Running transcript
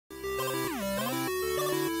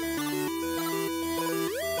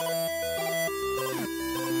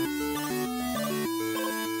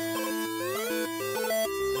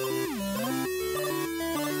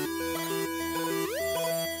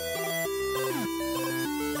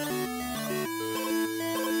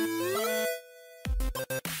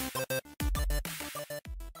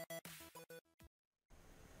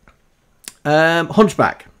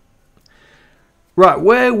Hunchback. Right,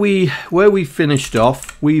 where we finished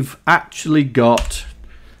off, we've actually got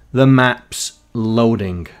the maps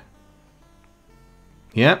loading.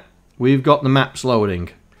 Yeah, we've got the maps loading.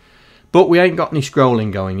 But we ain't got any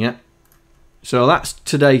scrolling going yet. So that's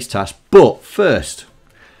today's task. But first,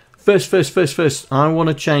 I want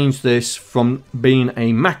to change this from being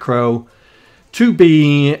a macro to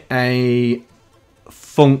be a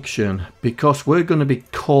function, because we're going to be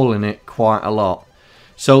calling it quite a lot.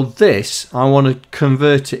 So this, I want to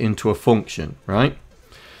convert it into a function, right?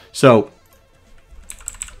 So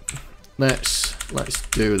let's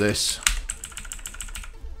do this.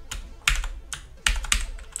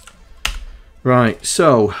 Right,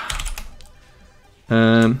 so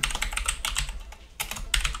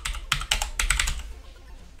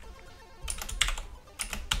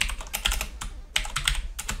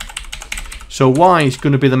so y is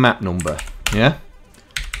going to be the map number, yeah?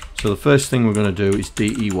 So the first thing we're going to do is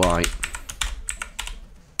DEY.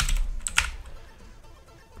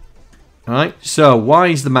 Alright, so y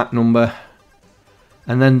is the map number,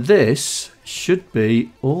 and then this should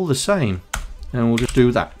be all the same, and we'll just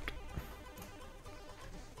do that.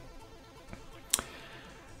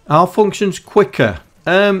 Our function's quicker.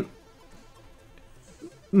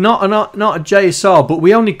 Not a JSR, but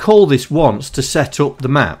we only call this once to set up the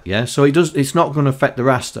map, yeah? So it's not going to affect the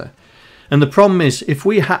raster. And the problem is, if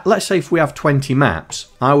we let's say if we have 20 maps,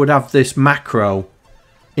 I would have this macro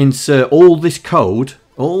insert all this code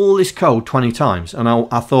 20 times. And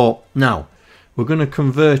I thought, no, we're going to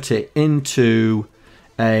convert it into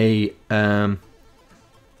a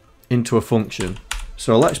function.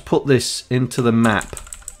 So let's put this into the map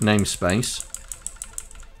namespace.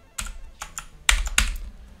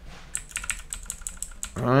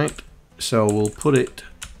 Right, so we'll put it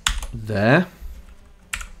there.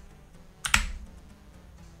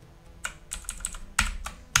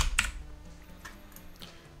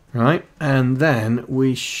 Right, and then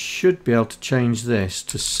we should be able to change this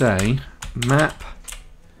to say map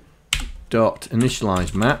dot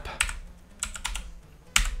initialize map,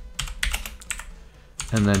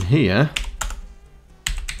 and then here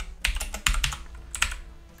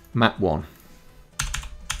map 1.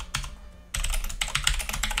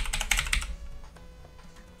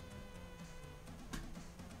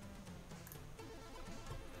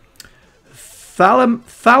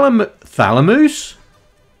 Thalamus?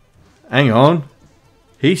 Hang on.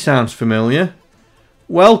 He sounds familiar.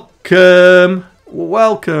 Welcome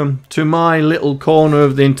to my little corner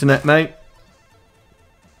of the internet, mate.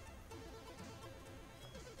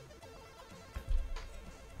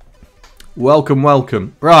 Welcome.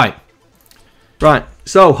 Right.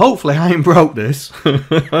 So hopefully I ain't broke this.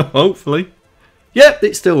 Hopefully. Yep,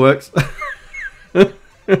 it still works.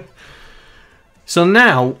 So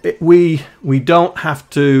now we don't have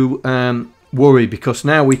to worry, because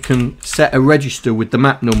now we can set a register with the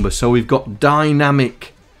map number. So we've got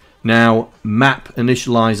dynamic now map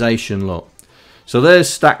initialization. Look. So there's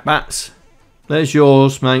Stack Bats. There's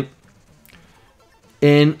yours, mate.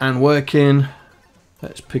 In and working.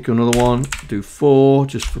 Let's pick another one. Do 4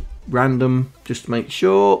 just for random, just to make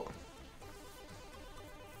sure.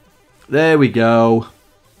 There we go.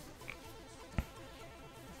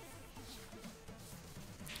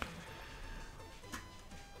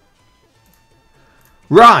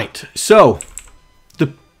 Right, so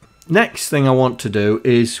the next thing I want to do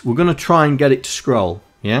is we're going to try and get it to scroll.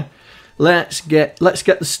 Yeah, let's get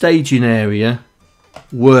the staging area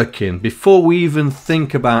working before we even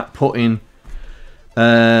think about putting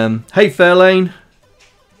hey Fairlane,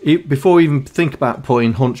 before we even think about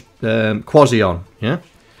putting Quasi on. Yeah,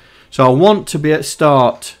 so I want to be at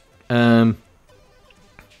start scrolling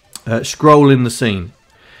the scene.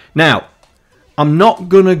 Now I'm not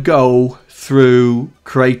gonna go through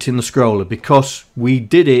creating the scroller, because we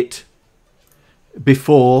did it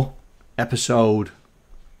before episode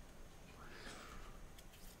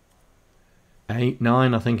 8,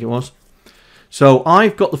 9, I think it was. So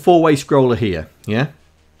I've got the 4-way scroller here, yeah.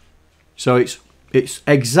 So it's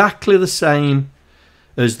exactly the same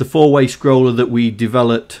as the 4-way scroller that we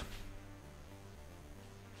developed.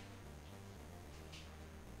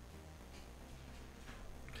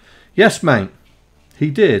 Yes, mate, he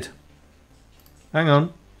did. Hang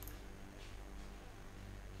on.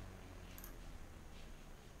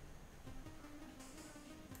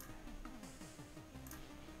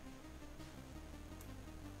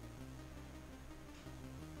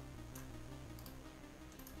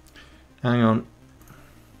 Hang on.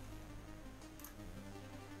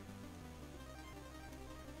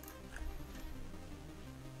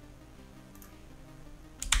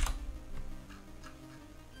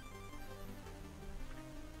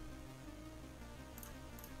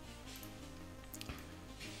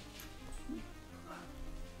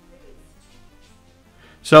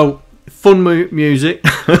 So, fun music.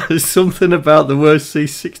 Something about the worst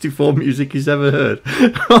C64 music he's ever heard.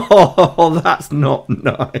 Oh, that's not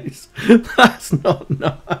nice. That's not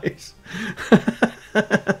nice.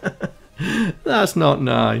 That's not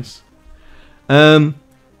nice. There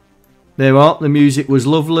you are. The music was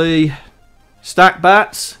lovely. Stack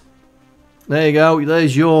Bats. There you go.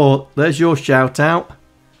 There's your shout out.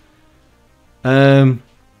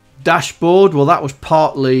 Dashboard. Well, that was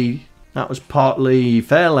partly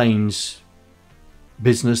Fairlane's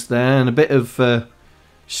business there, and a bit of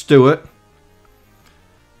Stuart.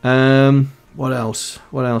 What else?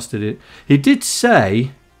 What else did it? He did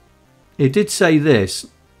say this.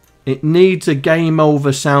 It needs a game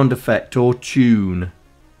over sound effect or tune.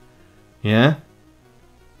 Yeah.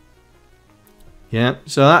 Yeah.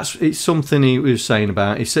 So it's something he was saying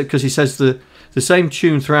about. He said, because he says the same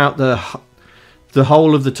tune throughout the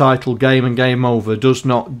whole of the title, game and game over, does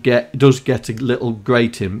get a little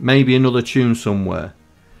grating. Maybe another tune somewhere.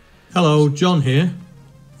 Hello, John here.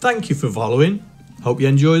 Thank you for following. Hope you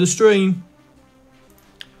enjoy the stream.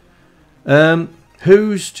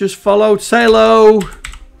 Who's just followed? Say hello.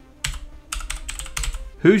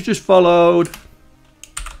 Who's just followed?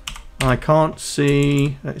 I can't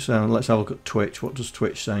see. Let's have a look at Twitch. What does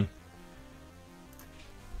Twitch say?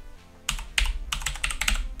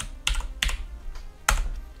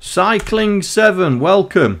 Cycling 7,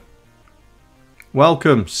 welcome.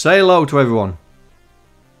 Welcome. Say hello to everyone.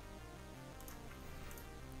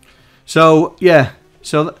 So yeah,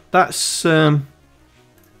 so that's hello,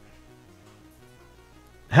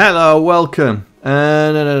 welcome.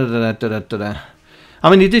 I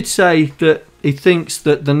mean, he did say that he thinks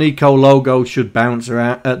that the Nico logo should bounce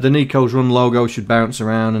around. The Nicos Run logo should bounce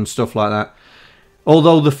around and stuff like that.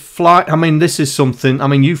 Although the flight, I mean, this is something. I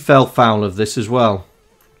mean, you fell foul of this as well.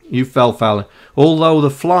 You fell foul. Although the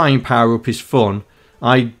flying power up is fun,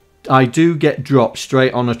 I do get dropped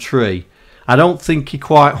straight on a tree. I don't think he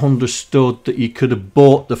quite understood that you could have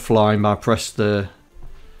bought the flying by press the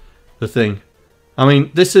thing. I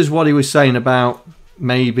mean, this is what he was saying about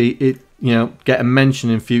maybe it, you know, get a mention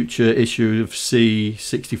in future issue of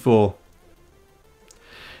C64.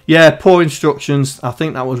 Yeah, poor instructions. I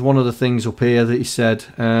think that was one of the things up here that he said.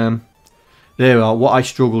 There we are, what I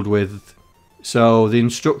struggled with. So the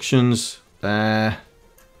instructions. Also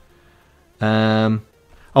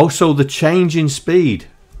the change in speed.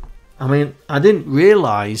 I mean, I didn't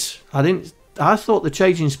realise. I thought the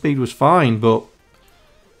change in speed was fine, but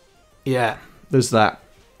yeah, there's that.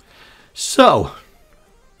 So,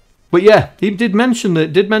 but yeah, he did mention the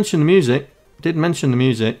music. Did mention the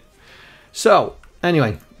music. So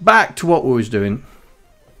anyway, back to what we was doing.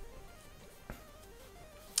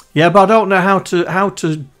 Yeah, but I don't know how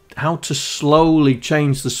to slowly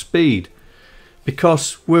change the speed,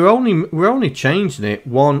 because we're only changing it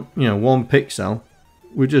one pixel.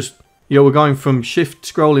 We're just we're going from shift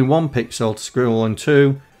scrolling 1 pixel to scrolling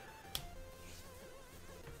 2.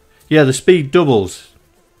 Yeah, the speed doubles.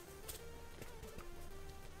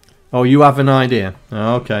 Oh, you have an idea.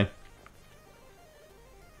 Oh, okay.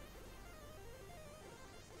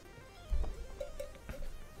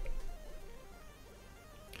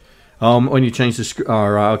 When you change the screen. Oh,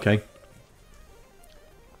 right, okay.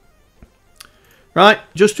 Right,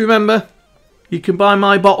 just remember, you can buy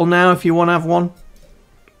my bottle now if you want to have one.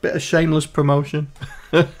 Bit of shameless promotion.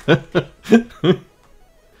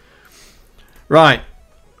 Right.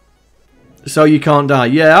 So you can't die.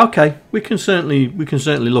 Yeah, okay. We can certainly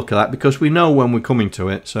look at that, because we know when we're coming to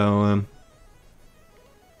it. So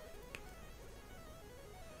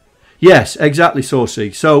yes, exactly,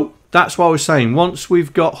 Saucy. So that's what I was saying. Once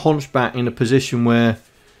we've got Hunchback in a position where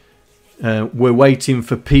we're waiting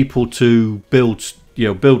for people to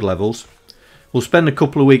build levels, we'll spend a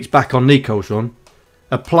couple of weeks back on Nicos Run,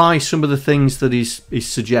 apply some of the things that he's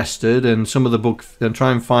suggested, and some of the books, and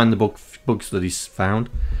try and find the bugs that he's found,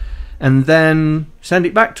 and then send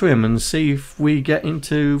it back to him and see if we get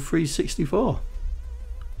into 364.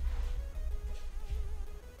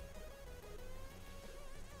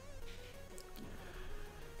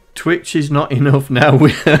 Twitch is not enough now.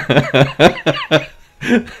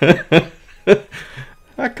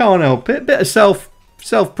 I can't help it. Bit of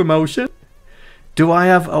self promotion. Do I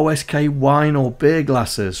have OSK wine or beer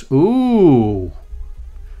glasses? Ooh.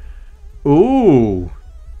 Ooh.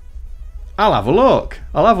 I'll have a look.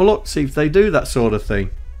 I'll have a look, see if they do that sort of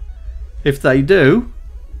thing. If they do.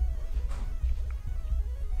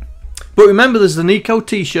 But remember, there's the Nico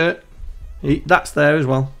t-shirt. That's there as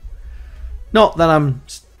well. Not that I'm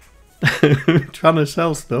trying to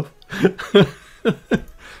sell stuff.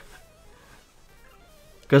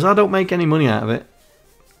 Because I don't make any money out of it.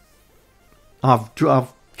 I've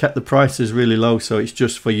kept the prices really low, so it's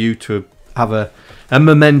just for you to have a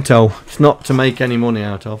memento. It's not to make any money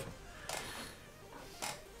out of.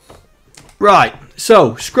 Right,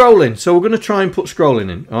 so scrolling. So we're going to try and put scrolling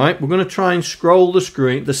in. All right, we're going to try and scroll the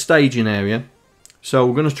screen, the staging area. So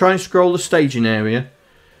we're going to try and scroll the staging area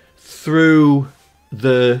through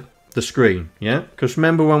the screen. Yeah, because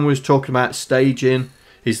remember when we was talking about staging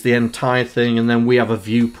is the entire thing, and then we have a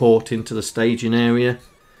viewport into the staging area.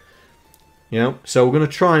 Yeah, so we're going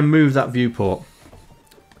to try and move that viewport.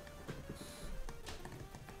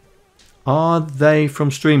 Are they from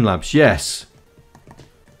Streamlabs? Yes.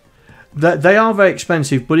 They are very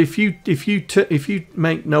expensive, but if you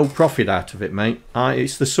make no profit out of it, mate,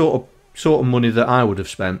 it's the sort of money that I would have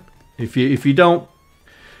spent. If you don't,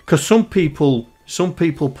 because some people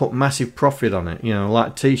put massive profit on it. You know,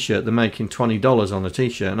 like a t-shirt, they're making $20 on a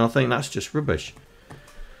t-shirt, and I think that's just rubbish.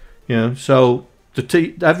 You know, so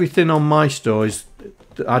everything on my store is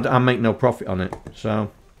I make no profit on it.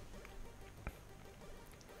 So.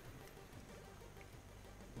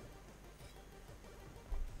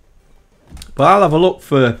 But I'll have a look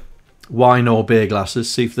for wine or beer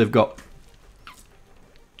glasses, see if they've got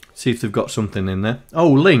something in there. Oh,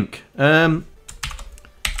 link. There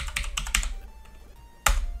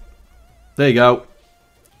you go.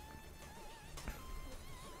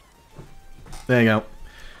 There you go.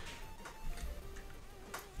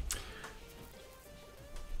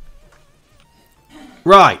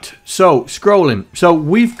 Right, so scrolling. So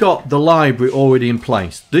we've got the library already in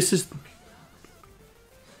place. This is...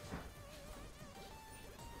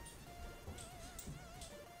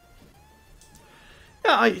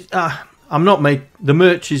 I'm not the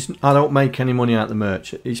merch is, I don't make any money out of the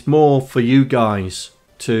merch. It's more for you guys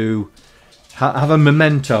to have a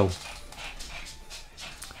memento.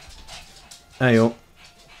 There you go.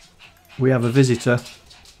 We have a visitor.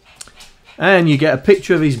 And you get a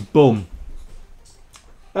picture of his bum.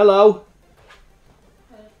 Hello.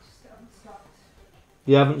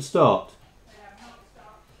 You haven't stopped?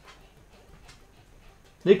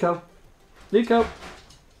 Nico. Nico.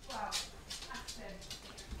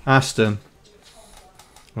 Aston.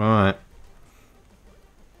 Alright.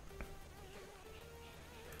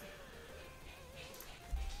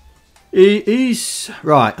 He's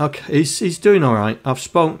right, okay, he's doing alright. I've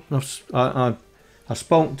spoken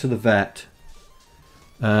to the vet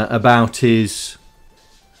about his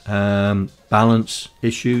balance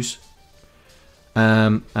issues.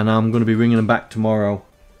 And I'm going to be ringing him back tomorrow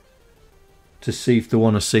to see if they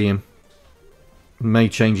want to see him. May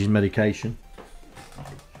change his medication.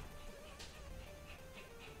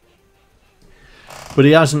 But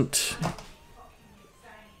he hasn't.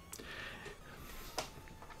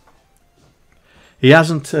 He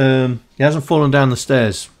hasn't fallen down the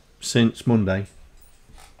stairs since Monday.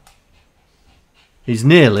 He's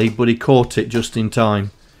nearly, but he caught it just in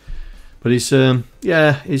time. But he's definitely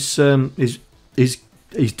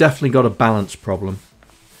got a balance problem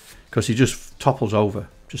because he just topples over.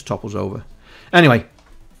 Anyway,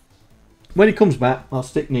 when he comes back, I'll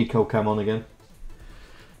stick Nico Cam on again.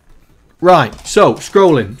 Right, so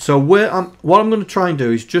scrolling. So what I'm going to try and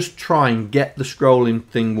do is just try and get the scrolling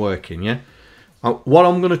thing working. Yeah. What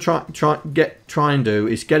I'm going to try and do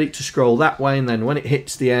is get it to scroll that way, and then when it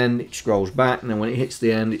hits the end, it scrolls back, and then when it hits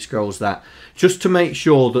the end, it scrolls that. Just to make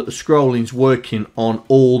sure that the scrolling's working on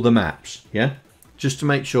all the maps. Yeah. Just to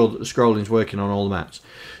make sure that the scrolling's working on all the maps.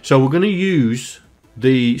 So we're going to use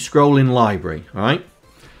the scrolling library. All right.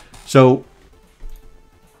 So.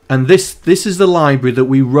 And this is the library that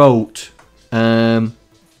we wrote.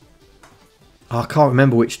 I can't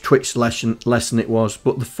remember which Twitch lesson it was,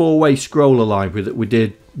 but the 4-way scroller library that we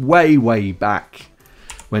did way back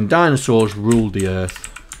when dinosaurs ruled the earth.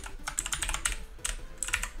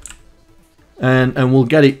 And we'll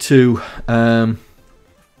get it to.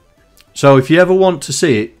 So if you ever want to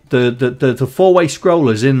see it, the 4-way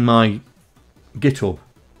scroller's in my GitHub.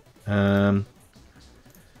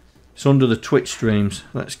 It's under the Twitch streams.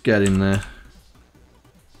 Let's get in there.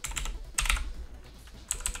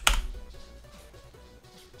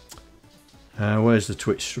 Where's the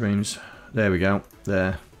Twitch streams? There we go.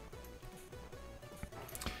 There.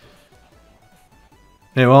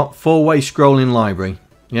 Here we are. 4-way scrolling library.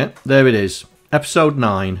 Yeah, there it is. Episode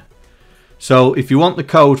 9. So if you want the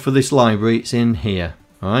code for this library, it's in here.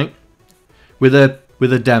 Alright. With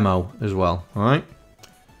a demo as well. Alright.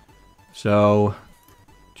 So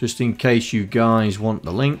just in case you guys want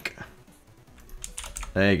the link.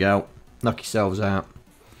 There you go. Knock yourselves out.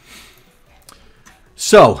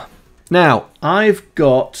 So, now I've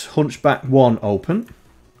got Hunchback 1 open,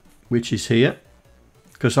 which is here.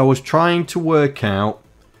 Because I was trying to work out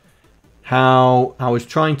how I was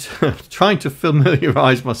trying to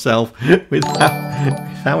familiarise myself with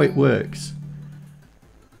how it works.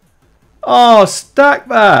 Oh, stack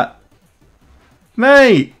that,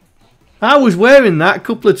 mate! I was wearing that a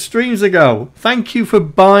couple of streams ago. Thank you for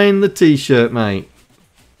buying the t-shirt, mate.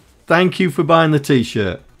 Thank you for buying the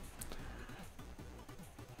t-shirt.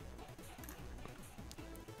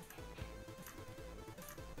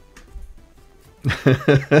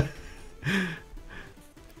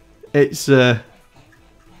 It's a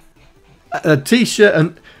t-shirt,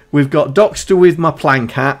 and we've got Docster with my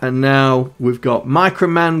plank hat, and now we've got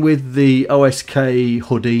Mikroman with the OSK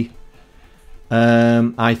hoodie.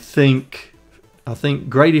 I think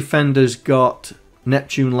Grey Defender's got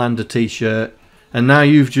Neptune Lander t-shirt, and now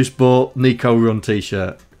you've just bought Nicos Run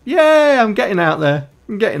t-shirt. Yay! I'm getting out there.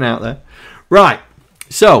 I'm getting out there. Right.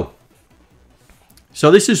 So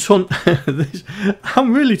this is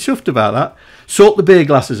I'm really chuffed about that. Sort the beer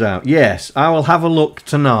glasses out. Yes, I will have a look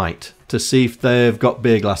tonight to see if they've got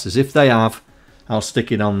beer glasses. If they have, I'll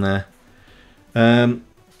stick it on there.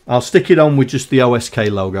 I'll stick it on with just the OSK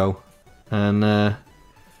logo. And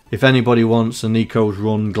if anybody wants a Nicos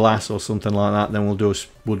Run glass or something like that, then we'll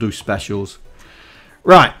do specials.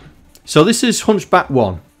 Right. So this is Hunchback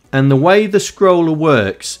 1, and the way the scroller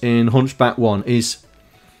works in Hunchback 1 is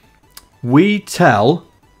we tell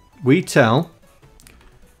the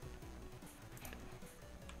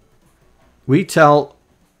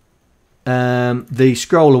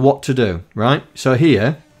scroller what to do, right? So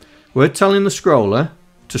here we're telling the scroller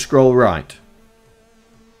to scroll right.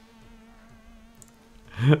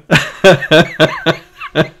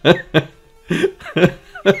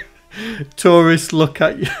 Tourists look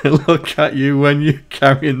at you when you're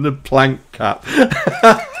carrying the plank cap.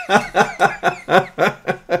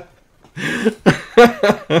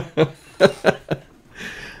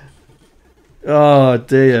 Oh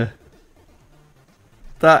dear.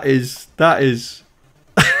 That is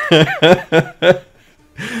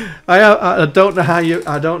I don't know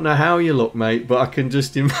how you look, mate, but I can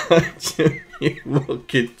just imagine you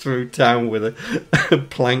walking through town with a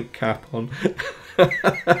plank cap on.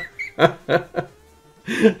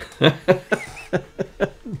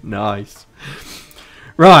 Nice.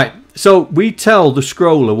 Right, so we tell the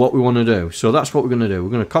scroller what we want to do. So that's what we're going to do.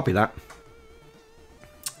 We're going to copy that,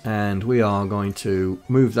 and we are going to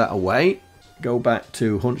move that away. Go back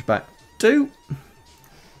to Hunchback 2.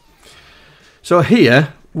 So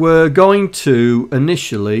here we're going to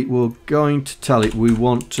tell it we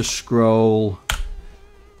want to scroll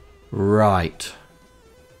right,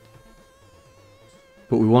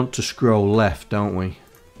 but we want to scroll left, don't we?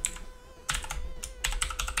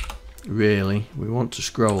 Really, we want to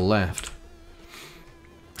scroll left.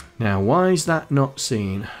 Now, why is that not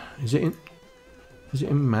seen? Is it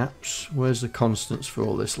in maps? Where's the constants for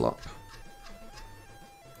all this lot?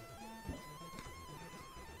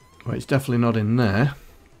 Well, it's definitely not in there.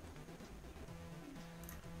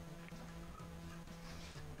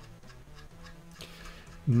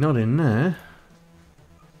 Not in there.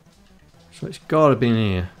 So it's got to be in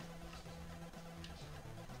here.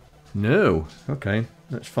 No. Okay,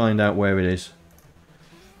 let's find out where it is.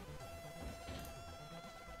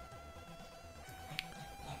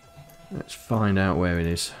 Let's find out where it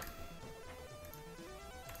is.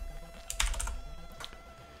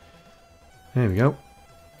 There we go.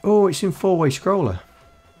 Oh, it's in four-way scroller.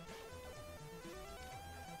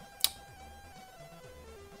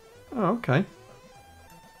 Oh, okay.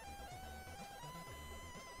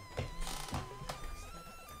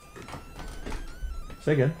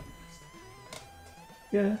 Say again.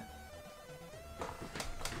 Yeah.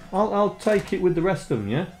 I'll take it with the rest of them,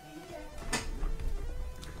 yeah?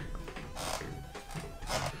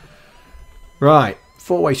 Right,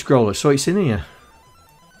 four-way scroller, so it's in here.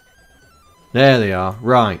 There they are.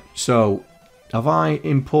 Right, so have I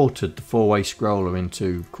imported the four-way scroller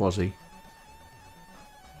into Quasi?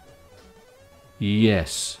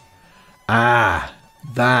 Yes. Ah,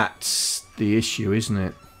 that's the issue, isn't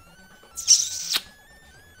it?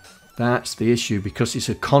 That's the issue, because it's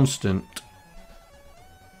a constant.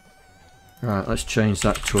 Right, let's change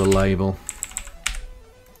that to a label.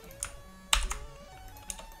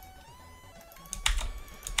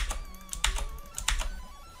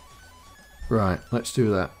 Right, let's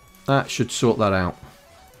do that. That should sort that out.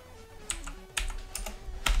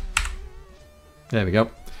 There we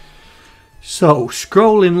go. So,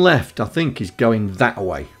 scrolling left, I think, is going that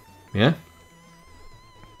way. Yeah?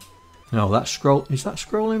 No, that's scroll. Is that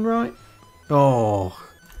scrolling right? Oh.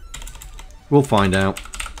 We'll find out.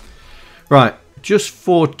 Right, just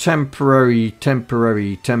for temporary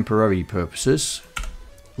purposes,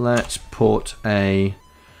 let's put a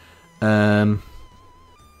Let's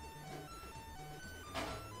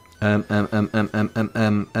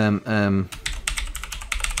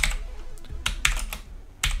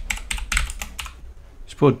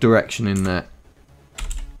put direction in there.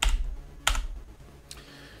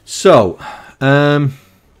 So,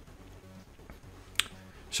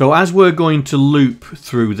 so as we're going to loop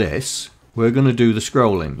through this, we're going to do the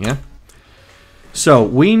scrolling, yeah? So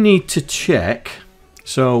we need to check.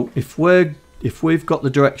 So if we've got the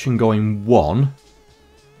direction going 1,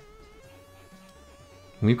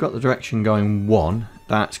 we've got the direction going 1,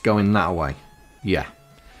 that's going that way. Yeah.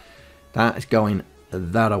 That's going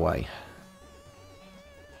that way.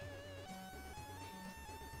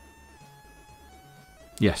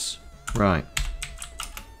 Yes. Right.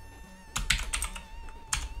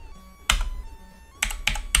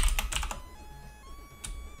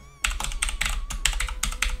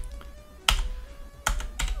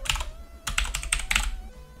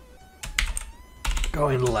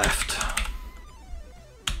 Going left.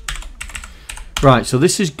 Right, so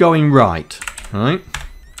this is going right, right?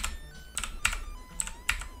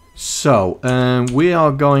 So, we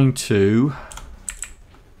are going to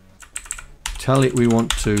tell it we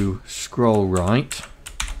want to scroll right.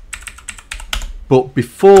 But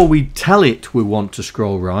before we tell it we want to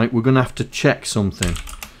scroll right, we're going to have to check something.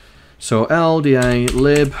 So, LDA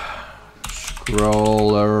lib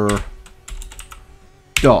scroller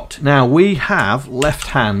dot. Now we have left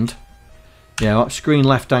hand, yeah, screen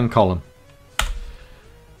left hand column,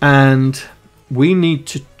 and we need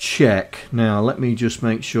to check. Now let me just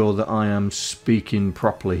make sure that I am speaking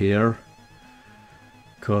properly here,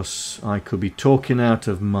 because I could be talking out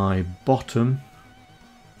of my bottom.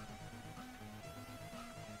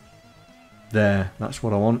 There, that's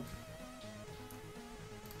what I want.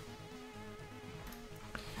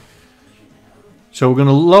 So we're going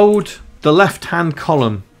to load the left hand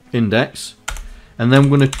column index, and then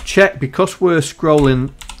we're going to check, because we're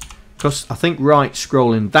scrolling, because I think right's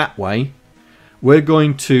scrolling that way, we're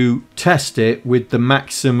going to test it with the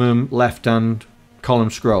maximum left hand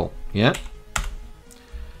column scroll. Yeah.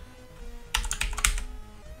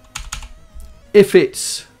 If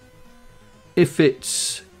it's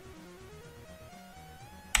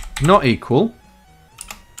not equal,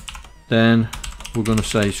 then we're going to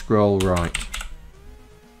say scroll right.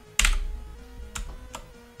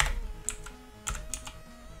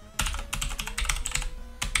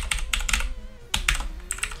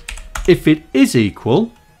 If it is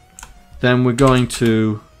equal, then we're going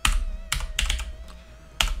to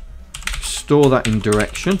store that in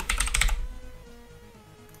direction.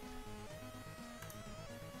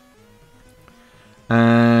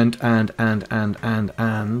 And.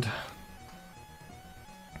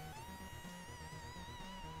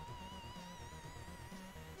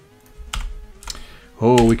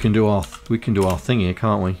 Oh, we can do our thing here,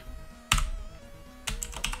 can't we?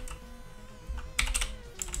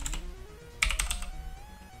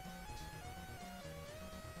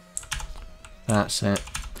 That's it.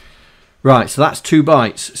 Right, so that's 2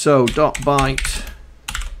 bytes. So dot byte.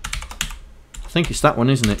 I think it's that one,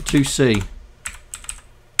 isn't it? 2C.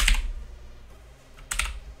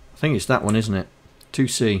 I think it's that one, isn't it?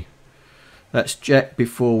 2C. Let's check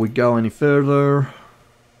before we go any further.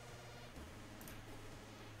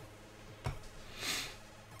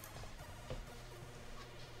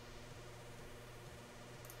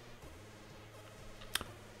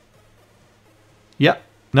 Yep.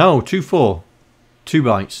 No, 2.4. 2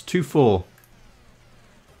 bytes. 2.4.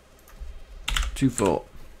 2.4.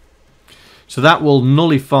 So that will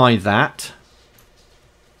nullify that.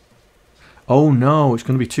 Oh no, it's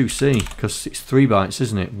going to be 2C because it's 3 bytes,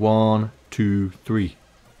 isn't it? 1, 2, 3.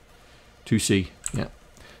 2C. Yeah.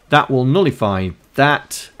 That will nullify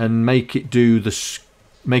that and make it do the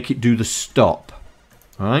stop.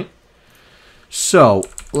 All right. So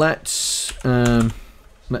let's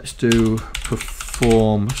do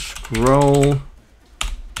perform scroll.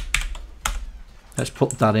 Let's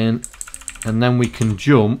put that in, and then we can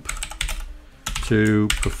jump to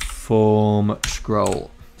perform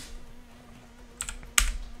scroll.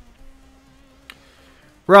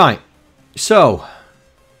 Right, so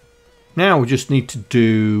now we just need to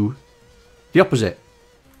do the opposite.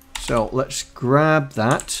 So let's grab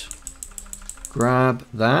that, grab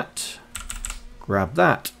that, grab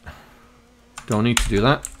that. Don't need to do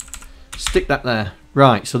that. Stick that there.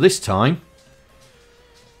 Right, so this time,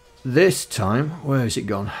 where is it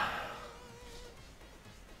gone?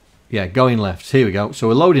 Yeah, going left. Here we go. So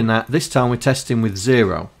we're loading that. This time we're testing with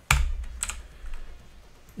 0.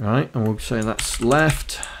 Right, and we'll say that's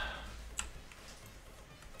left,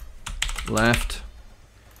 left,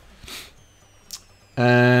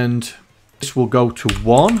 And this will go to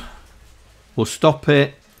 1. We'll stop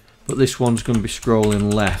it, but this one's going to be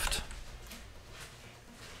scrolling left.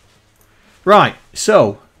 Right,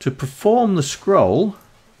 so to perform the scroll,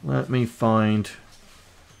 let me find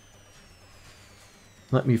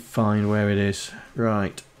where it is.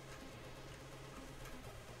 Right.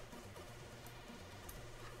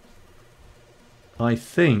 I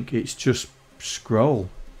think it's just scroll.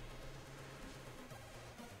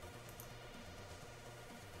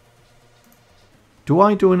 Do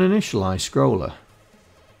I do an initialize scroller?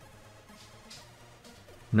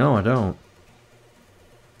 No, I don't.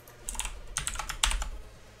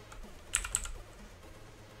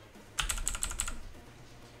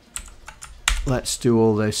 Let's do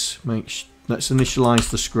all this. Let's initialize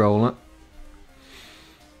the scroller.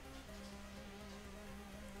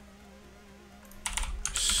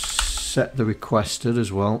 Set the requested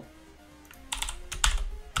as well.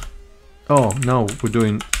 Oh no, we're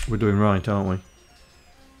doing right, aren't we?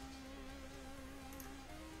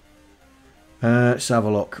 Let's have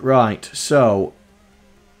a look. Right, so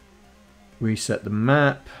reset the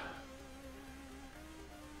map.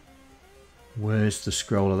 Where's the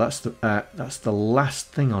scroller? That's the last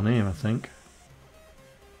thing on here, I think.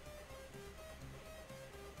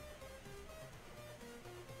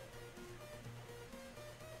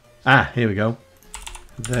 Ah, here we go.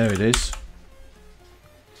 There it is.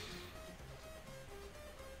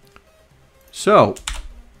 So,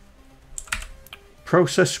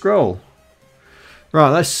 process scroll. Right,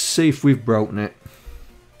 let's see if we've broken it.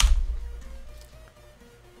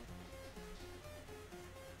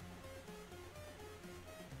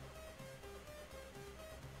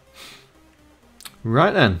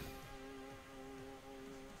 Right then.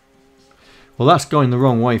 Well, that's going the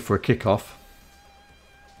wrong way for a kickoff.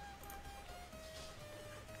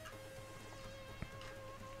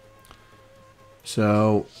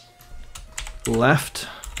 So, left.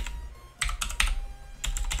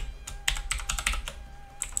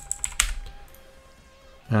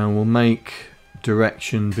 And we'll make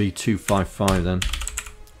direction be 255 then.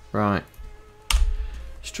 Right.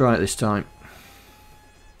 Let's try it this time.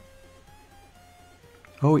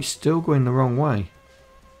 Oh, it's still going the wrong way.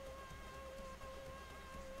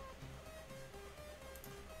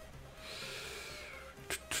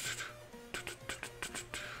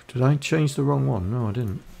 Did I change the wrong one? No, I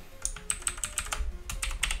didn't.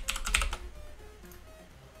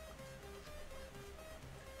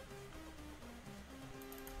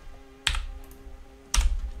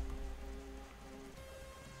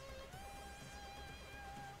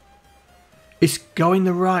 It's going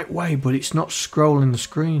the right way, but it's not scrolling the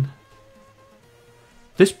screen.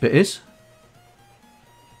 This bit is.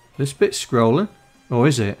 This bit's scrolling. Or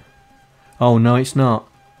is it? Oh, no, it's not.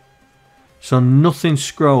 So nothing's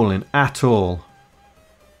scrolling at all.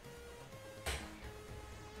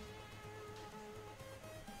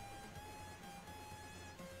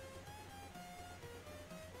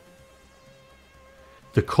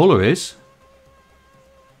 The colour is.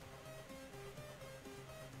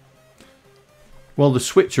 Well, the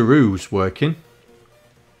switcheroo's working.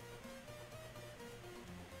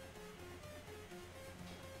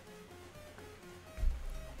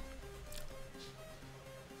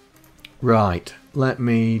 Right, let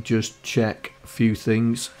me just check a few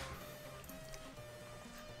things.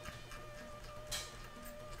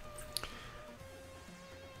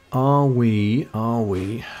 Are we?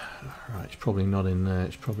 Right, it's probably not in there,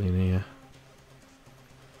 it's probably in here.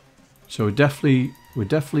 So we're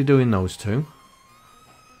definitely doing those two.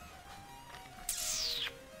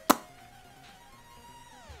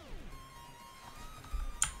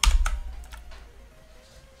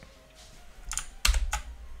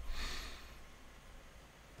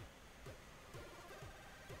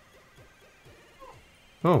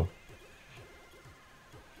 Oh.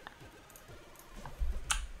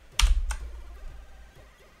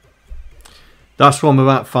 That's what I'm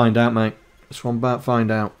about to find out, mate. That's what I'm about to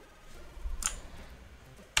find out.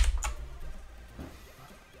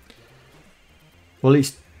 Well,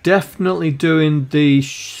 it's definitely doing the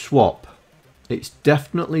swap. It's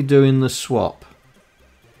definitely doing the swap.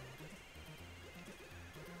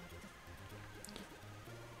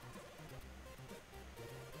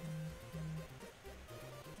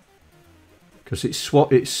 Because it's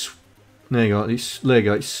there you go. There you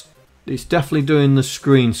go. It's definitely doing the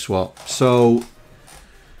screen swap. So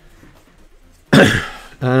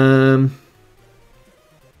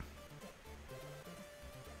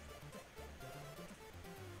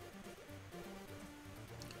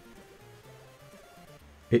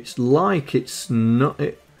it's like it's not.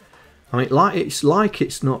 It's like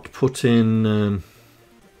it's not put in.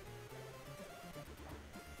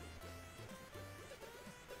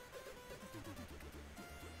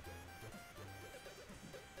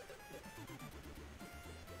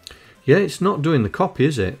 Yeah, it's not doing the copy,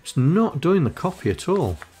 is it? It's not doing the copy at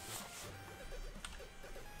all.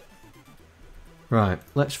 Right,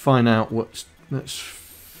 let's find out what's... Let's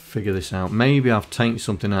figure this out. Maybe I've taken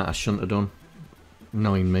something out I shouldn't have done,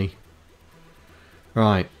 knowing me.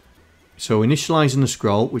 Right, so initializing the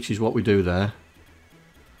scroll, which is what we do there.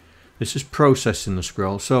 This is processing the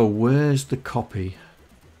scroll. So where's the copy?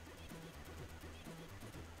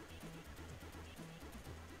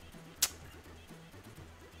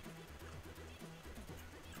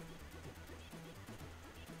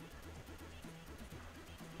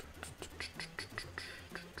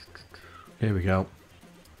 Here we go.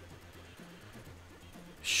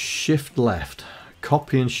 Shift left.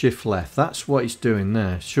 Copy and shift left. That's what it's doing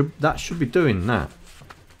there. That should be doing that.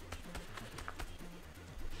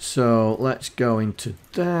 So let's go into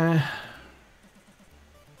there.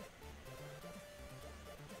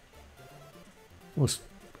 We'll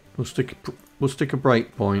stick a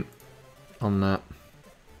breakpoint on that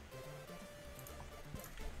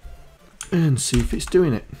and see if it's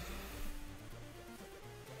doing it.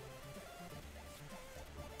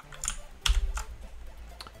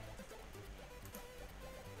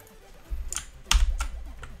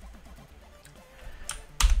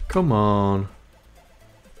 Come on.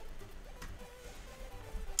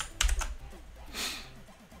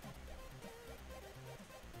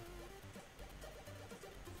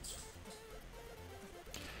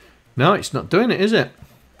 No, it's not doing it, is it?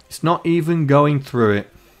 It's not even going through it.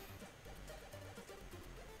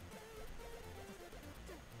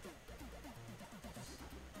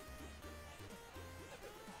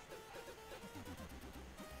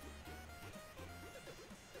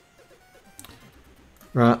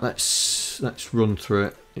 Right, let's run through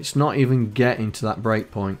it. It's not even getting to that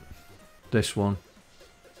breakpoint. This one.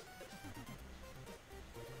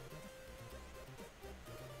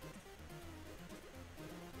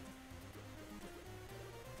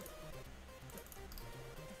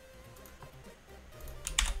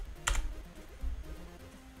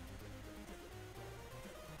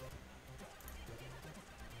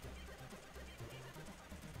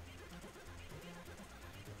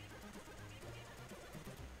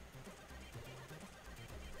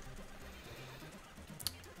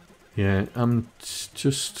 Yeah, I'm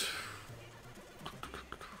just...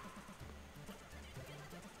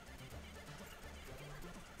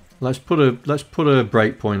 Let's put a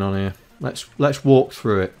breakpoint on here. Let's walk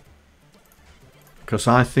through it, because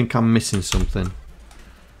I think I'm missing something.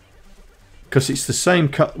 Because it's the same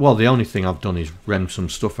cut. Well, the only thing I've done is rem some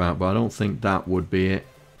stuff out, but I don't think that would be it.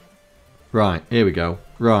 Right, here we go.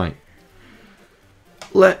 Right,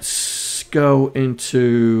 let's go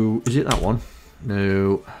into... Is it that one?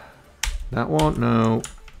 No. That one? No.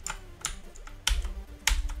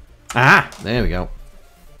 Ah! There we go.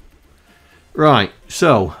 Right,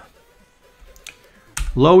 so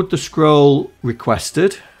load the scroll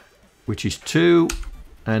requested, which is 2,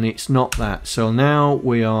 and it's not that. So now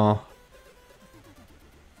we are...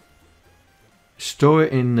 Store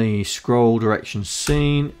it in the scroll direction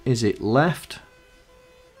seen. Is it left?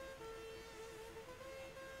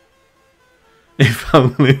 If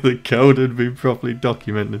only the code had been properly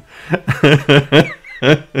documented.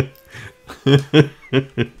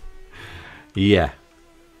 Yeah.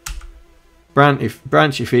 Branch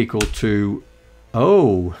if equal to...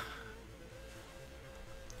 Oh.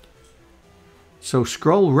 So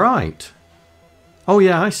scroll right. Oh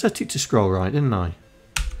yeah, I set it to scroll right, didn't I?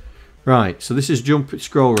 Right, so this is jump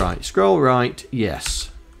scroll right. Scroll right, yes.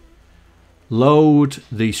 Load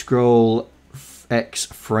the scroll X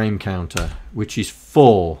frame counter, which is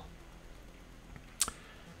 4.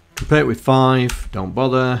 Compare it with 5, don't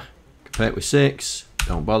bother. Compare it with 6,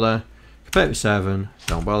 don't bother. Compare it with 7,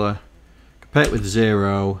 don't bother. Compare it with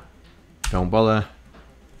 0, don't bother.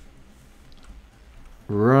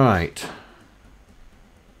 Right.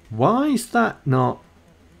 Why is that not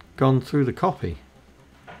gone through the copy?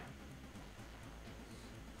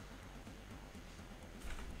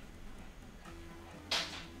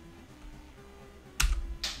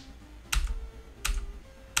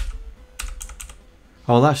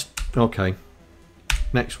 Oh, that's okay.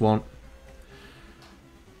 Next one.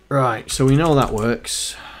 Right, so we know that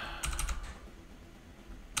works.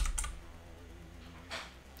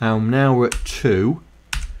 Now we're at 2.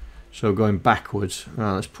 So going backwards.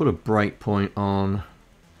 Right, let's put a breakpoint on.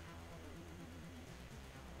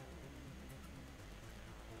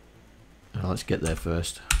 Oh, let's get there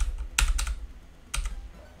first.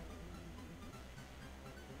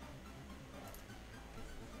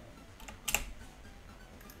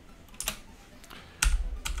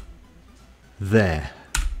 There.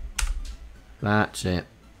 That's it.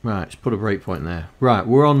 Right, let's put a breakpoint there. Right,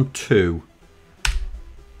 we're on 2.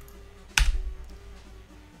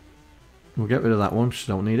 We'll get rid of that one, just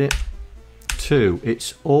don't need it. 2,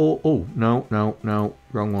 it's all... Oh, no, no, no,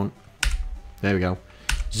 wrong one. There we go.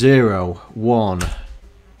 0, 1,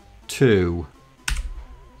 2,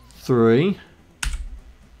 3,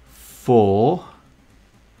 4,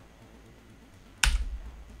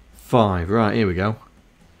 5. Right, here we go.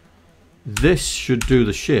 This should do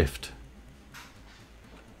the shift.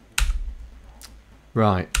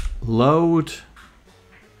 Right, load.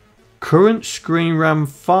 Current screen RAM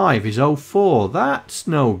 5 is 04. That's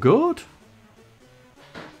no good.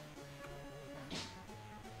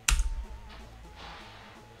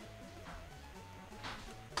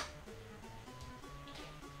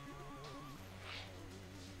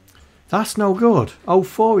 That's no good.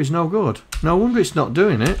 04 is no good. No wonder it's not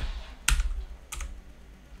doing it.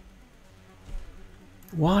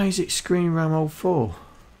 Why is it screen RAM 04?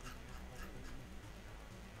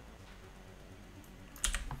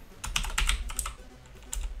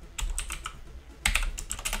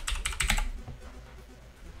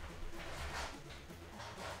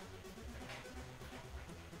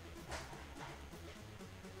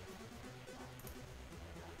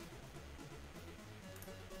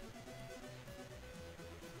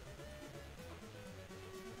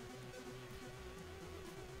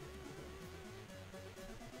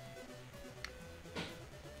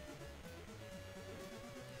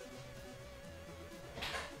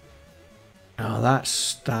 Oh,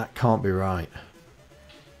 that can't be right.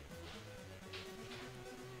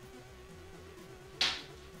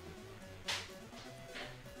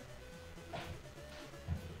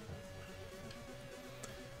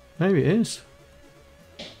 Maybe it is.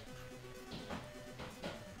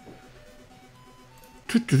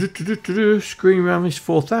 Screen RAM is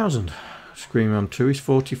 4000. Screen RAM 2 is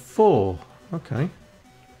 44. Okay.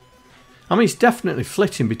 I mean, it's definitely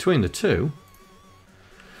flitting between the two.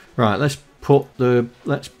 Right, let's put the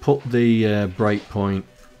breakpoint.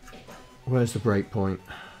 Where's the breakpoint?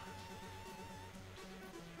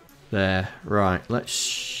 There. Right,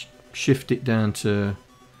 let's shift it down to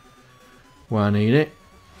where I need it,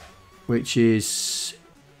 which is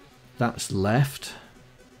that's left,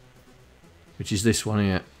 which is this one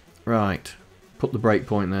here. Right, put the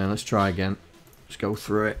breakpoint there. Let's try again. Let's go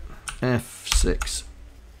through it. F6.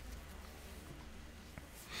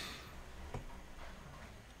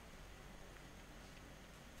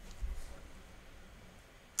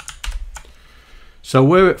 So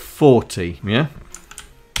we're at 40, yeah?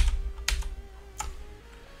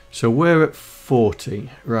 So we're at 40,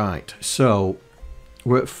 right. So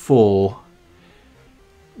we're at 4,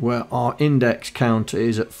 where our index counter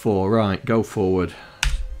is at 4. Right, go forward.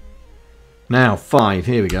 Now 5,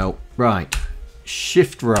 here we go. Right,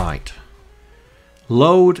 shift right.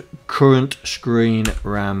 Load current screen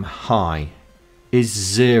RAM high is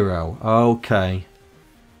 0. Okay.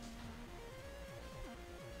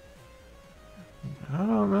 I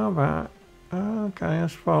don't know about it. Okay, I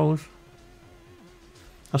suppose.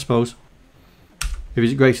 If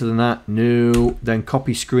it's greater than that, no. Then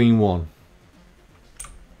copy screen 1.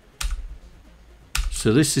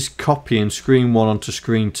 So this is copying screen 1 onto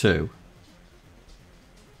screen 2.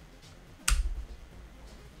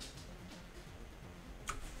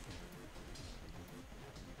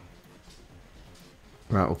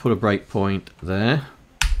 Right, we'll put a breakpoint there.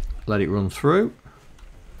 Let it run through.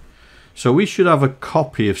 So we should have a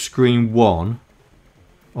copy of screen 1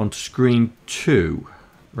 onto screen 2.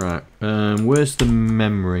 Right, where's the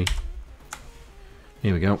memory?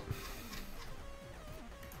 Here we go.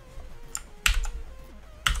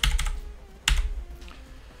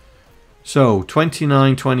 So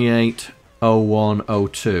 29, 28, 01,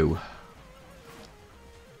 02.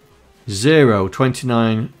 0,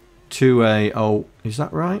 29, 2A, 0. Is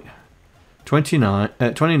that right? 29,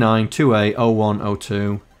 2A, 01,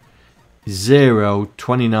 02. 0,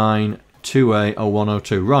 29, 2A, 01,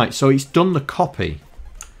 02. Right, so it's done the copy.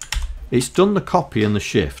 It's done the copy and the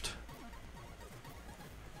shift.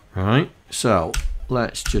 Right, so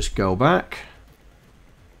let's just go back.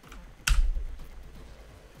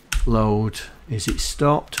 Load. Is it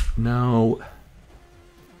stopped? No.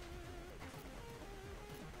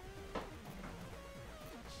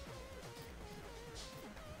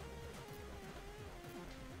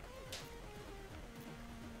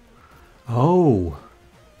 Oh.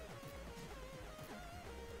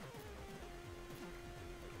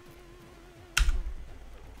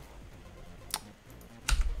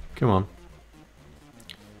 Come on.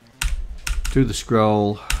 Do the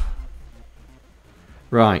scroll.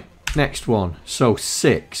 Right, next one. So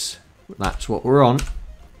 6. That's what we're on.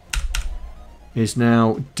 is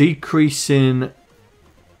now decreasing.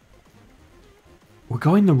 We're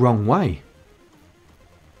going the wrong way.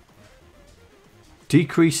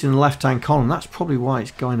 Decreasing the left-hand column. That's probably why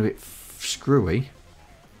it's going a bit screwy.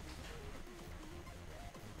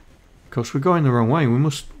 Because we're going the wrong way. We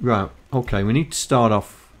must... Right. Okay, we need to start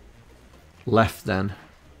off left then.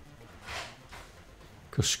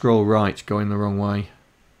 Because scroll right's going the wrong way.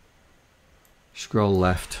 Scroll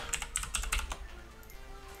left.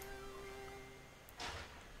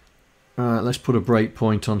 Alright, let's put a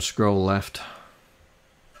breakpoint on scroll left.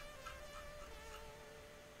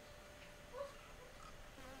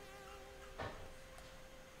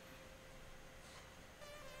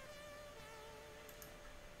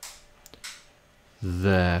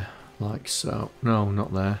 There, like so. No,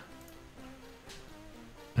 not there.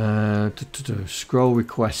 Scroll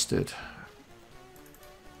requested.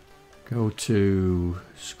 Go to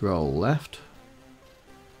scroll left.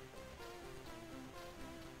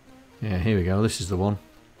 Yeah, here we go. This is the one.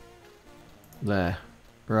 There.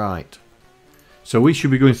 Right. So we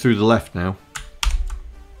should be going through the left now.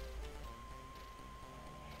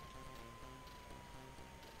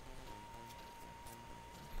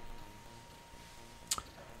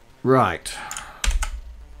 Right.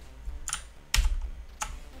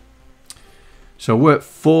 So we're at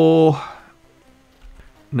 4.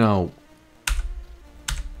 No.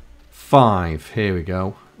 5. Here we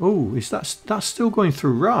go. Oh, is that's still going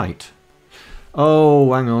through right?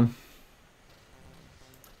 Oh, hang on.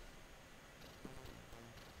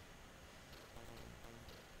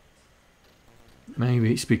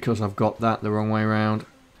 Maybe it's because I've got that the wrong way around.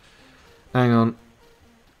 Hang on.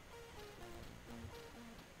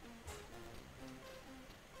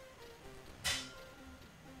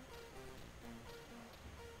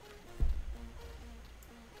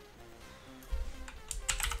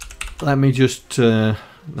 Let me just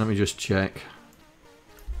check.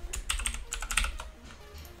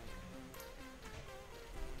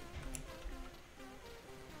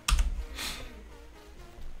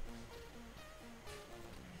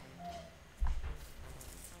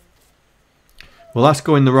 Well, that's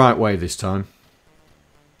going the right way this time.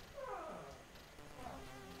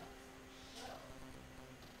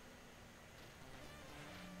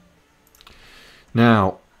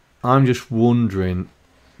 Now, I'm just wondering,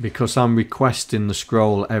 because I'm requesting the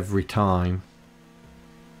scroll every time,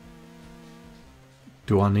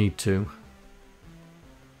 do I need to?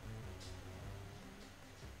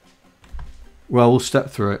 Well, we'll step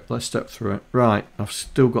through it. Let's step through it. Right, I've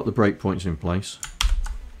still got the breakpoints in place.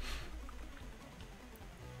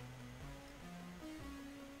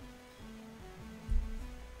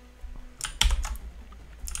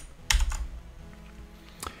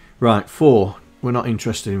 Right, 4. We're not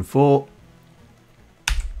interested in 4.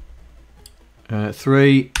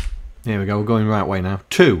 3. Here we go. We're going the right way now.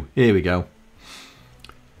 2. Here we go.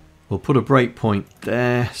 We'll put a breakpoint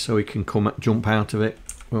there so we can jump out of it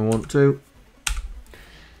when we want to.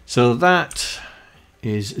 So that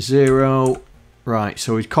is 0. Right,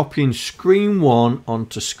 so we're copying screen 1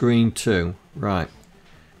 onto screen 2. Right.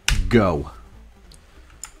 Go.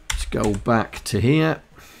 Let's go back to here.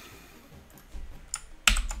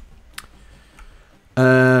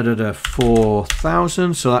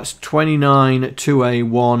 4,000, so that's 29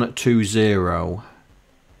 2A120.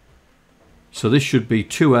 So this should be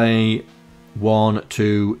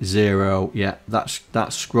 2A120. Yeah, that's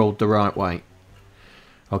scrolled the right way.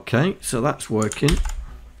 Okay, so that's working.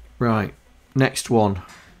 Right, next one.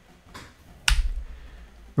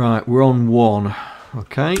 Right, we're on 1.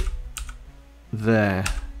 Okay, there.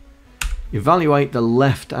 Evaluate the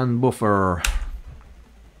left-hand buffer.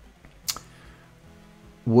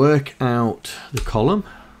 Work out the column.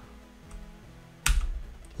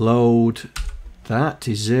 Load. That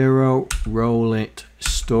is 0. Roll it.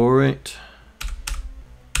 Store it.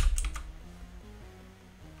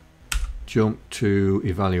 Jump to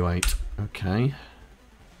evaluate. Okay.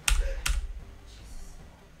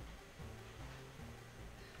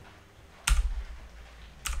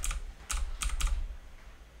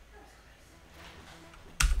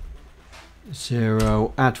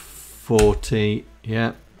 Zero. Add 40.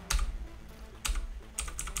 Yeah.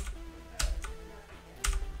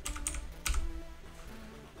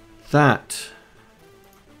 That.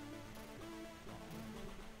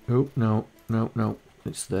 Oh, no, no, no.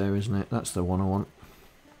 It's there, isn't it? That's the one I want.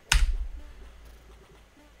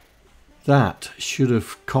 That should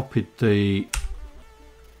have copied the...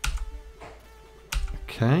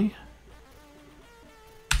 Okay.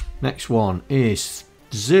 Next one is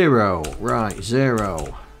 0. Right,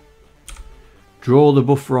 0. Draw the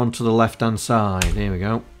buffer onto the left hand side. Here we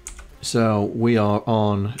go. So we are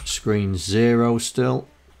on screen 0 still.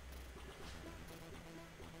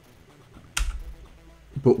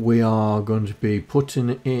 But we are going to be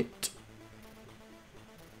putting it,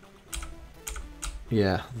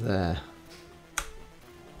 yeah, there.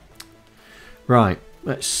 Right,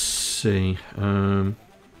 let's see.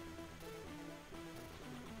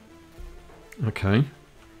 Okay.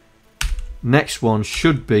 Next one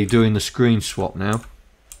should be doing the screen swap now.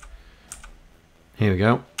 Here we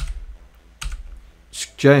go.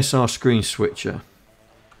 JSR screen switcher.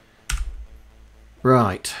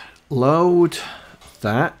 Right, load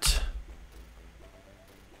that.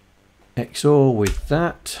 XOR with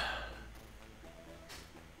that.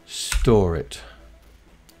 Store it.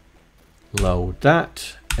 Load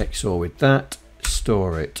that. XOR with that.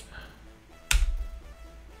 Store it.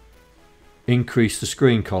 Increase the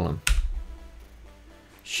screen column.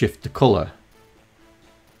 Shift the color.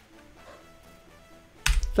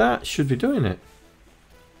 That should be doing it.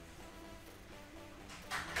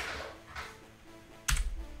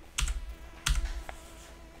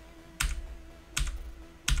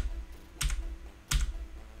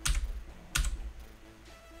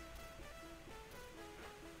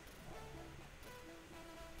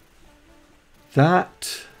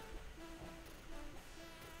 That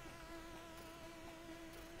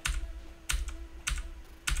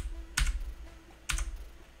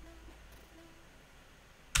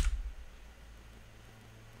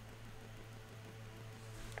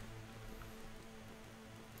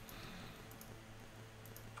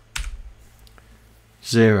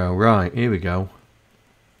zero, right, here we go.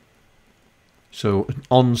 So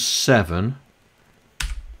on 7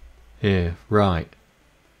 here, right.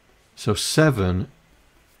 So 7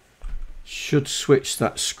 should switch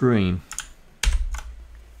that screen.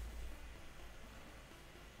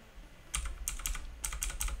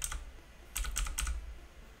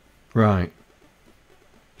 Right.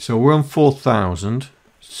 So we're on 4000.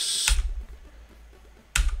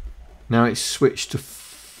 Now it's switched to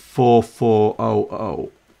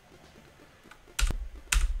 4400.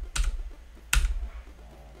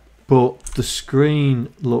 But the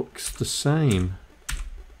screen looks the same.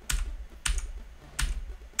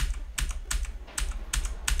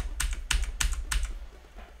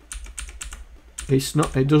 It's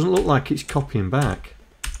not, it doesn't look like it's copying back.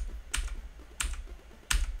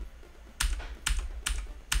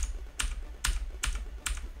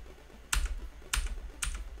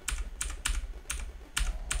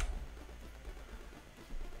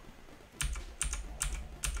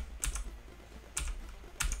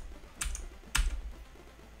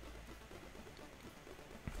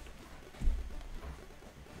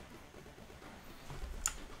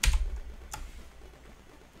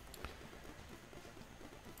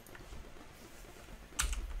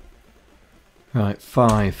 Right,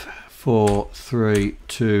 5, 4, 3,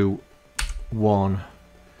 2, 1.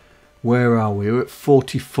 Where are we? We're at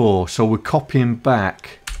 44, so we're copying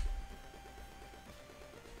back.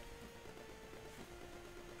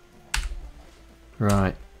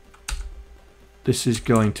 Right. This is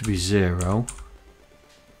going to be 0.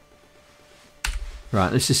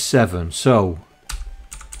 Right, this is 7, so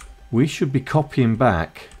we should be copying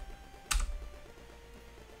back,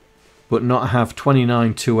 but not have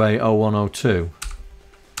 29280102.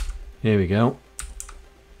 Here we go.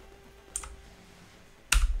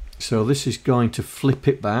 So this is going to flip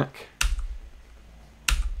it back.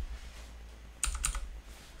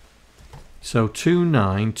 So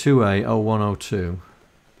 29280102.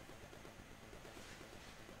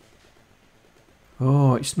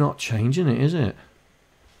 Oh, it's not changing it, is it?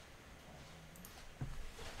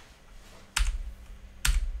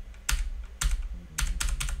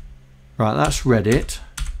 Right, that's read it.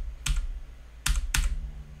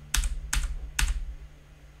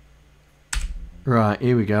 Right,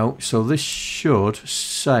 here we go. So this should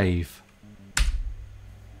save.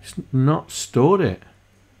 It's not stored it.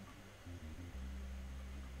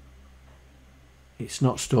 It's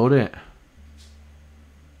not stored it.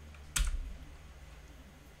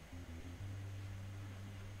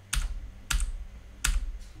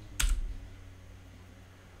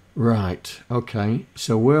 Right, okay.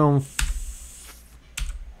 So we're on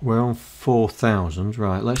 4000.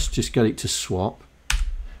 Right, let's just get it to swap.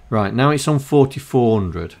 Right, now it's on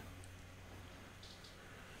 4400.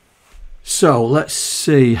 So let's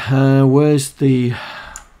see, where's the,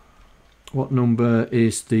 what number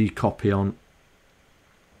is the copy on?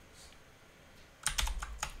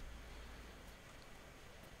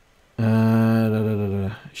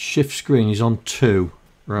 Shift screen is on 2.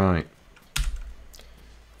 Right.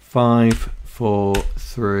 5, 4,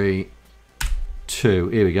 3, 2.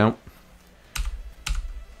 Here we go.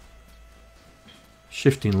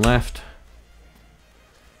 shifting left.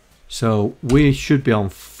 So we should be on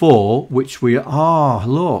 4, which we are.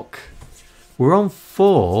 Look, we're on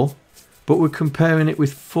 4, but we're comparing it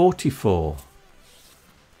with 44.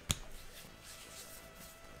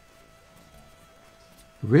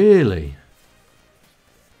 Really?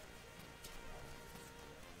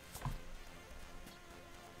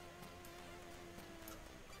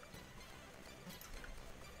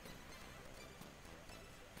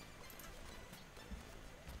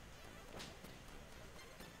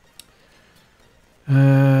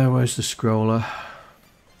 Where's the scroller?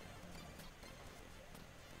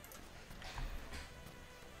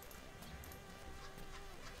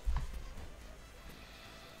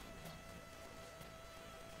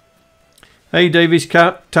 Hey Davies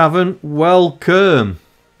Tavern, welcome.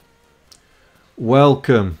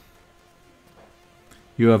 Welcome.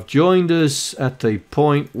 You have joined us at a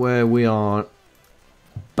point where we are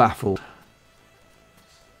baffled.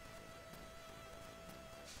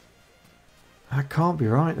 That can't be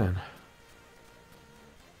right then.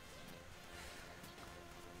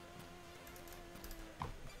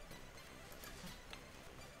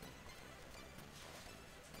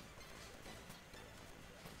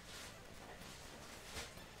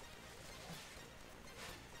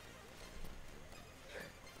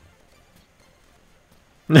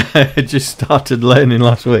 Just started learning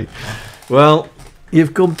last week. Well,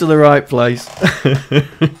 you've come to the right place.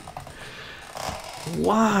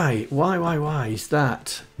 Why is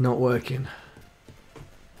that not working?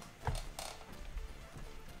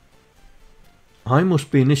 I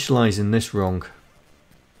must be initializing this wrong.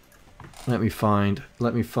 Let me find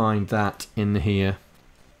that in here.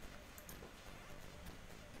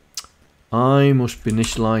 I must be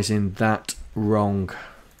initializing that wrong.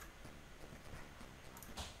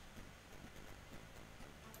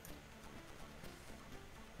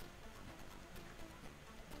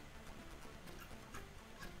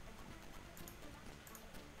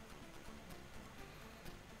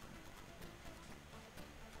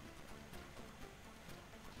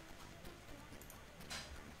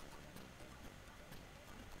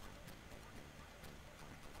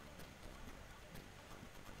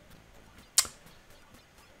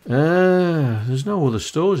 There's no other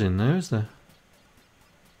stores in there, is there?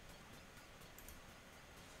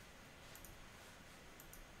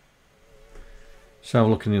 Let's have a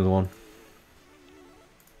look in the other one.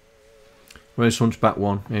 Where's Hunchback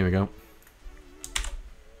 1? Here we go.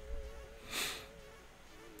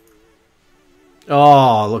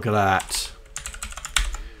 Oh, look at that.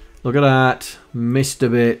 Look at that. Missed a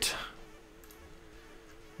bit.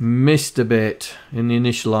 Missed a bit in the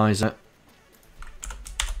initializer.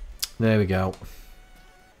 There we go.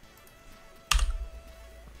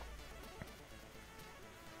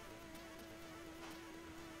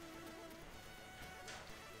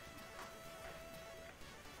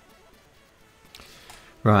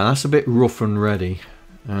 Right, that's a bit rough and ready.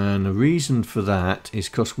 And the reason for that is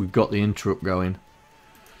because we've got the interrupt going.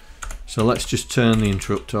 So let's just turn the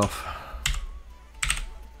interrupt off.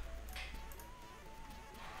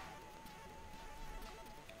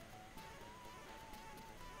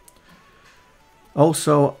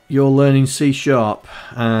 Also, you're learning C#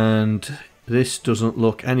 and this doesn't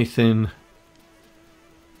look anything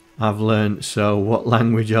I've learned, so what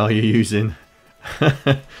language are you using?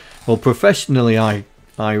 Well, professionally I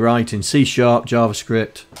write in C#,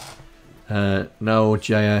 JavaScript,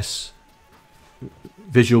 Node.js,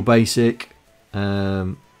 Visual Basic,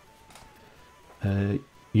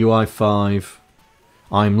 UI5.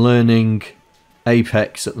 I'm learning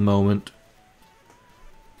Apex at the moment.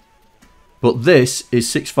 But this is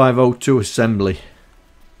 6502 assembly.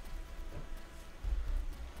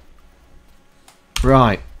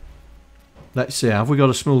 Right. Let's see, have we got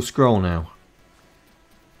a smooth scroll now?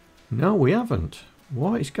 No, we haven't.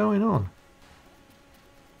 What is going on?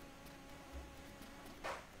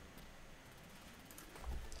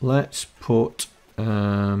 Let's put...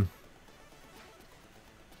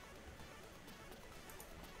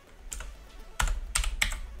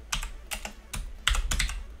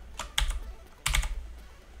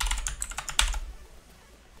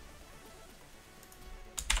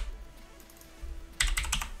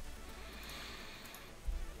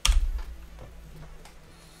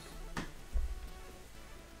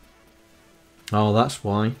 oh, that's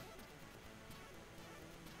why.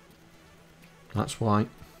 That's why.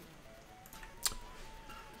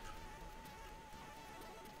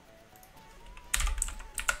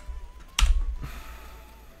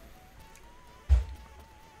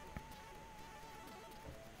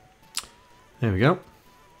 There we go.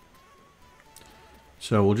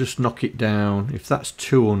 So we'll just knock it down. If that's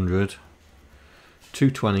 200,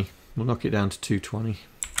 220. We'll knock it down to 220.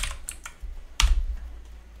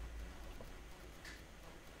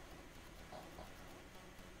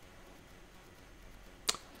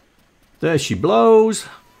 There she blows.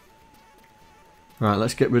 Right,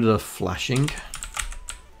 let's get rid of the flashing.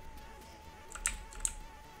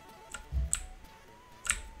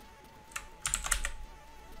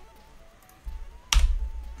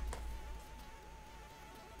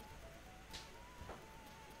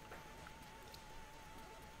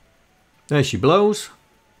 There she blows.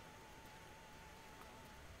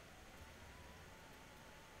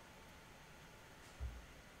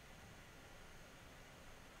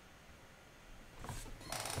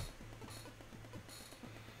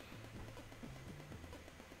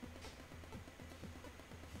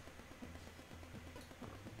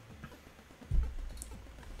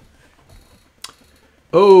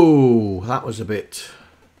 Oh, that was a bit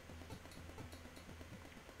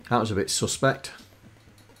suspect.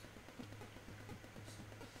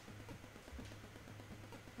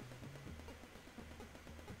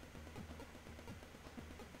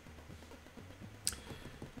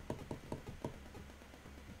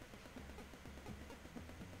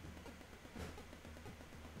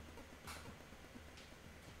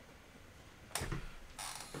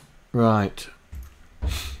 Right.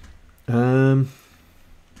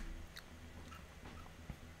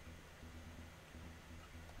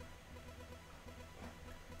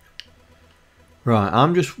 Right,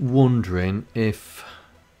 I'm just wondering if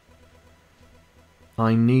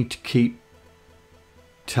I need to keep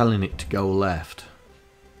telling it to go left.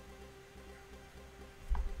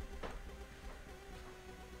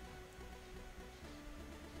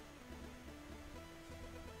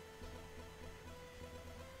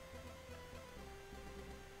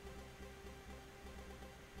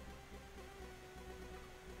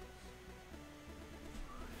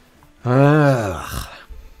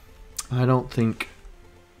 I don't think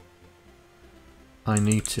I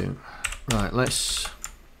need to. Right, let's...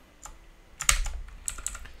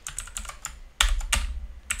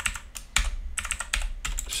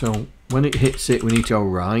 So, when it hits it, we need to go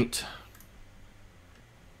right.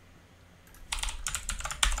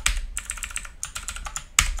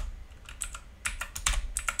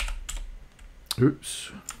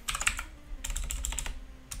 Oops.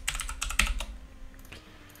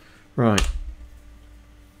 Right.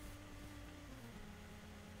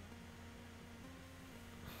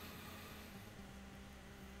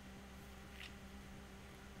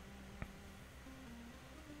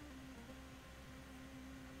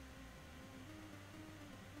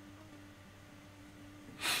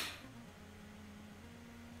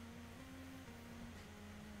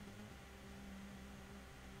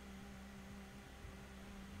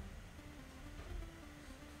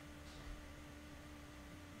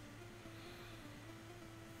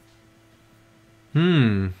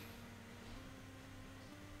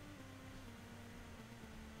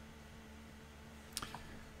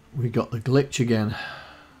 We got the glitch again.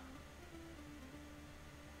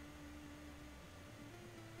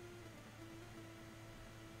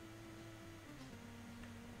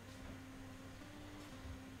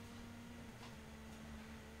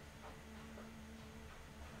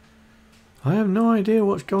 I have no idea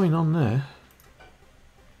what's going on there.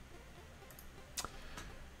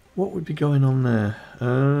 What would be going on there?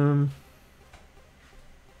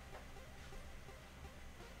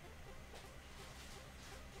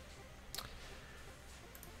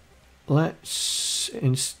 Let's,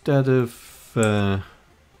 instead of let's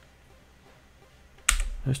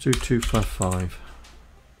do 255.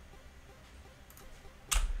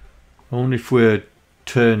 Only if we're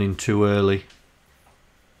turning too early.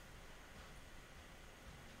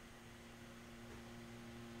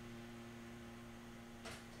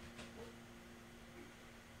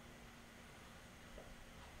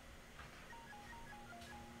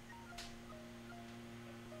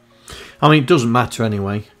 I mean, it doesn't matter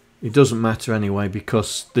anyway. It doesn't matter anyway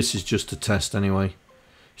because this is just a test anyway.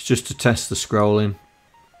 It's just to test the scrolling.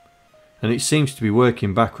 And it seems to be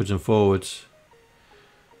working backwards and forwards.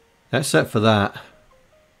 Except for that.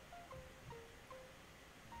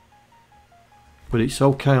 But it's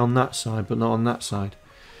okay on that side, but not on that side.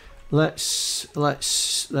 Let's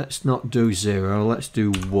not do 0. Let's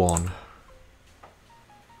do 1.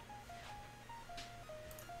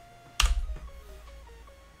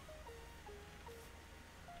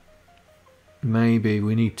 Maybe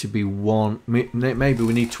we need to be one. Maybe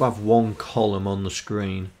we need to have one column on the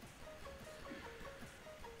screen.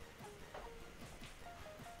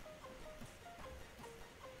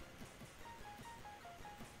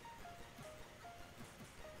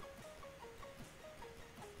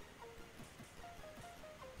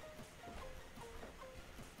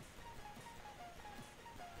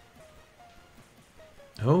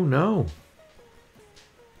 Oh no.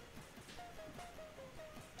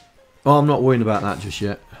 Oh, I'm not worrying about that just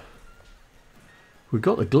yet. We've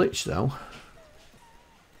got the glitch though.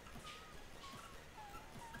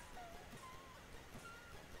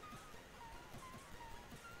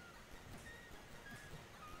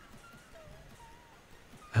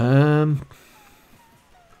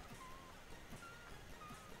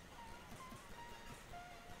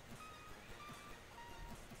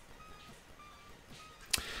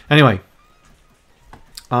 Anyway,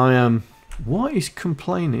 I am. What is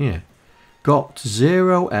complaining here? Got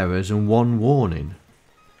 0 errors and 1 warning.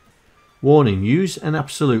 Warning: use an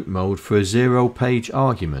absolute mode for a 0-page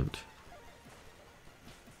argument.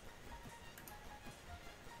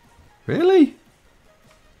 Really?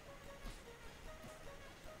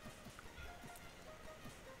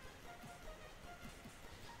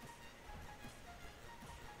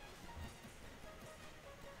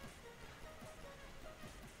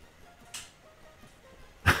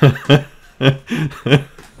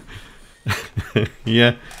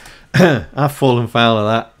 Yeah, I've fallen foul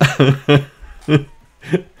of that.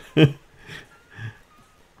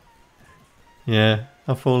 Yeah,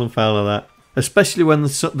 I've fallen foul of that. Especially when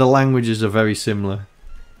the languages are very similar.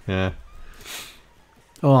 Yeah.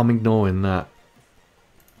 Oh, I'm ignoring that.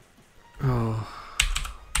 Oh.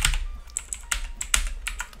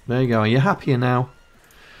 There you go. Are you happier now?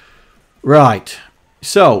 Right.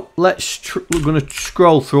 So we're going to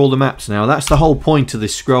scroll through all the maps now. That's the whole point of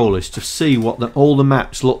this scroll, is to see what all the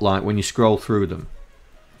maps look like when you scroll through them.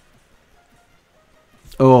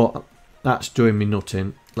 Oh, that's doing me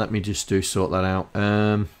nutting. Let me just sort that out.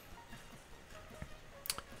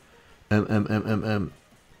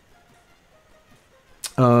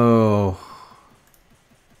 Oh,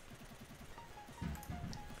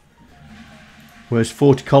 where's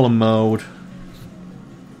 40 column mode?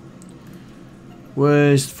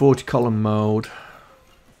 Where's 40 column mode?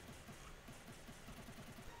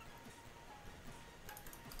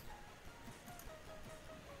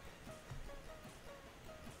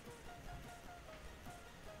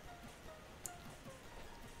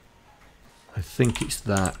 I think it's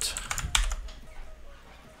that.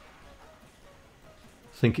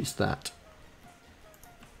 I think it's that.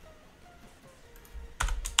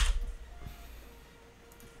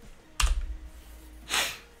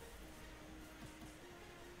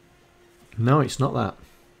 No, it's not that.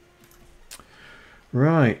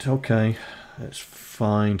 Right, okay. Let's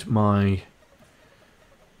find my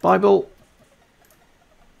Bible.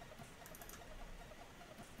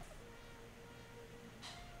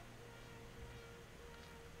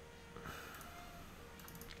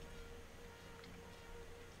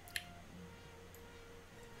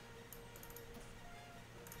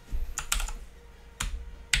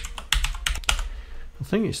 I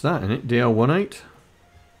think it's that, isn't it? DL18.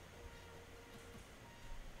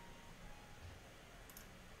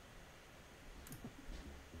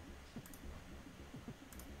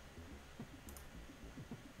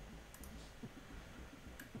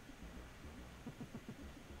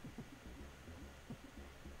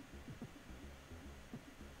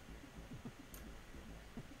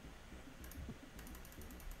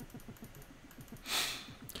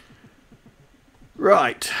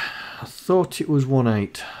 Right, I thought it was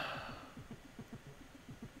 1.8.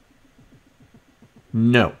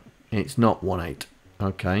 No, it's not 1.8.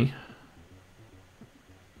 Okay.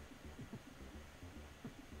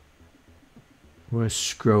 Where's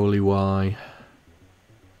Scrolly Y?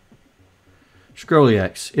 Scrolly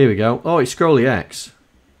X. Here we go. Oh, it's Scrolly X.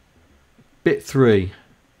 Bit 3.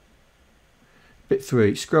 Bit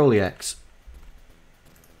 3. Scrolly X.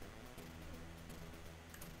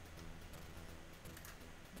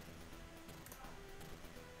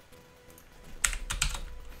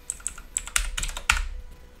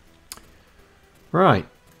 Right,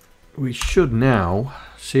 we should now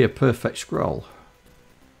see a perfect scroll.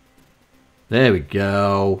 There we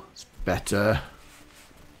go. It's better.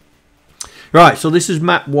 Right, so this is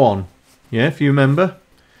map 1. Yeah, if you remember.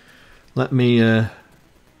 Let me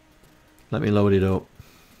load it up.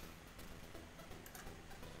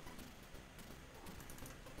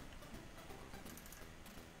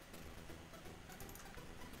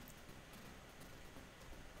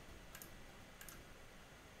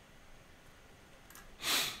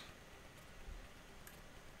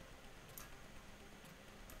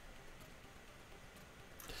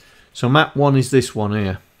 So map 1 is this one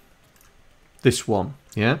here. This one,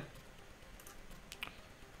 yeah?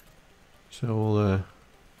 So we'll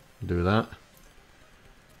do that.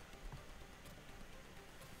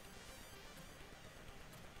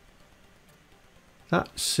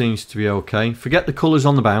 That seems to be okay. Forget the colours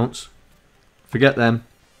on the bounce. Forget them.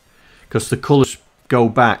 because the colours go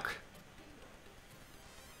back.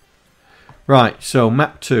 Right, so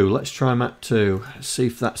map 2. Let's try map 2. See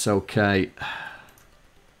if that's okay.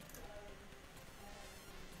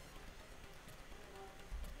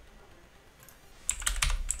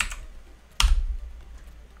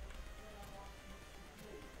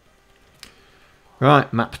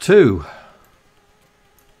 Right, map 2.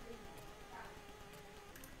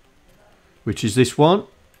 Which is this one,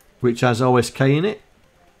 which has OSK in it.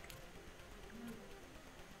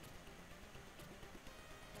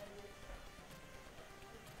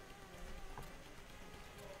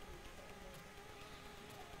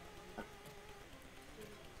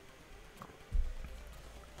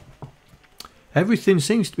 Everything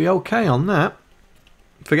seems to be okay on that.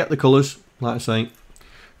 Forget the colours, like I say.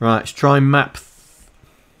 Right, let's try map.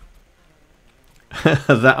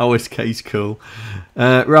 That OSK is cool.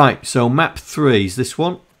 Right, so map 3 is this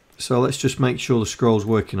one. So let's just make sure the scroll's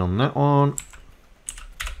working on that one.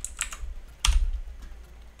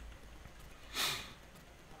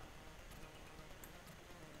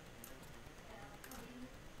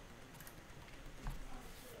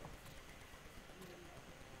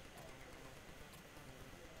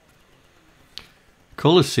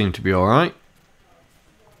 Colours seem to be alright.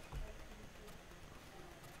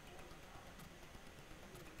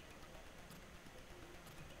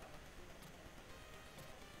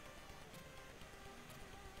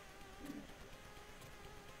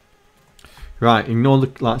 Right, ignore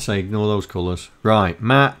the, like I say, ignore those colours. Right,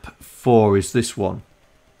 map 4 is this one.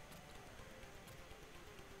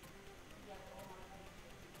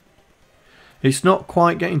 It's not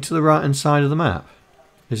quite getting to the right hand side of the map,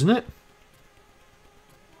 isn't it?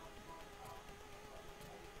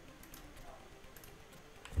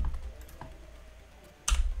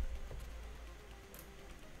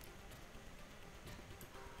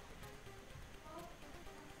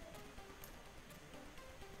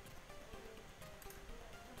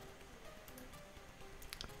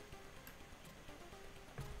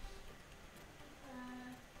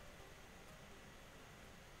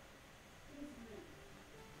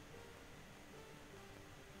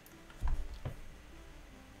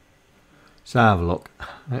 Let's have a look.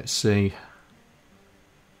 Let's see.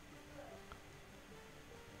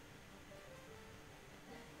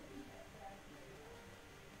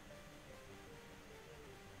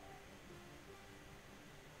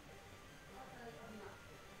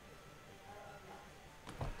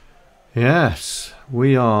 Yes,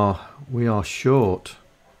 we are short.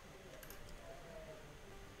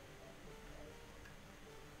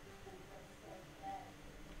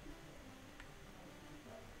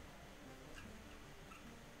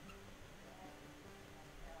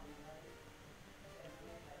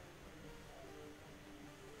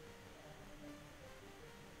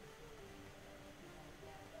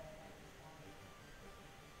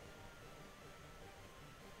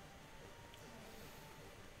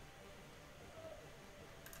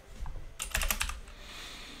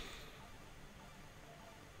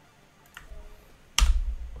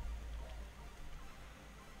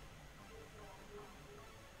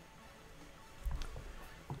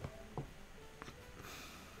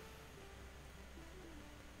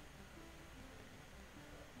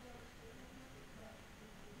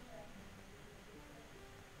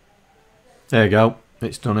 There you go.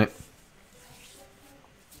 It's done it.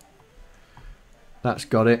 That's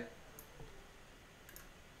got it.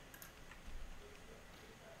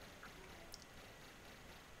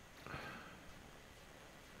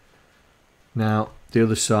 Now, the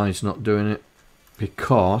other side's not doing it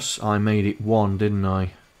because I made it 1, didn't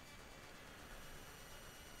I?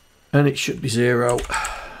 And it should be 0.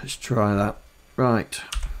 Let's try that. Right.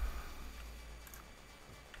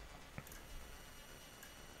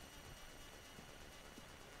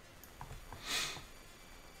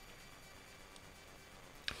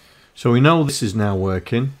 So we know this is now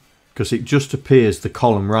working because it just appears the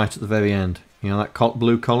column right at the very end. You know that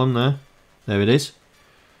blue column there? There it is.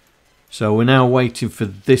 So we're now waiting for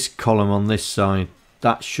this column on this side.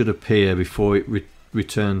 That should appear before it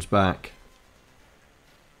returns back.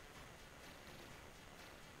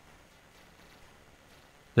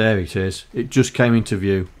 There it is. It just came into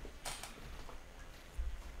view.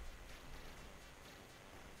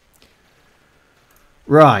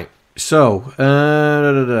 Right. So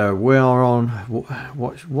we are on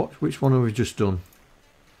which one have we just done?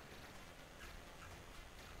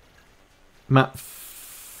 Map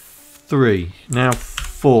 3. Now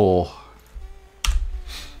 4.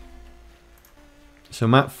 So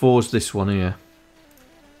map 4 is this one here.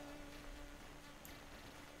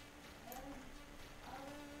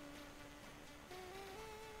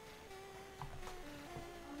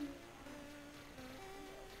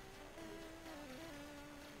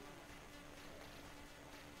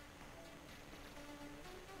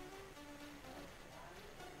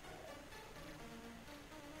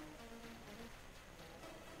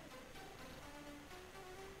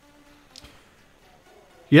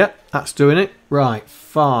 Yep, that's doing it. Right,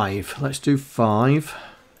 5. Let's do 5.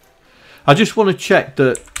 I just want to check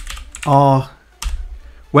that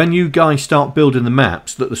when you guys start building the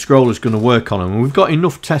maps, that the scroller's going to work on them. And we've got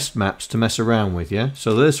enough test maps to mess around with, yeah?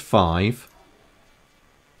 So there's 5.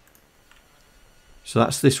 So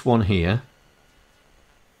that's this one here.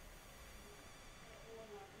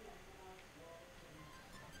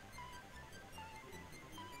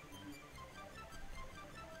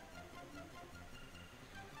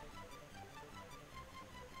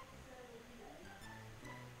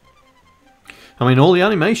 I mean, all the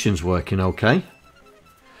animation's working okay.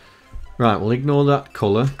 Right, we'll ignore that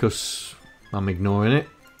colour because I'm ignoring it.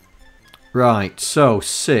 Right, so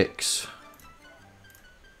 6.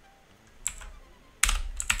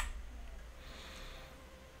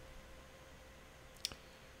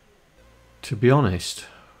 To be honest,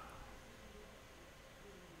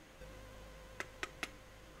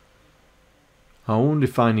 I wonder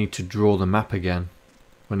if I need to draw the map again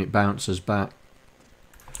when it bounces back.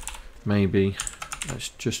 Maybe. Let's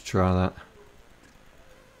just try that.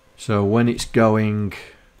 So when it's going...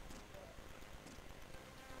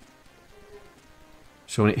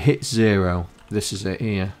 So when it hits 0, this is it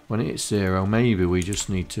here. When it hits 0, maybe we just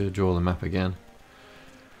need to draw the map again.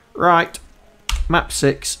 Right. Map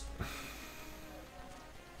 6.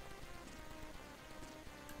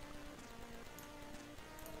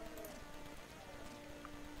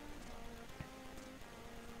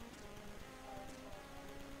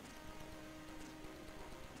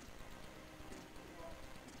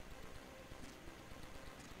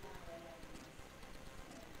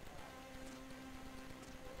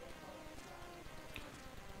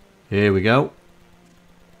 Here we go.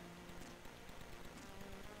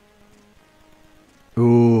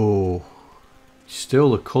 Ooh.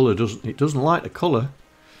 Still the colour doesn't like the colour.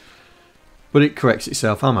 But it corrects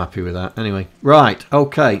itself. I'm happy with that. Anyway. Right.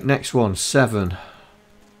 Okay. Next one. 7.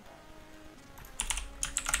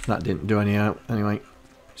 That didn't do any out. Anyway.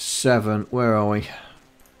 7. Where are we?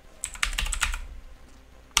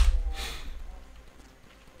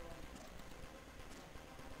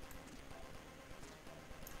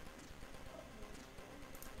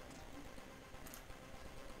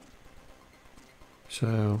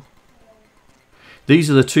 So these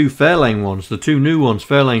are the 2 Fairlane ones, the 2 new ones,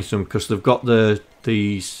 Fairlane's them because they've got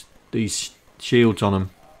these shields on them,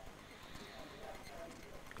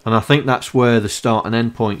 and I think that's where the start and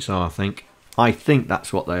end points are. I think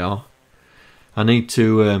that's what they are. I need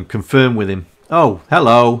to confirm with him. Oh,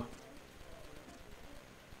 hello.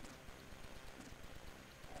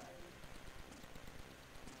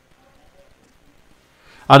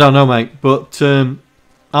 I don't know, mate, but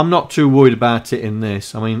I'm not too worried about it in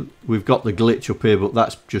this. I mean, we've got the glitch up here, but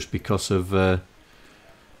that's just because of...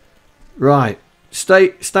 Right.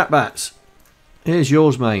 Stat bats. Here's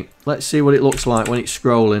yours, mate. Let's see what it looks like when it's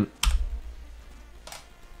scrolling.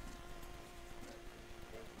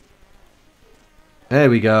 There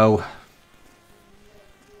we go.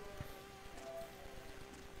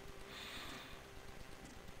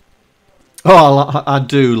 Oh, I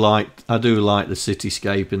do like the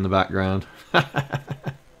cityscape in the background.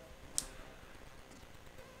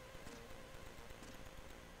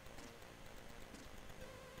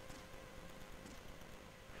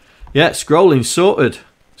 Yeah, scrolling's sorted.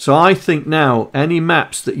 So I think now any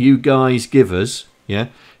maps that you guys give us, yeah,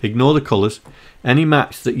 ignore the colours. Any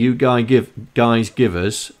maps that you guys give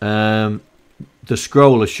us, the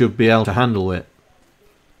scroller should be able to handle it.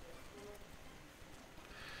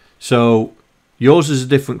 So yours is a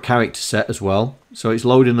different character set as well. So it's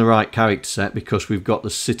loading the right character set because we've got the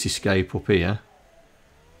cityscape up here.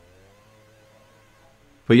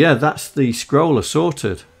 But yeah, that's the scroller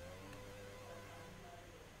sorted.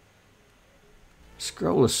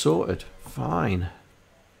 Scroller sorted. Fine.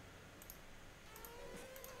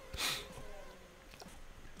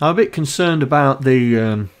 I'm a bit concerned about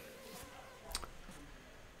the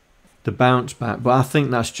bounce back, but I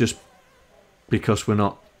think that's just because we're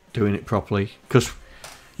not doing it properly. Because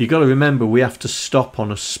you got to remember we have to stop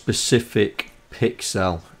on a specific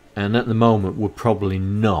pixel, and at the moment we're probably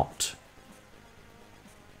not.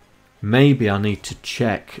 Maybe I need to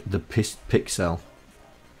check the pixel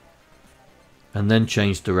and then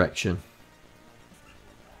change direction,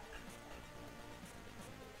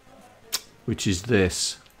 which is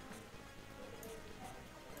this.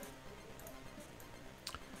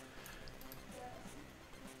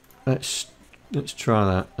 Let's try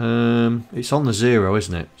that. It's on the 0,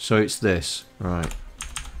 isn't it? So it's this, right?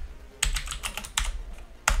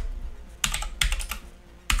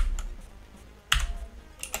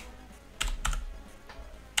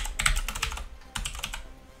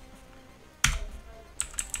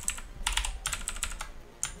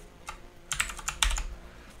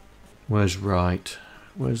 Where's right?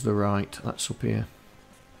 Where's the right? That's up here.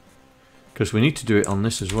 Because we need to do it on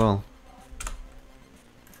this as well.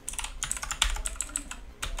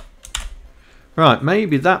 Right,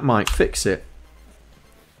 maybe that might fix it.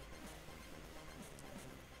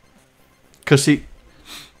 Because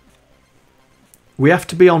we have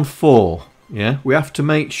to be on 4. Yeah, we have to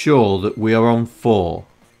make sure that we are on 4.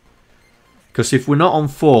 Because if we're not on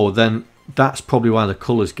 4, then that's probably why the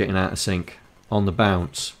colour's getting out of sync on the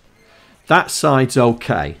bounce. That side's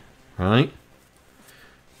okay, right?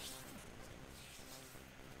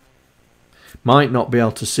 Might not be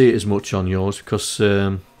able to see it as much on yours because...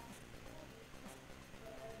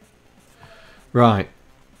 right,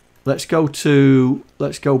 let's go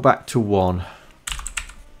back to 1.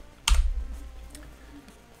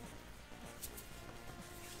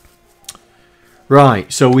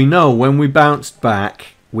 Right, so we know when we bounced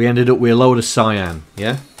back, we ended up with a load of cyan,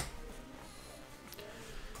 yeah?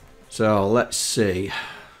 So let's see.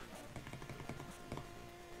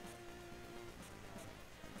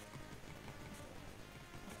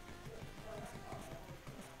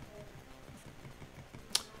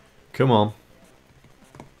 Come on.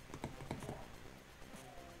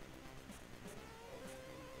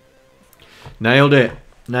 Nailed it.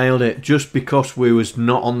 Nailed it. Just because we was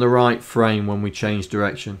not on the right frame when we changed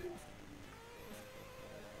direction.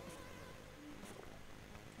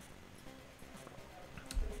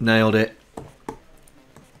 Nailed it.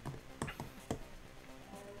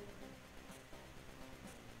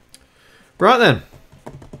 Right then.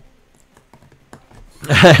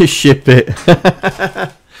 Ship it.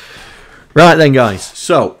 Right then, guys.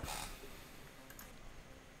 So,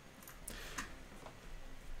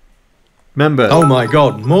 remember. Oh my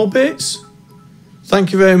God, more bits?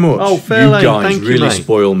 Thank you very much. Oh, fair you lane. guys Thank you, really mate.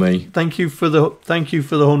 spoil me. Thank you for the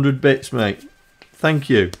 100 bits, mate. Thank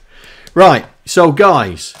you. Right. So,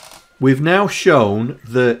 guys, we've now shown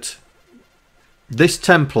that this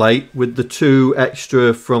template with the 2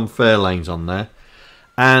 extra from Fairlanes on there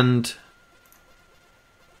and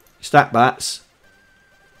Stack Bats,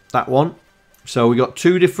 that one. So we got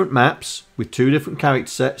 2 different maps with 2 different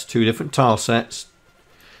character sets, 2 different tile sets,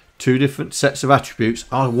 2 different sets of attributes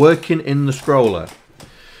are working in the scroller.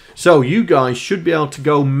 So you guys should be able to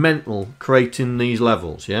go mental creating these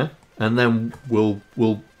levels, yeah? And then we'll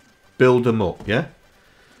build them up, yeah?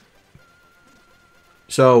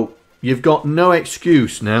 So you've got no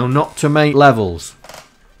excuse now not to make levels.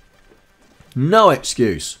 No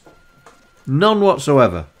excuse. None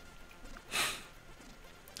whatsoever.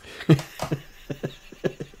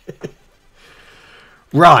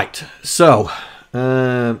 Right, so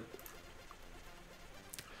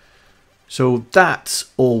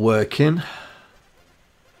that's all working.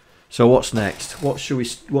 So what's next? What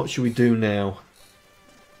should we do now?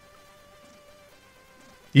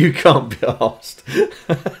 You can't be asked.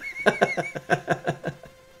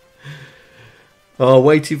 Oh,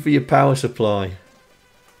 waiting for your power supply.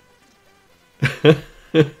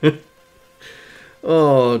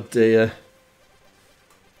 Oh dear.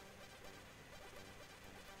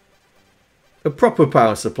 A proper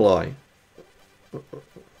power supply.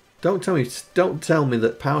 Don't tell me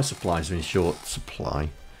that power supplies are in short supply.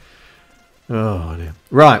 Oh dear.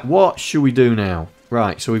 Right, what should we do now?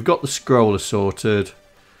 Right, so we've got the scroller sorted.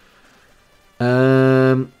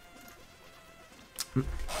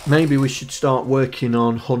 Maybe we should start working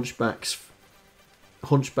on Hunchback's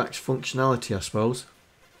functionality, I suppose.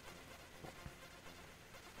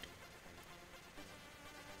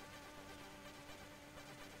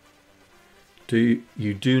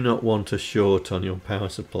 You do not want a short on your power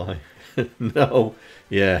supply? No.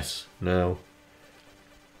 Yes. No.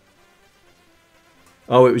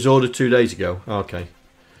 Oh, it was ordered 2 days ago. Okay.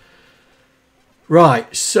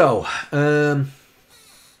 Right. So,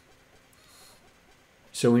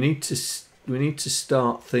 so we need to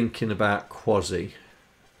start thinking about quasi.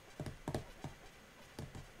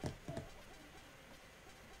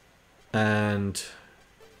 And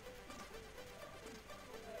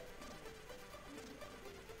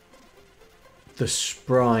the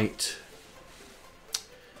sprite,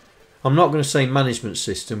 I'm not going to say management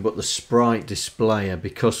system, but the sprite displayer,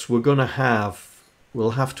 because we'll have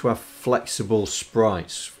to have flexible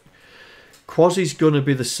sprites. Quasi's going to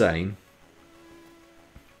be the same.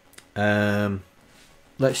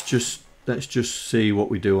 Let's just see what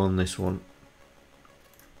we do on this one.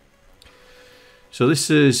 So this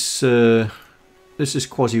is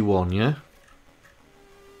Quasi 1, yeah?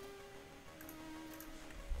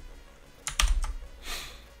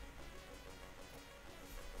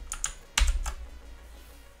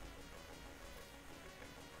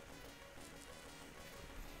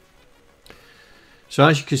 So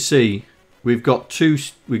as you can see, we've got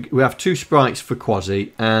we have two sprites for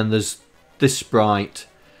Quasi, and there's this sprite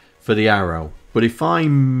for the arrow. But if I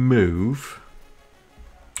move,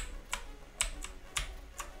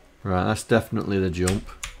 right, that's definitely the jump.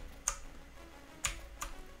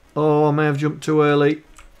 Oh, I may have jumped too early.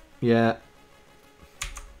 Yeah.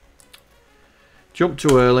 Jumped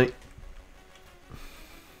too early.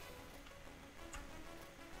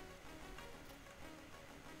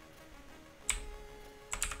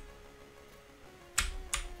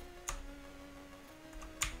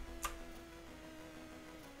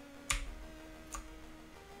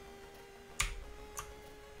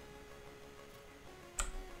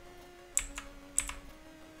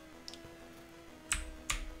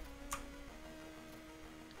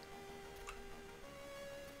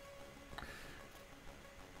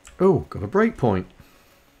 Oh, got a breakpoint.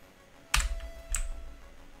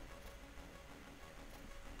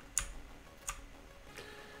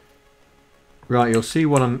 Right, you'll see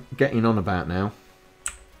what I'm getting on about now.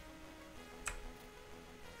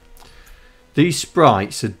 These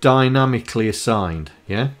sprites are dynamically assigned,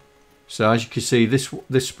 yeah? So as you can see, this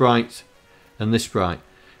sprite and this sprite,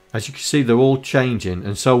 as you can see, they're all changing,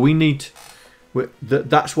 and so we need.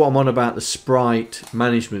 That's what I'm on about. The sprite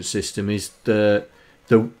management system is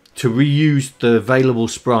to reuse the available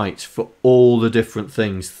sprites for all the different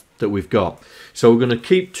things that we've got. So we're going to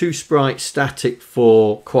keep two sprites static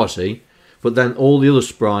for Quasi, but then all the other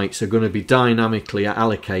sprites are going to be dynamically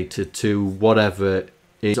allocated to whatever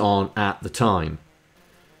is on at the time.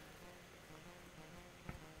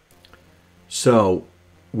 So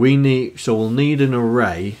we'll need an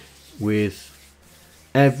array with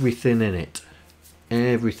everything in it.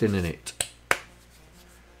 Everything in it.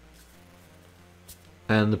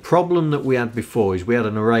 And the problem that we had before is we had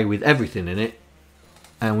an array with everything in it,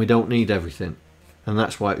 and we don't need everything, and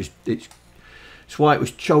that's why it's why it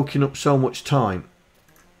was choking up so much time.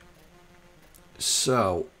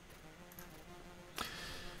 So,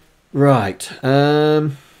 right,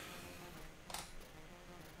 let's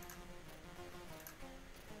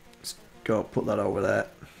go put that over there.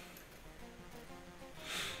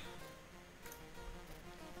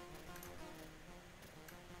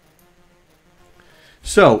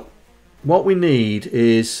 So, what we need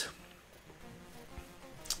is,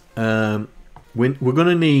 we're going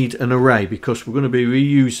to need an array because we're going to be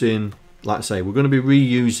reusing, like I say, we're going to be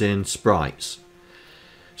reusing sprites.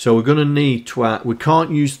 So we're going to need to, we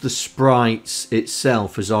can't use the sprites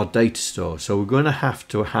itself as our data store. So we're going to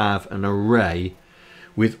have an array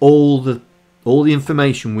with all the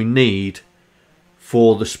information we need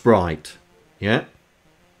for the sprite. Yeah.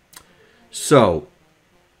 So.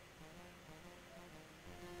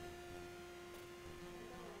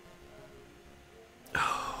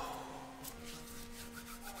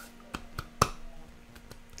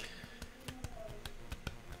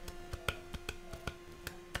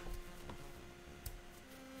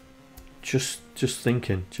 Just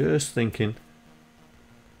thinking.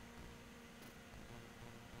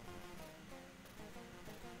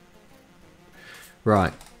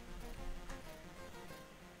 Right.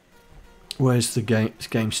 Where's the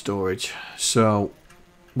game storage? So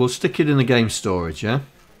we'll stick it in the game storage, yeah?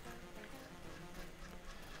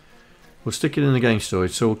 We'll stick it in the game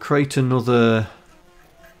storage. So we'll create another.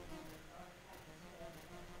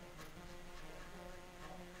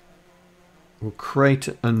 We'll create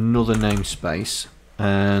another namespace,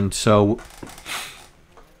 and so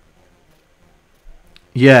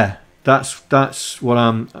yeah, that's what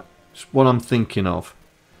I'm thinking of.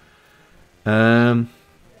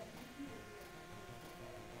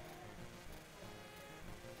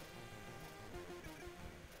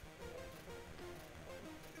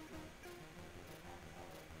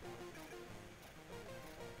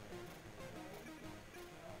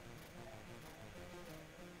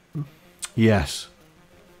 Yes.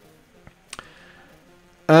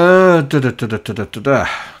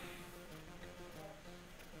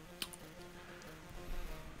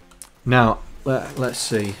 Now let's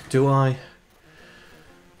see. Do I?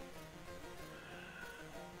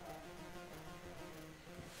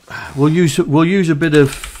 We'll use a bit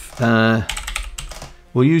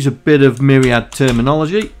of Myriad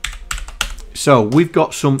terminology. So we've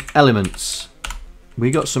got some elements.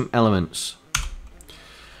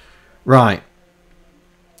 Right.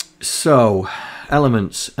 So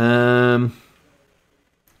elements. I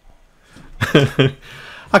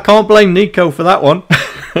can't blame Nico for that one.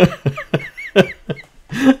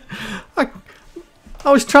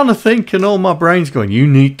 I was trying to think, and all my brain's going, "You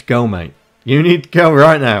need to go, mate. You need to go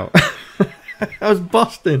right now." I was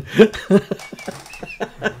busting.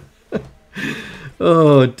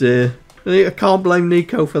 Oh dear. I can't blame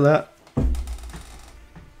Nico for that.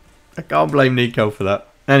 I can't blame Nico for that.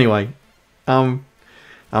 Anyway, I'm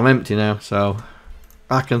empty now, so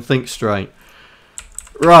I can think straight.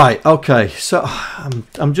 Right, okay, so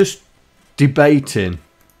I'm just debating.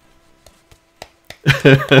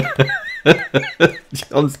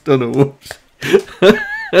 John's done a whoops.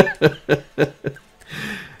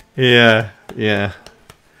 Yeah.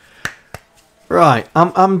 Right,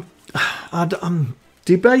 I'm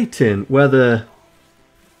debating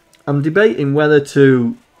whether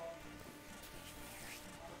to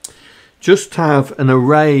just have an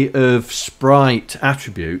array of sprite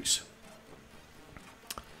attributes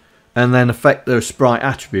and then affect those sprite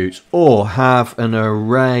attributes, or have an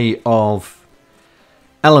array of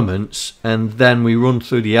elements and then we run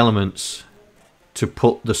through the elements to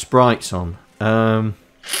put the sprites on. I'm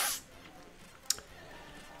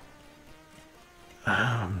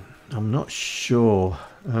not sure.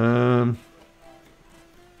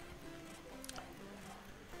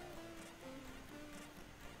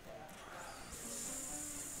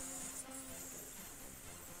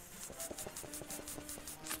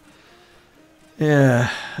 Yeah.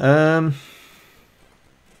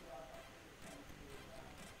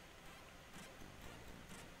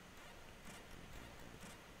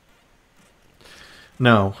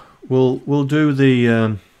 No, we'll do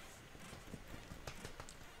the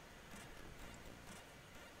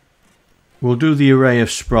we'll do the array of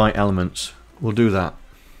sprite elements. We'll do that.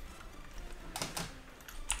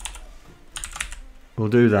 We'll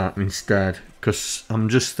do that instead, because I'm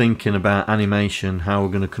just thinking about animation, how we're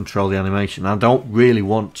going to control the animation. I don't really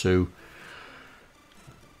want to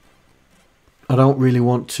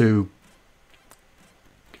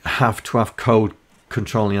have code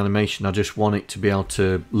controlling animation. I just want it to be able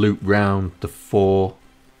to loop round the four,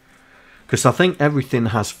 because I think everything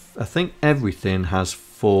has four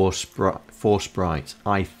sprites.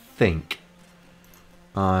 I think.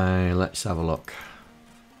 Let's have a look.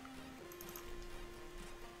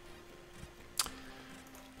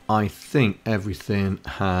 I think everything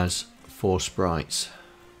has 4 sprites.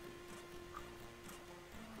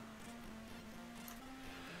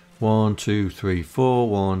 1, 2, 3, 4.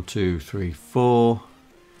 1, 2, 3, 4.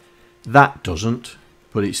 That doesn't,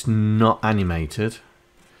 but it's not animated.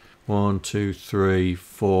 1, 2, 3,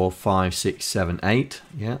 4, 5, 6, 7, 8.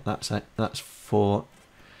 Yeah, that's it. That's 4.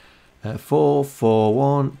 4, 4,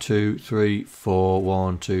 1, 2, 3, 4,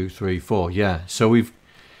 1, 2, 3, 4. Yeah, so we've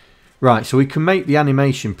right, so we can make the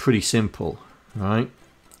animation pretty simple, right?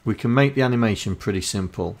 We can make the animation pretty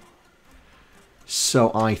simple.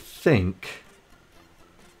 So I think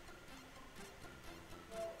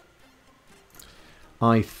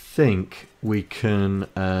we can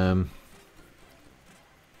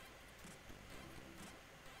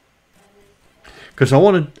because I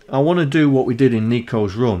want to do what we did in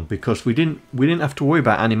Nicos Run, because we didn't have to worry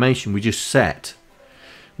about animation. We just set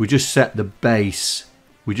the base.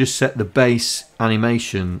 We just set the base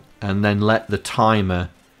animation and then let the timer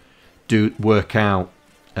work out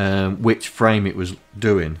which frame it was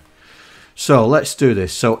doing. So let's do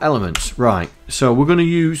this. So elements, right? So we're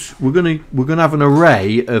gonna have an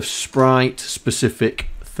array of sprite specific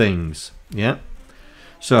things. Yeah.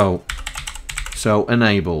 So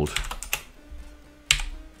enabled.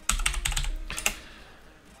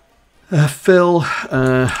 Fill.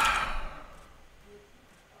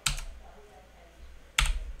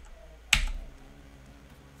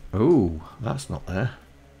 Oh, that's not there.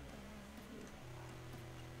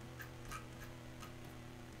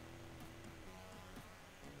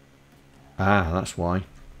 Ah, that's why.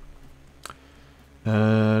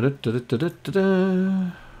 In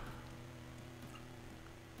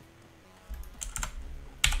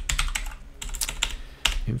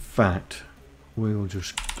fact, we'll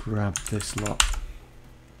just grab this lot.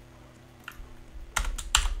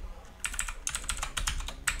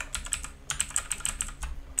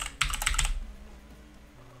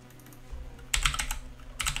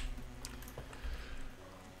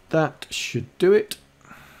 That should do it.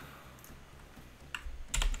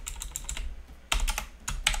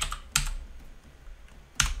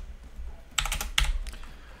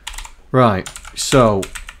 Right, so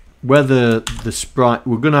whether the sprite,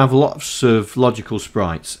 we're going to have lots of logical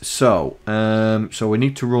sprites. So we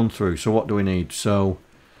need to run through. So what do we need? So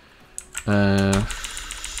add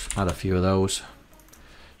a few of those.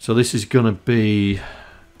 So this is going to be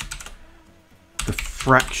the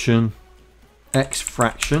fraction. X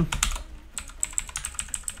fraction.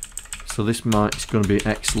 So this it's going to be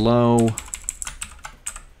X low,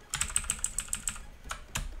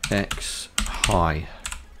 X high.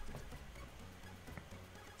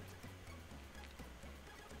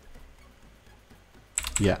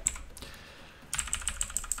 Yeah.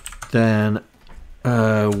 Then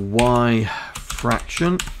y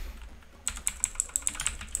fraction.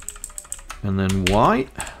 And then y.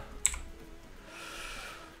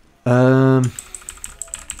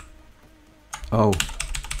 Oh,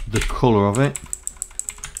 the colour of it.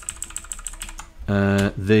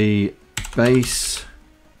 The base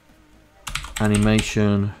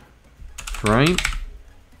animation frame.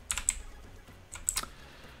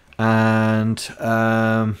 And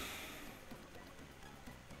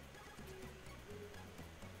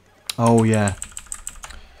oh yeah,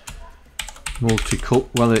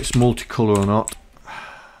 whether it's multicolour or not.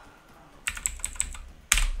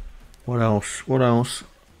 What else? What else?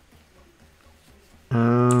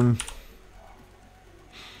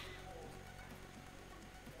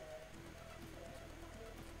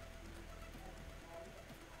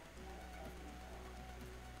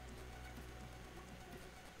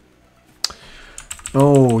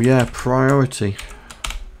 Oh yeah, priority.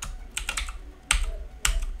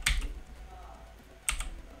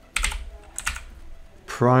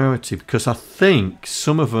 Priority, because I think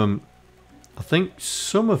some of them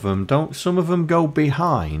don't. Some of them go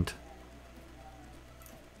behind.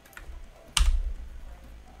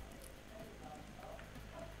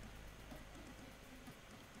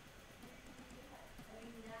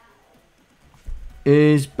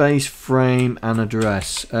 Is base frame and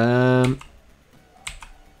address.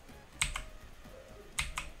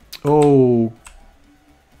 Oh.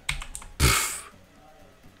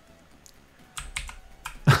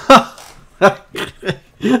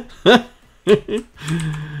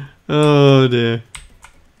 Oh dear.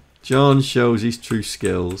 John shows his true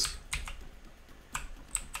skills.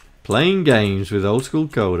 Playing games with old school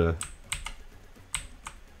coder.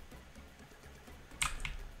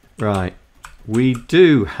 Right. We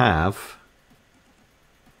do have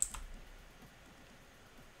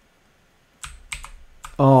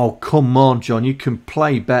oh, come on, John. You can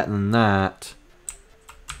play better than that.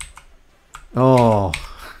 Oh,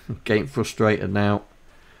 I'm getting frustrated now.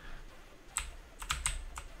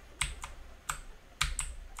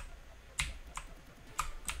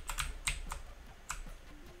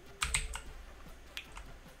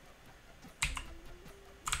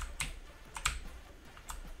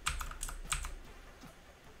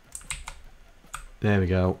 There we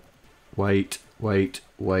go. Wait, wait,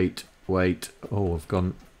 wait, wait. Oh, I've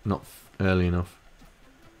gone not early enough.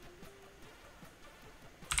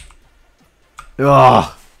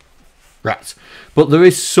 Ah, rats. But there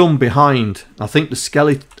is some behind. I think the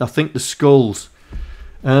skeleton. I think the skulls.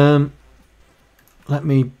 Let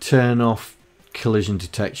me turn off collision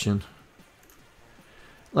detection.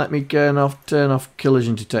 Let me turn off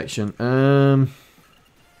collision detection.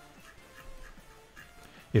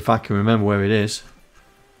 If I can remember where it is.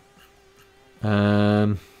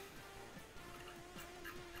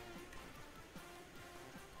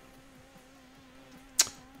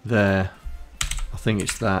 There. I think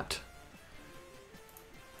it's that.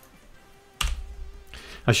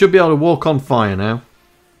 I should be able to walk on fire now.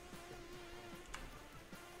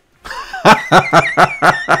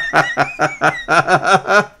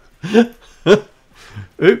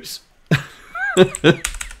 Oops.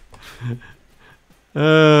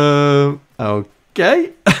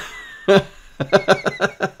 Okay.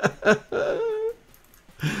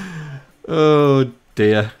 Oh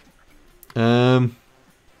dear.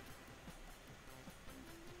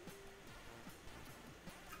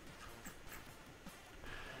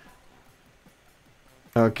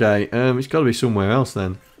 Okay, it's got to be somewhere else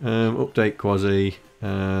then. Update quasi.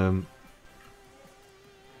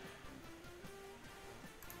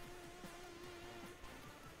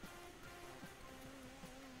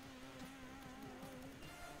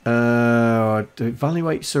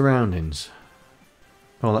 Evaluate surroundings.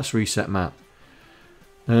 Oh, that's reset map.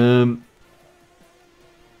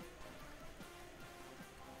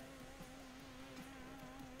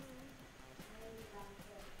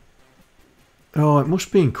 Oh, it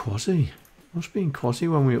must be in quasi. Must be in quasi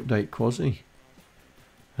when we update quasi.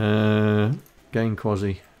 Gain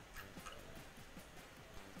quasi.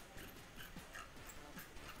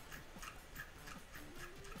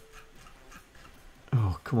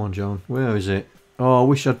 Oh, come on, John. Where is it? Oh, I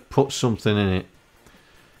wish I'd put something in it.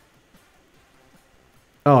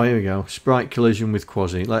 Oh, here we go. Sprite collision with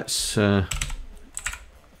quasi. Let's do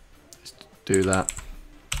that.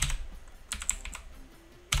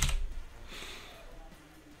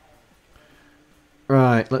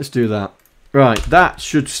 Right, let's do that. Right, that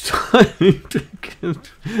should start.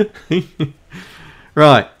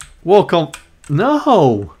 Right, walk on.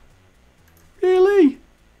 No! Really?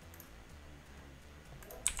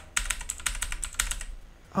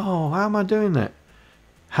 Oh, how am I doing that?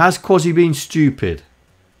 Has Quasi been stupid?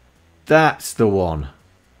 That's the one.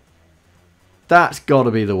 That's got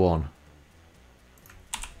to be the one.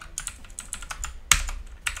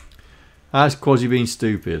 Has Quasi been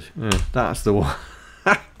stupid? Yeah, that's the one.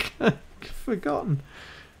 Forgotten.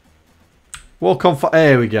 Walk on fire.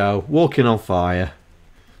 There we go. Walking on fire.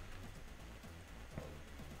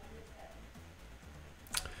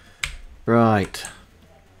 Right.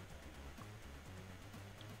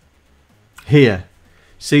 Here.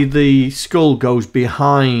 See, the skull goes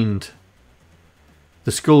behind.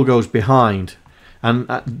 The skull goes behind. And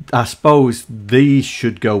I suppose these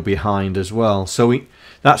should go behind as well. So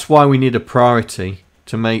that's why we need a priority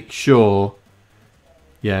to make sure.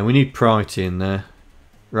 Yeah, we need priority in there.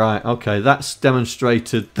 Right, okay, that's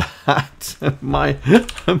demonstrated that my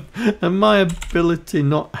ability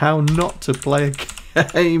how not to play a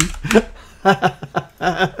game.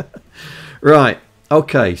 Right,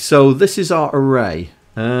 okay, so this is our array.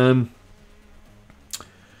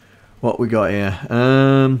 What we got here?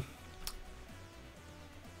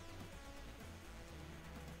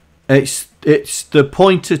 It's the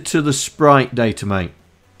pointer to the sprite data, mate.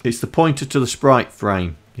 It's the pointer to the sprite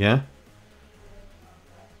frame, yeah?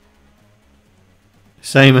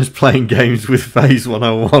 Same as playing games with Phase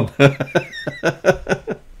 101.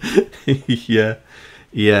 Yeah.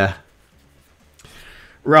 Yeah.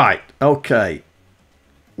 Right, okay.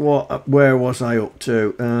 Where was I up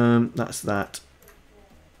to? That's that.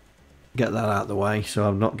 Get that out of the way so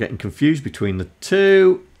I'm not getting confused between the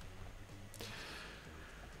two.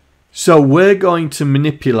 So we're going to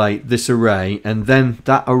manipulate this array, and then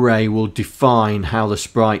that array will define how the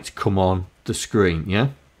sprites come on the screen,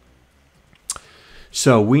 yeah?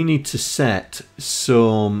 So we need to set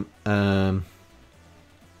some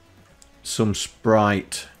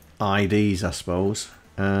sprite IDs, I suppose.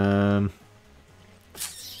 Some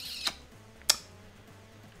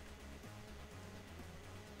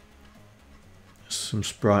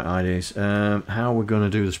sprite IDs. How are we going to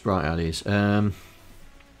do the sprite IDs?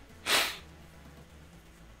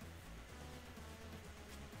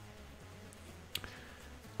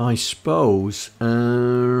 I suppose. I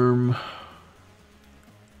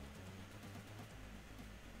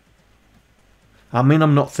mean,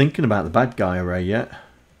 I'm not thinking about the bad guy array yet.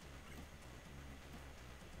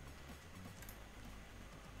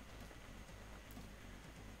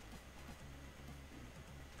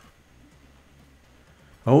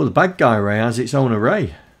 Oh, the bad guy array has its own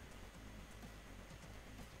array.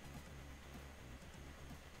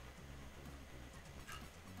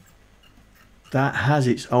 That has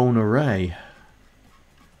its own array.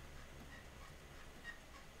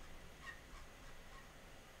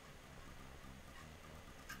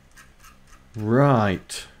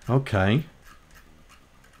 Right. Okay.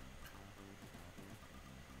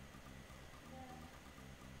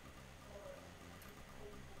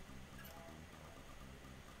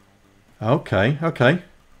 Okay, okay.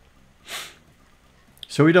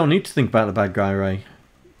 So we don't need to think about the bad guy array,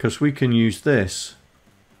 because we can use this.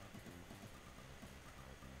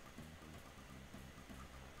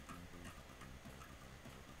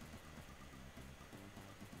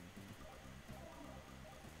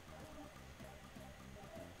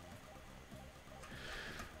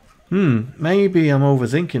 Maybe I'm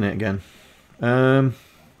overthinking it again.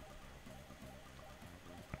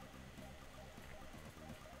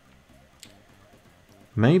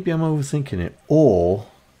 Maybe I'm overthinking it, or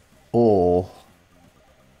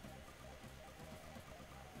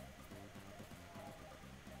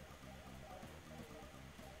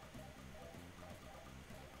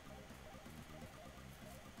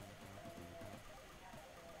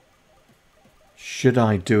should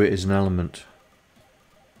I do it as an element?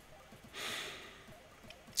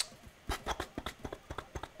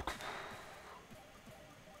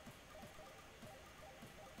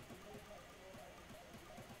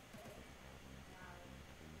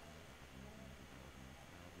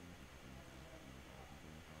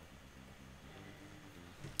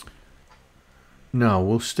 No,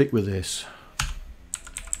 we'll stick with this.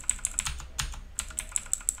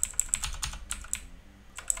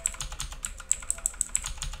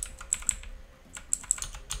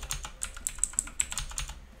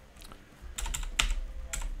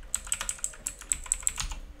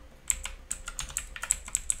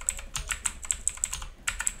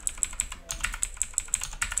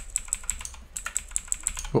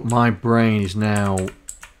 But my brain is now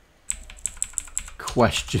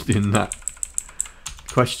questioning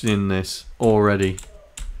this already.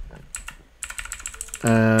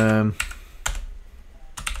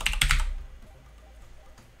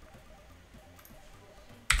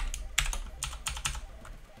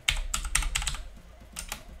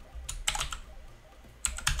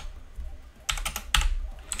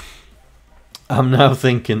 I'm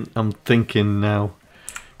thinking now,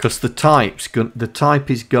 because the type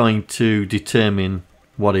is going to determine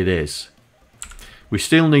what it is. We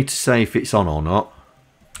still need to say if it's on or not.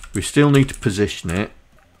 We still need to position it.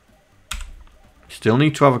 Still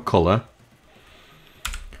need to have a colour.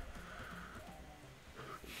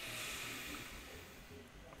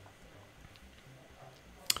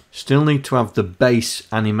 Still need to have the base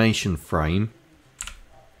animation frame.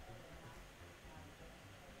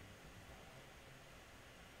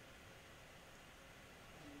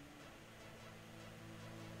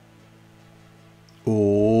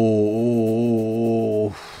 Oh.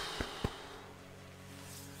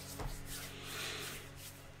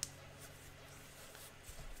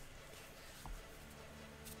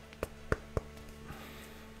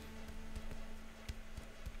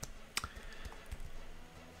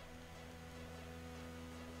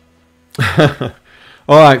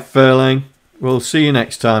 Alright, Furling. We'll see you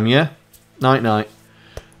next time, yeah? Night night.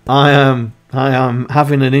 I am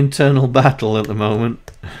having an internal battle at the moment.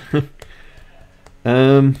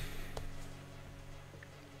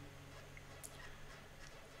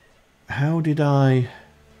 How did I...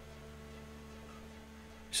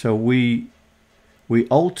 So we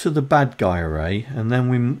alter the bad guy array, and then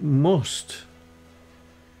we must...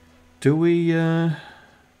 Do we...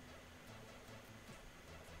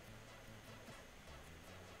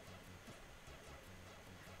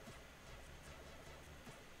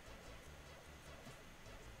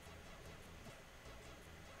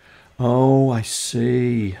 Oh, I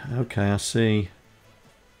see. Okay, I see.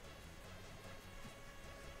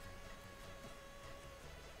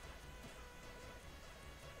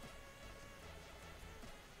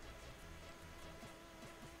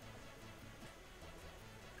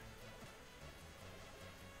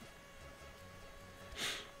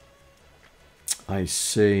 I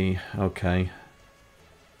see. Okay.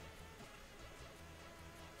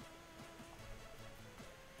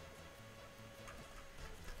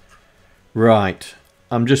 Right.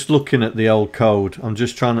 I'm just looking at the old code. I'm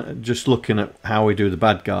just looking at how we do the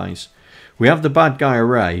bad guys. We have the bad guy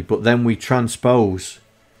array, but then we transpose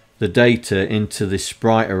the data into this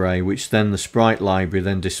sprite array, which then the sprite library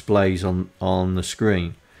then displays on the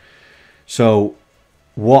screen. So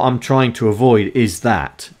what I'm trying to avoid is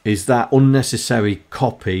that unnecessary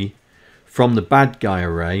copy from the bad guy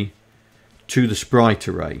array to the sprite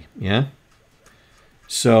array. Yeah.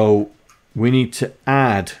 So we need to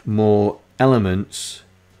add more elements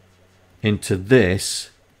into this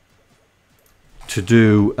to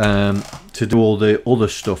do all the other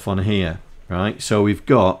stuff on here, right? So we've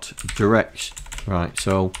got direction, right?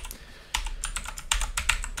 So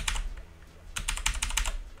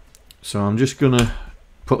I'm just gonna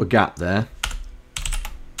put a gap there.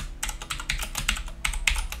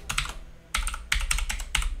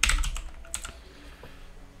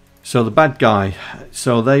 So the bad guy,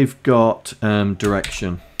 so they've got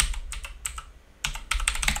direction.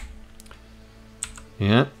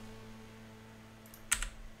 Yeah.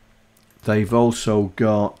 They've also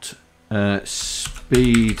got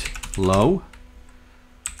speed low.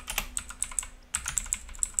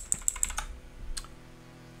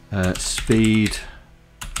 Speed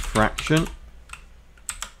fraction.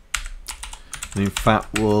 And in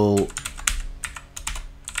fact, we'll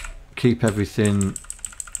keep everything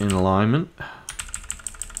in alignment.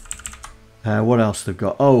 What else they've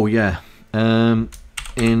got? Oh yeah,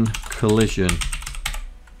 in collision.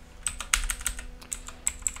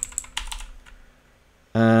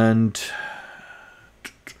 And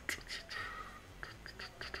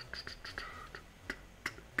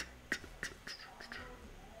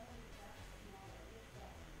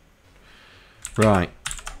right.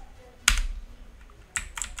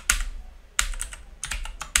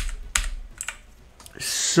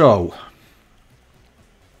 So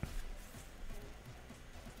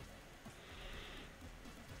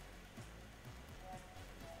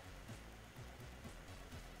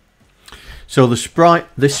this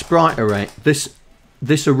sprite array,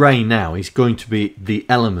 this array now is going to be the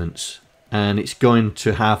elements, and it's going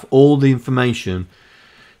to have all the information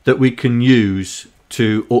that we can use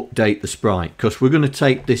to update the sprite, because we're going to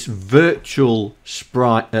take this virtual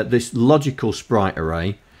sprite, this logical sprite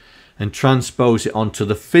array, and transpose it onto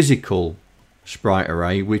the physical sprite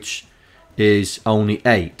array, which is only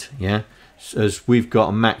 8. Yeah, as we've got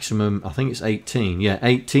a maximum, I think it's 18. Yeah,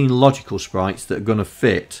 18 logical sprites that are going to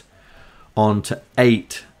fit onto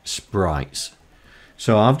 8 sprites.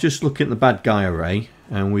 So I've just looked at the bad guy array,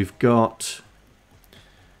 and we've got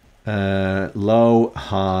low,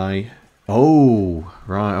 high. Oh,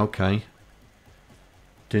 right, okay.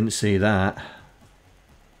 Didn't see that.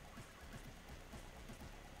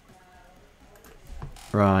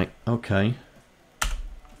 Right, okay.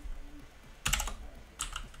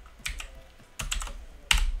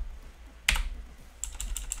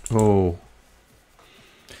 Oh.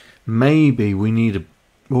 Maybe we need a...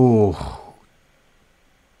 Oh.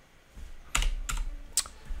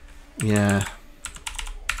 Yeah.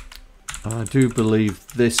 I do believe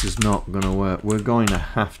this is not going to work. We're going to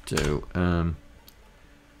have to...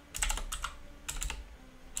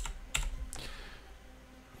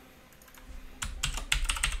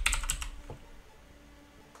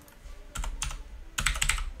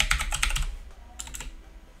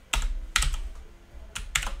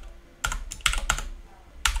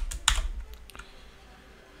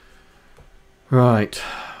 Right.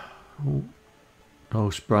 Oh,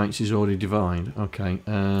 sprites is already defined. Okay.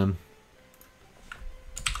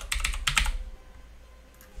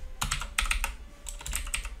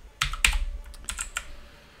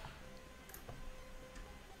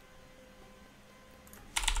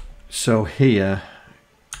 So here,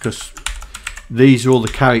 because these are all the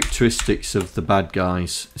characteristics of the bad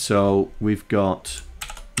guys. So we've got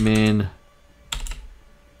min,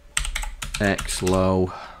 x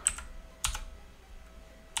low,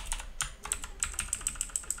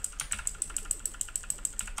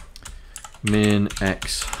 min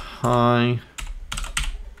x high,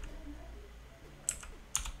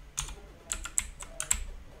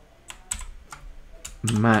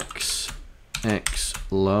 max x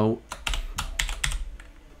low,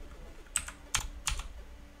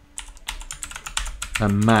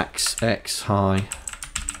 and max x high,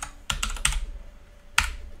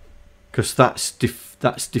 because that's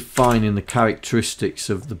defining the characteristics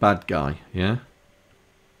of the bad guy. Yeah.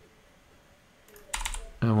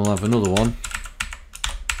 And we'll have another one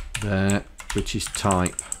there, which is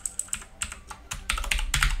type.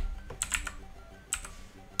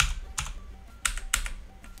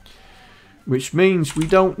 Which means we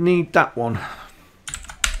don't need that one.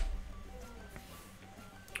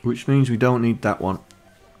 Which means we don't need that one.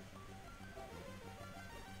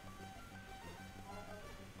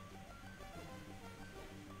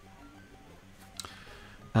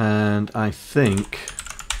 And I think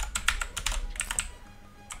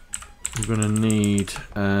we're going to need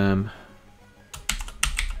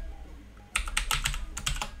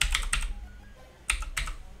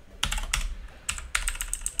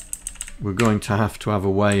we're going to have a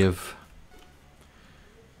way of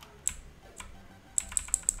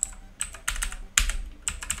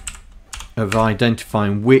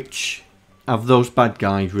identifying which of those bad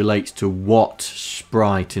guys relates to what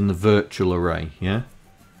sprite in the virtual array. Yeah.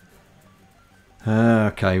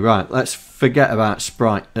 Okay, right. Let's forget about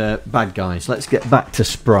bad guys. Let's get back to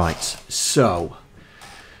sprites. So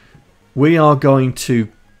we are going to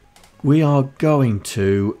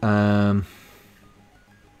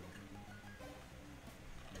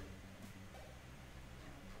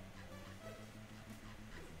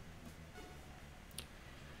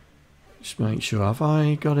just make sure. Have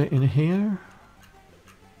I got it in here?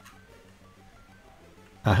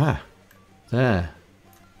 Aha, there.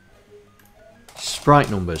 Sprite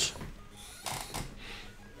numbers.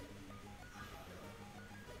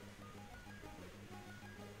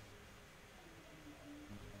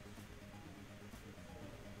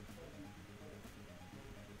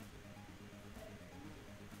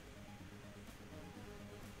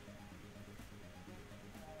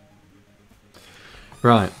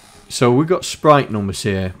 Right, so we've got sprite numbers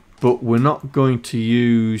here, but we're not going to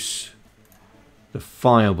use the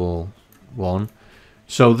fireball one.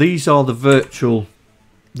 So these are the virtual,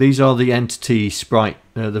 these are the entity sprite,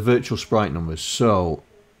 the virtual sprite numbers. So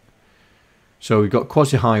we've got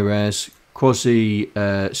quasi high res, quasi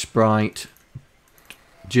sprite,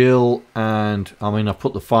 Jill, and I mean I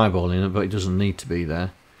put the fireball in it, but it doesn't need to be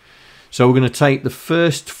there. So we're going to take the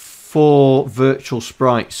first 4 virtual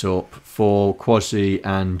sprites up for quasi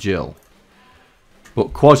and Jill.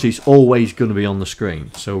 But quasi's always going to be on the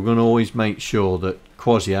screen, so we're going to always make sure that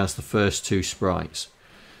quasi has the first 2 sprites.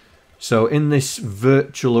 So in this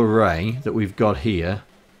virtual array that we've got here,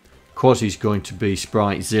 quasi's going to be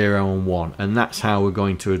sprite 0 and 1, and that's how we're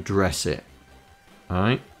going to address it.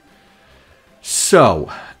 Alright.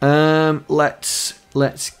 So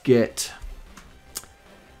let's get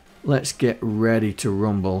ready to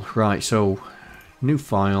rumble. Right, so new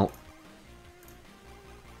file,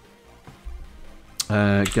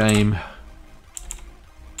 game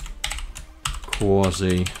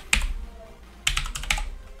quasi.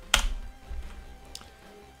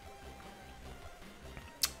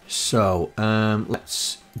 So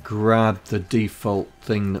let's grab the default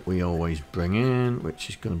thing that we always bring in, which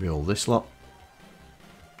is going to be all this lot.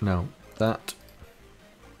 No, that.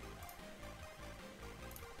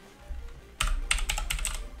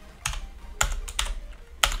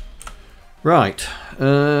 Right.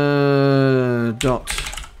 Dot.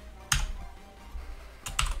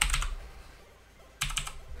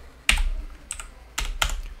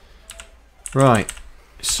 Right.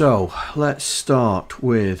 So let's start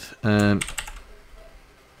with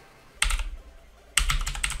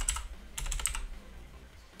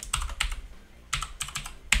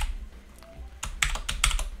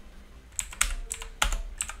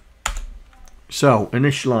so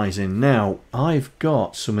initializing. Now I've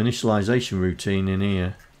got some initialization routine in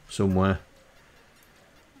here somewhere.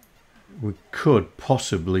 We could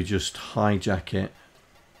possibly just hijack it.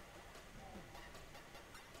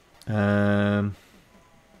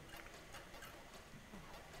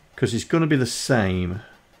 Because it's going to be the same.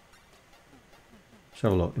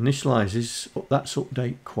 So look, initializes, that's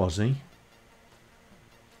update quasi.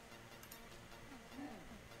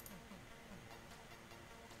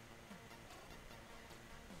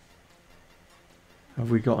 Have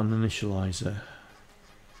we got an initializer?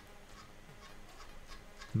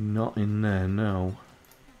 Not in there, no.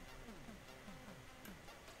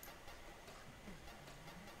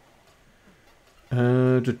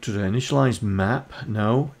 Initialize map.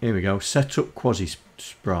 No. Here we go. Set up quasi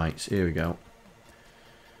sprites. Here we go.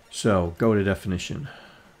 So go to definition.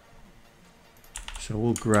 So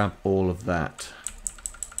we'll grab all of that.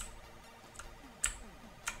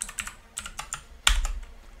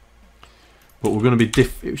 But we're going to be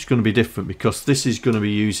it's going to be different because this is going to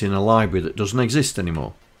be using a library that doesn't exist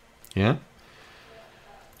anymore. Yeah.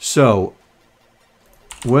 So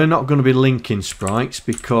we're not going to be linking sprites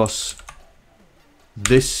because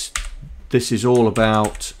this is all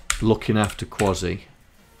about looking after quasi.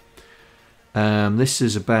 This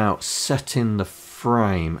is about setting the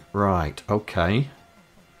frame. Right, okay.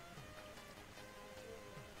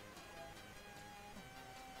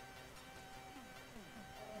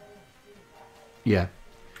 Yeah.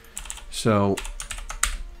 So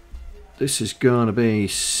this is going to be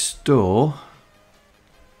store.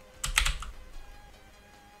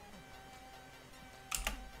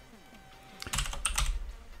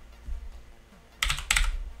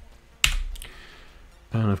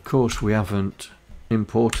 And of course we haven't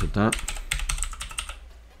imported that.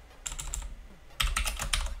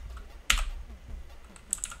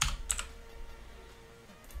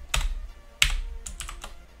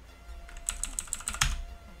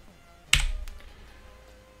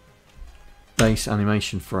 Base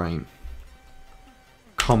animation frame,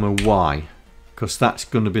 comma Y, because that's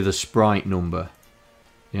going to be the sprite number.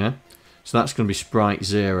 Yeah, so that's going to be sprite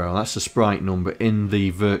 0. That's the sprite number in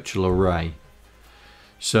the virtual array.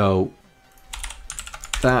 So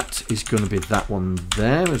that is going to be that one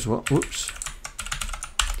there as well. Whoops.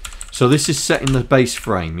 So this is setting the base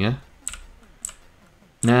frame, yeah?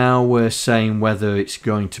 Now we're saying whether it's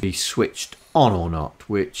going to be switched on or not,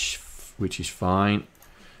 which is fine,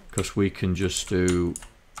 because we can just do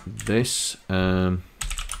this.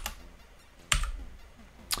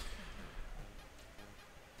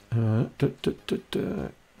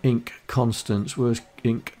 Ink constants. Where's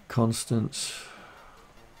ink constants?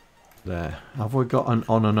 There. Have we got an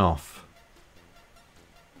on and off?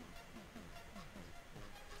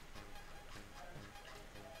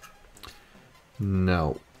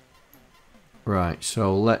 No. Right,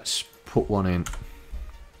 so let's put one in.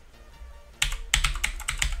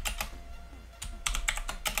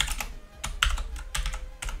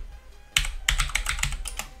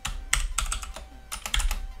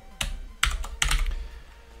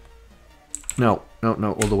 No,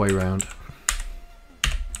 all the way around.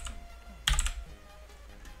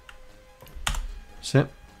 That's it.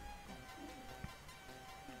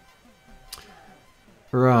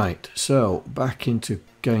 Right, so back into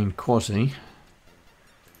game quasi.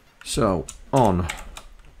 So on.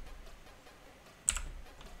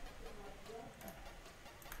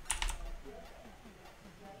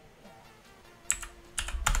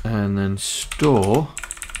 And then store.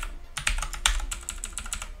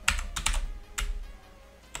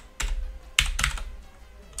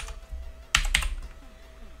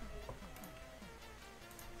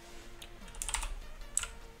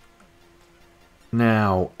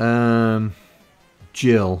 Now,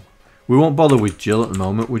 Jill. We won't bother with Jill at the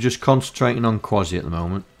moment. We're just concentrating on quasi at the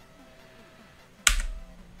moment.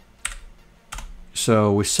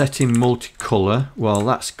 So we're setting multicolour. Well,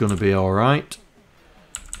 that's going to be alright.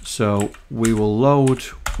 So we will load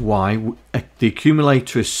Y. The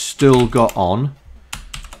accumulator is still got on.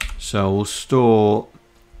 So we'll store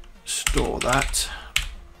that.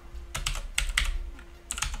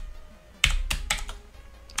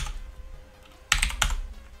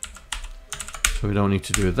 So we don't need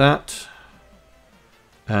to do that.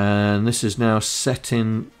 And this is now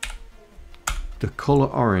setting the colour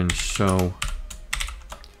orange, so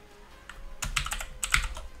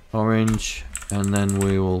orange, and then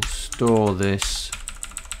we will store this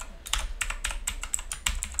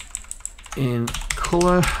in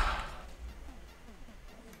colour.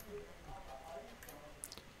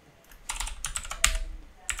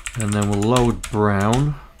 And then we'll load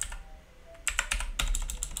brown.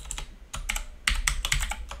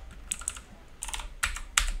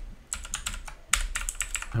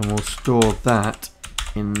 And we'll store that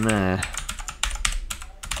in there.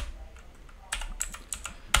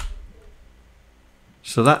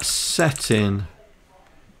 So that's setting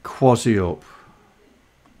quasi up.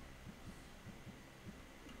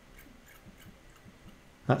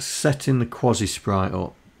 That's setting the quasi sprite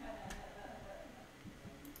up.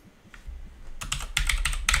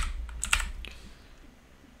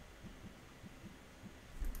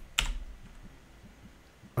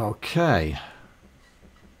 Okay.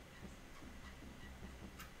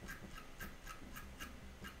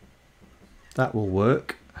 That will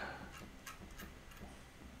work.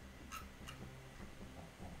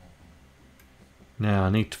 Now I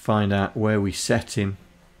need to find out where we set him.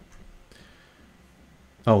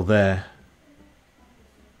 Oh, there.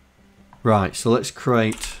 Right, so let's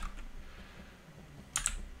create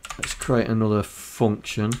another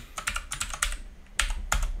function.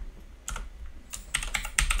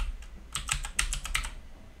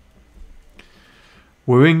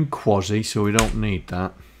 We're in quasi, so we don't need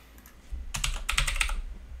that.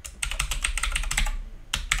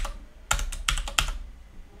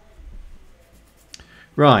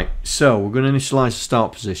 Right, so we're going to initialize the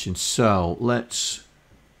start position. So let's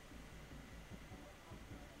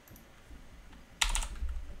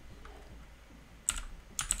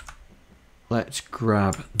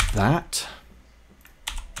grab that.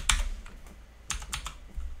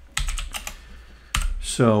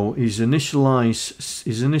 So his initial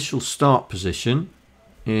start position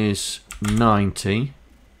is 90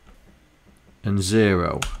 and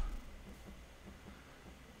 0.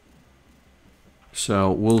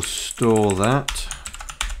 So we'll store that.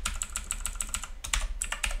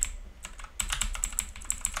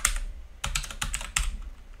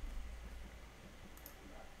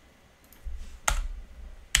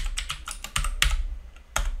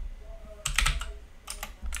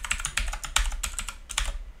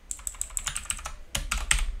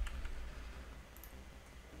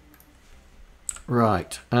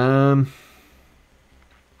 Right.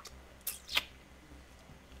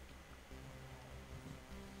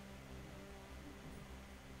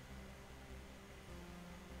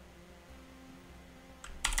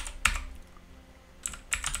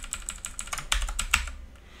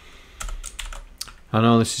 I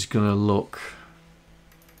know this is going to look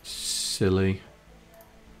silly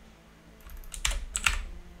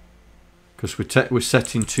because we're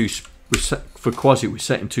setting for quasi we're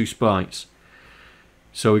setting 2 sprites,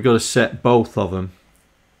 so we've got to set both of them.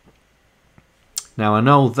 Now I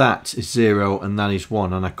know that is 0 and that is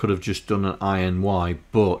 1, and I could have just done an I and Y,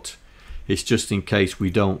 but it's just in case we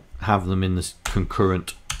don't have them in the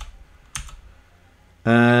concurrent.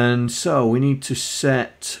 And so we need to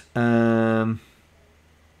set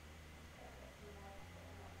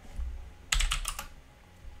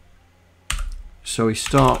so we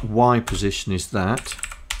start Y position is that.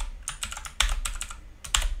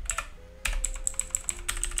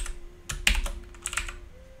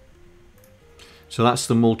 So that's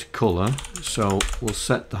the multicolour. So we'll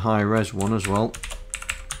set the high res one as well.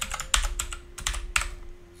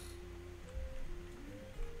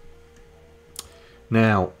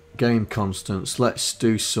 Now, game constants. Let's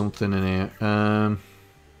do something in here.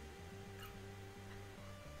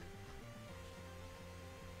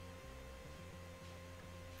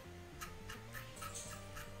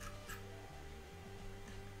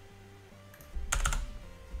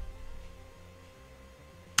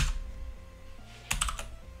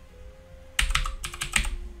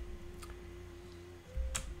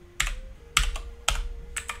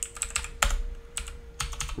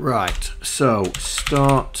 Right, so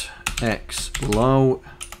start X low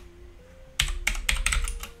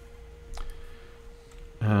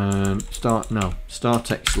and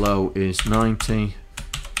start X low is 90,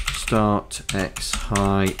 start X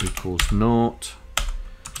high equals 0,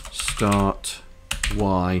 start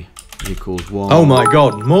Y equals 1. Oh my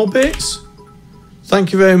god, more bits?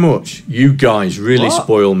 Thank you very much. You guys really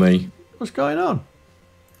spoil me. What's going on?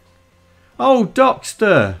 Oh,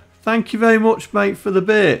 Docster! Thank you very much, mate, for the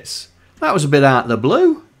bits. That was a bit out of the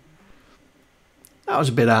blue. That was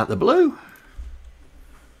a bit out of the blue.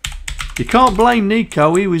 You can't blame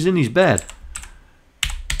Nico, he was in his bed.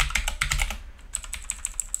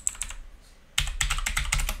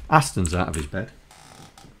 Aston's out of his bed.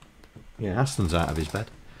 Yeah, Aston's out of his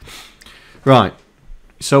bed. Right.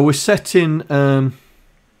 So we're setting. Let's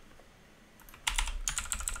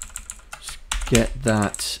get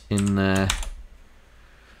that in there.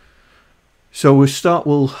 So we'll start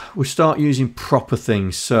using proper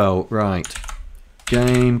things. So right,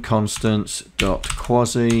 game constants dot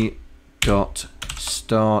quasi dot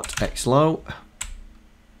start x low.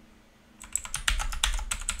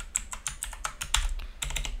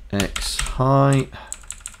 X high.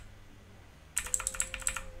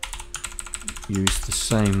 Use the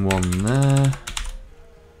same one there.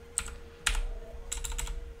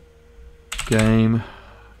 Game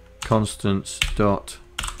constants dot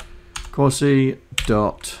quasi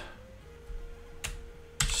dot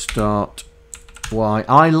start y.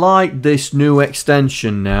 I like this new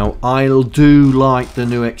extension now. I do like the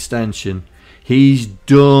new extension. He's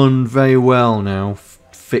done very well now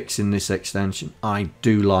fixing this extension. I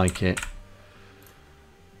do like it.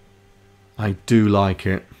 I do like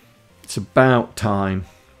it. It's about time.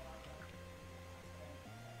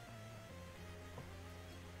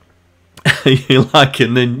 You like a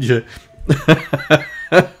ninja.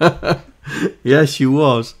 Yes, you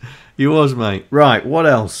was. You was, mate. Right, what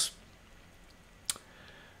else?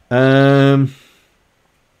 That's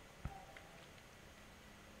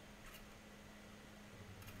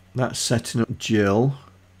setting up Jill.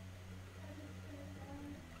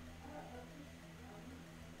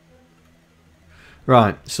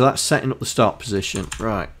 Right, so that's setting up the start position.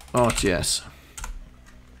 Right, RTS.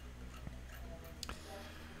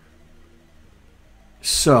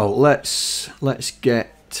 So let's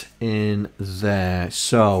get in there.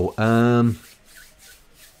 So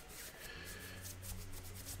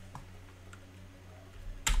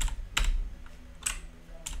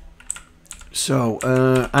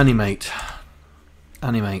animate.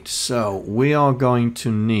 So we are going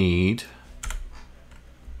to need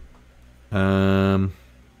I'm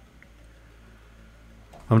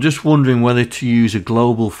just wondering whether to use a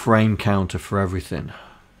global frame counter for everything.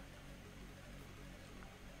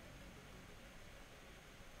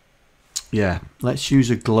 Yeah, let's use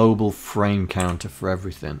a global frame counter for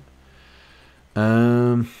everything.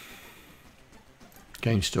 Game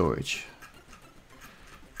storage.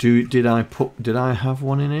 Did I have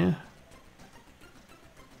one in here?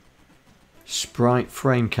 Sprite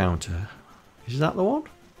frame counter. Is that the one?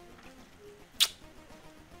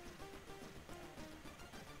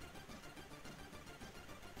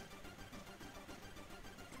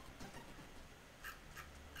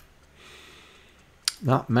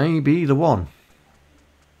 That may be the one.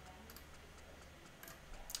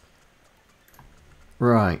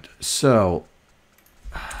 Right, so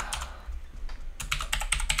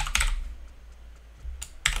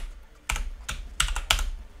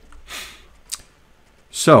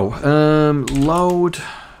load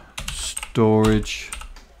storage.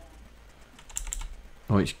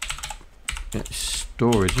 Oh, it's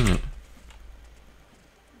storage, isn't it?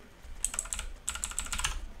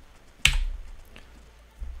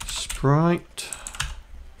 Sprite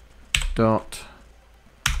dot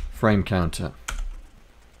frame counter.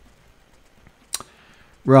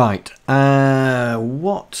 Right.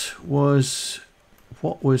 What was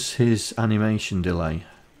his animation delay?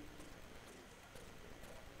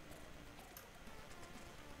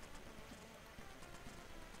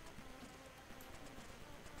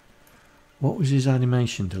 What was his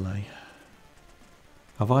animation delay?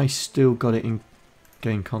 Have I still got it in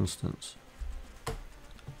game constants?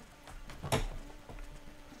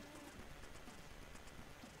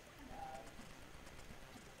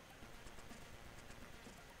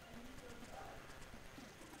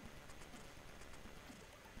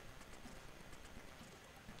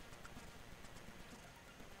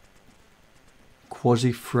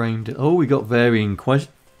 Quasi frame. Oh, we got varying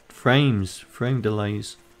frame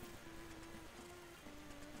delays.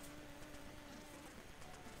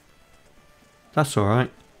 That's all right.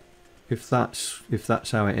 If that's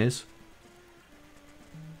how it is,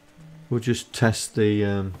 we'll just test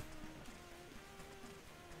the.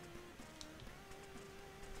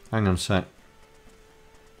 Hang on a sec.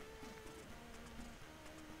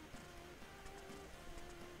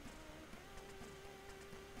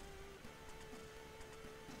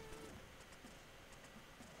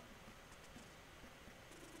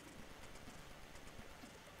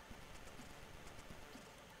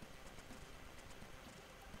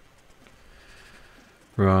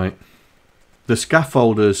 Right, the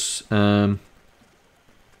scaffolders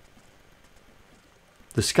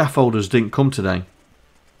didn't come today.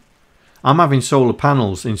 I'm having solar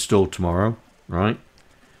panels installed tomorrow, right?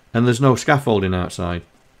 And there's no scaffolding outside.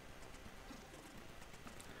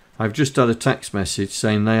 I've just had a text message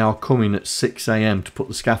saying they are coming at 6 AM to put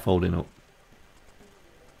the scaffolding up.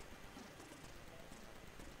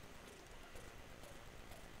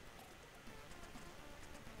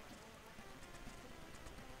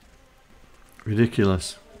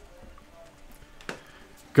 Ridiculous.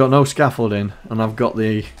 Got no scaffolding, and I've got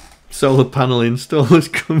the solar panel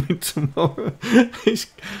installers coming tomorrow.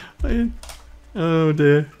 Oh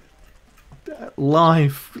dear.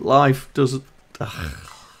 Life doesn't.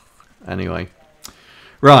 Anyway,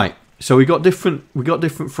 right. So we got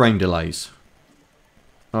different frame delays.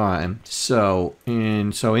 All right. So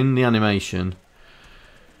in the animation,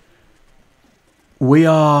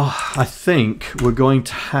 I think we're going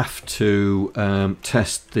to have to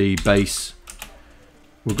test the base.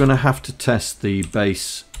 We're going to have to test the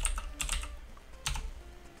base.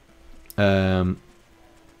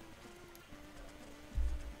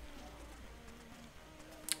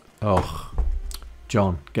 Oh,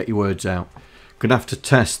 John, get your words out. Gonna have to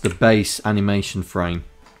test the base animation frame.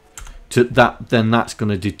 Then that's going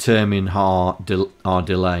to determine our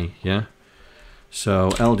delay. Yeah.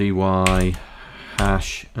 So LDY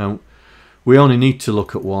hash. We only need to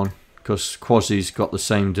look at one because Quasi's got the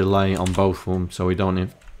same delay on both of them, so we don't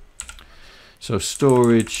need. So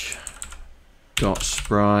storage dot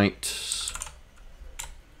sprite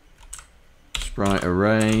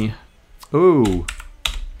array. Ooh.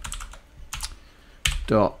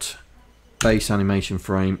 Dot base animation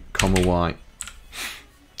frame comma y.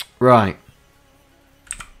 Right.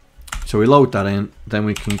 So we load that in, then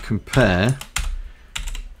we can compare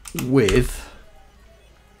with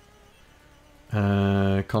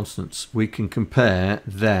constants. We can compare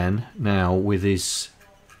then now with his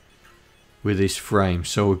frame.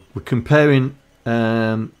 So we're comparing.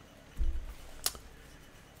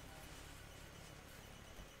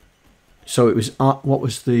 So it was what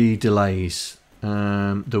was the delays?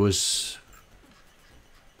 There was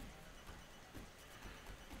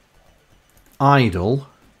idle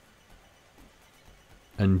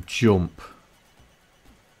and jump,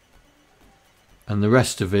 and the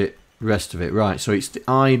rest of it. Right, so it's the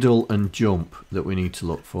idle and jump that we need to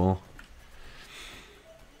look for.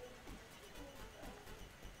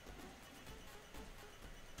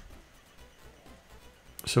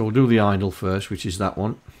 So we'll do the idle first, which is that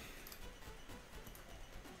one.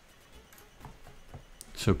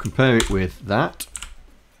 So compare it with that.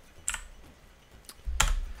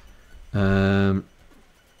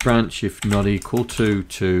 Branch if not equal to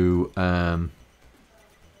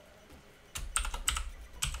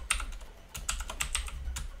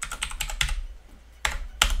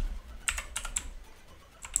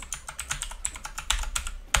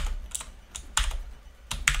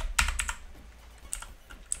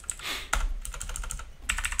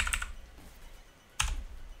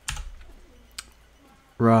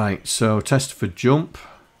right, so test for jump.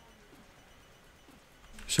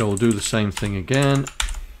 So we'll do the same thing again.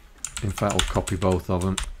 In fact, we'll copy both of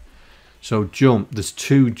them. So jump, there's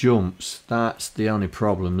two jumps. That's the only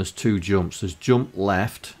problem. There's two jumps. There's jump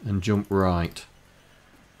left and jump right.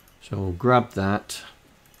 So we'll grab that.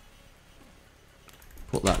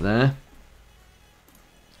 Put that there.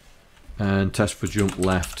 And test for jump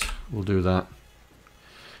left. We'll do that.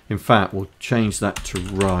 In fact, we'll change that to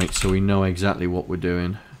right so we know exactly what we're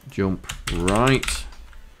doing. Jump right.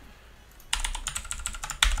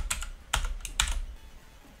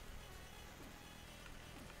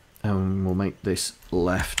 And we'll make this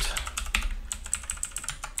left.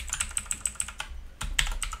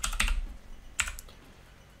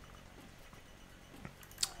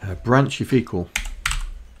 Branch if equal.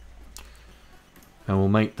 And we'll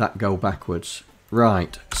make that go backwards.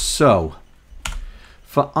 Right, so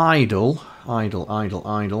for idle,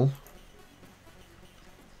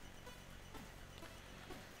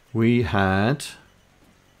 we had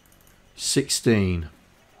 16.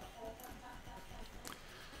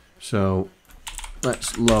 So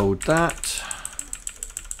let's load that.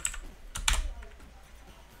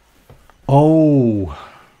 Oh.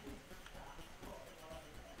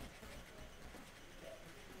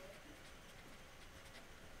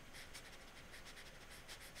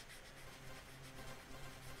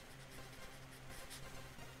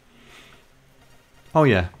 Oh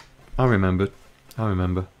yeah, I remember.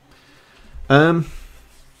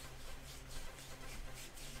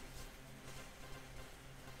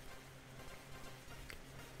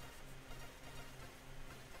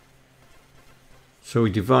 So we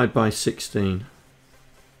divide by 16.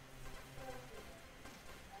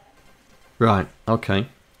 Right, okay.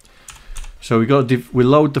 So we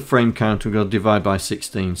load the frame count, we've got to divide by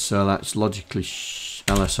 16. So that's logically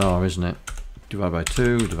LSR, isn't it? Divide by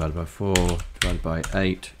 2, divided by 4, divided by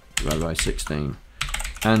 8, divided by 16.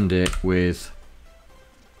 And it with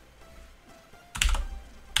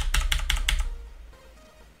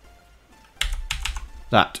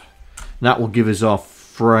that. That will give us our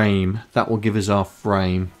frame. That will give us our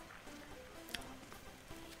frame.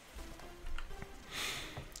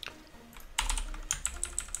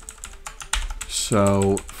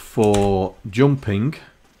 So for jumping,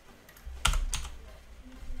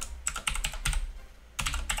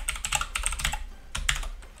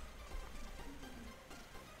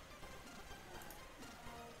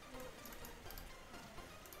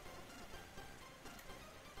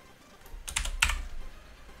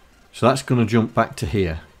 so that's going to jump back to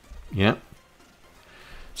here. Yeah.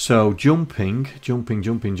 So jumping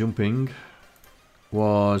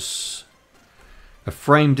was a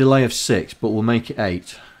frame delay of 6, but we'll make it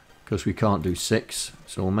 8 because we can't do 6,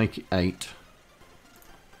 so we'll make it 8.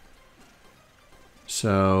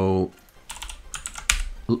 So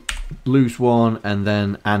lose 1 and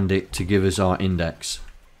then AND it to give us our index.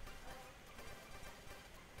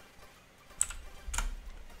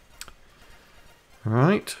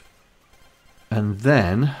 Right, and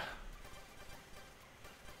then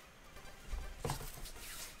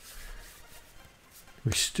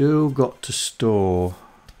we still got to store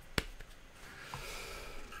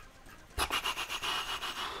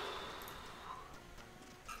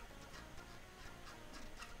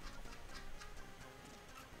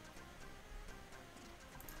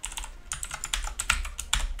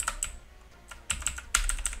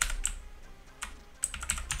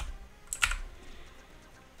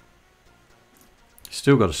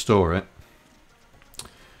it.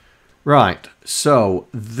 Right, so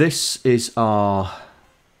this is our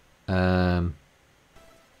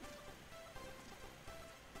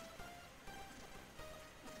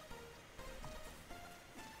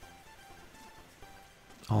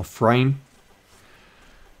frame.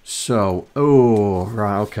 So, oh,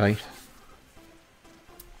 right, okay.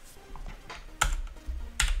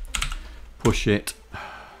 Push it.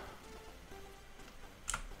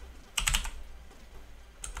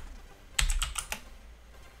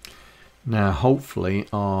 Now, hopefully,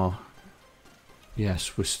 our...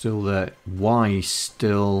 Yes, we're still there. Y is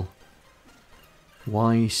still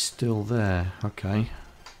there. Okay.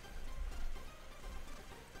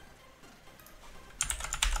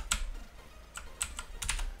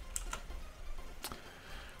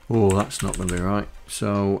 Oh, that's not going to be right.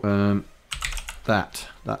 So, that's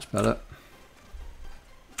better.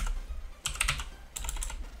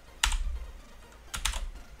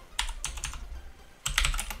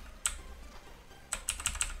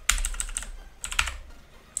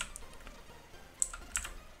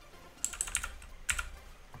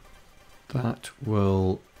 That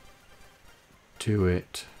will do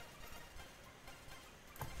it.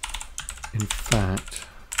 In fact,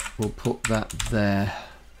 we'll put that there.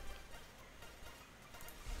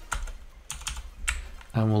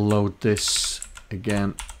 And we'll load this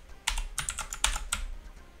again.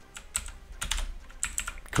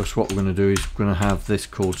 Because what we're going to do is we're going to have this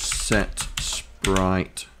called set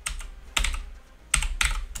sprite.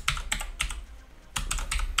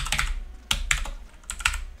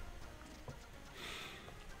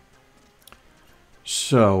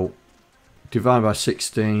 So, divide by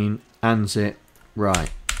 16, ANDs it,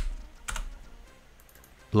 right.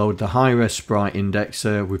 Load the high-res sprite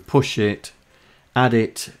indexer, we push it, add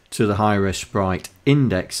it to the high-res sprite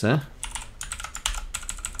indexer,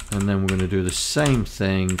 and then we're going to do the same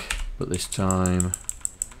thing, but this time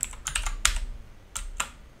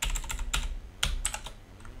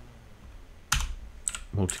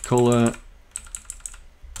multicolor,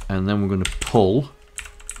 and then we're going to pull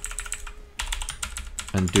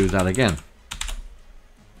and do that again.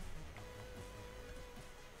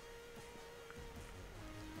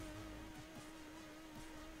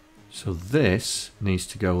 So this needs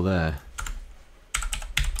to go there.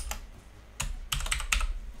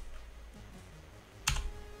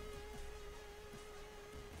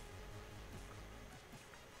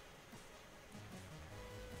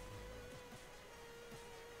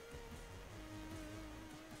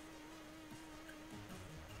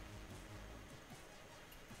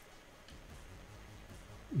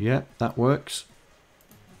 Yeah, that works.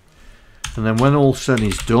 And then when all sun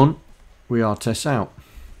is done, we are test out.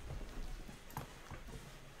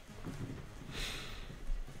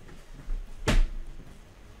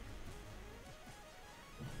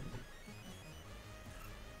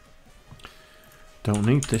 Don't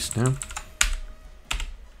need this now.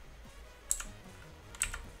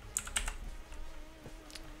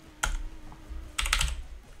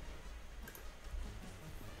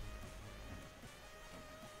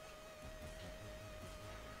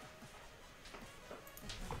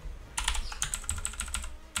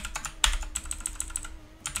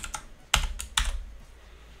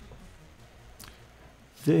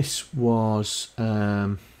 this was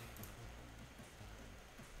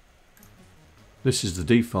this is the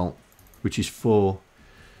default, which is 4.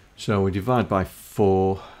 So we divide by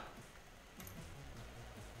 4,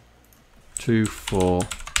 2, 4,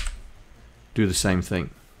 do the same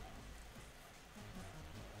thing.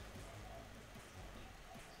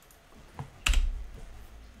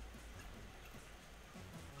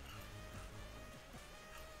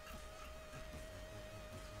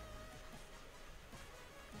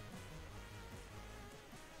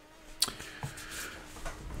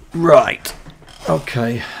 Right,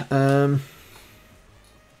 okay.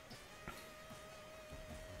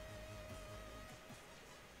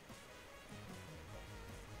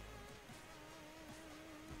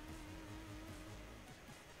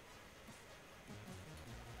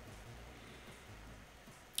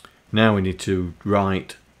 Now we need to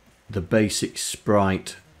write the basic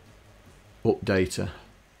sprite updater.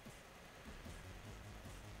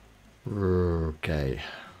 Okay.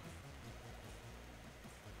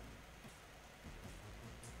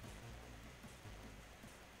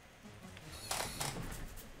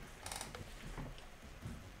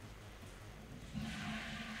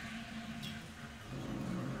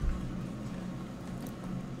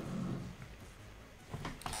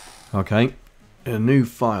 Okay, a new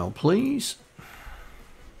file, please.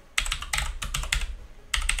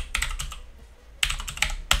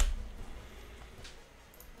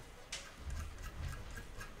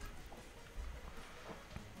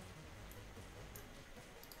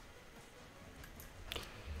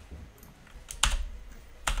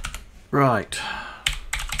 Right.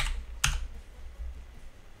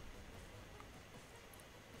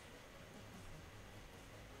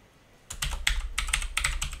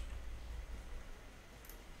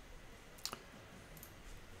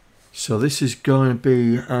 So this is going to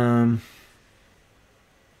be,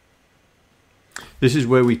 this is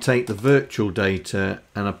where we take the virtual data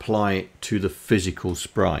and apply it to the physical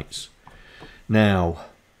sprites. Now,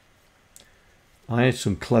 I had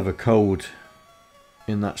some clever code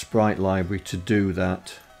in that sprite library to do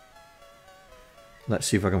that. Let's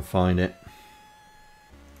see if I can find it.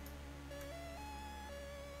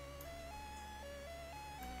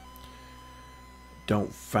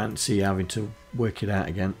 Don't fancy having to work it out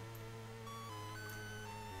again.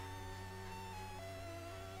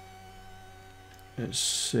 Let's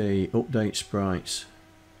see, update sprites.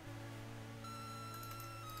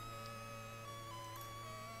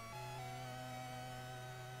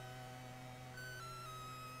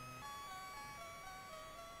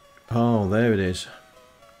 Oh, there it is.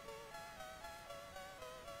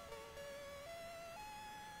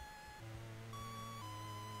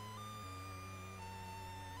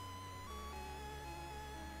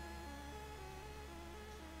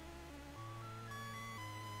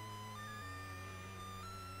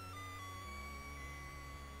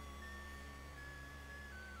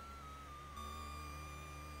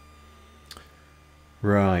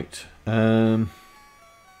 Right.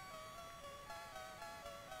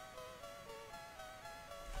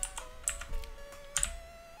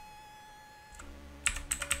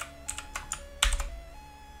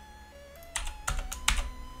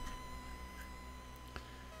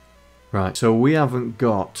 Right, so we haven't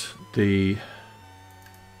got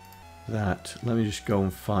that. Let me just go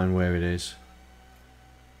and find where it is.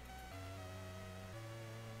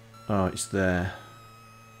 Oh, it's there.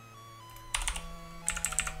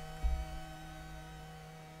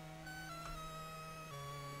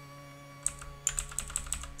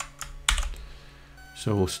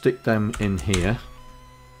 So we'll stick them in here.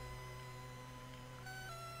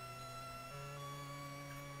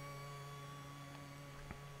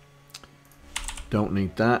 Don't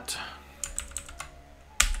need that.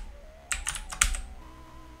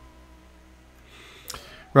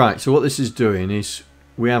 Right, so what this is doing is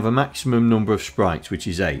we have a maximum number of sprites, which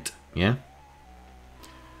is 8, yeah?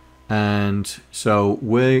 And so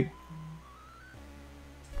we're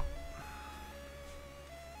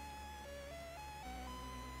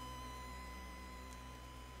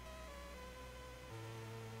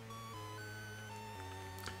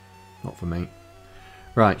not for me.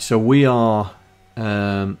 Right, so we are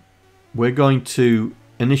we're going to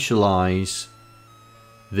initialize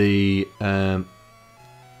the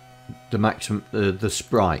maximum the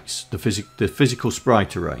sprites, the physical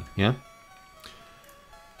sprite array, yeah.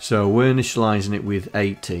 So we're initializing it with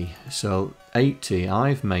 80. So 80,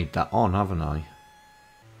 I've made that on, haven't I?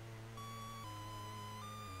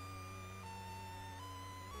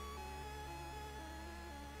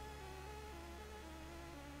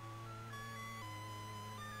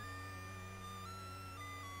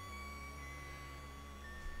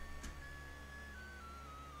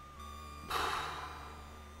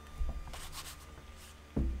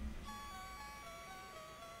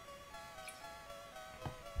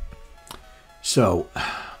 So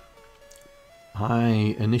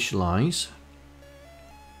I initialize,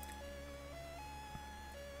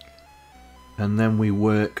 and then we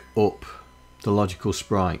work up the logical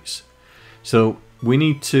sprites. So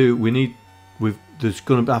there's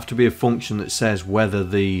going to have to be a function that says whether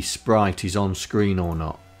the sprite is on screen or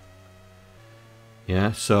not.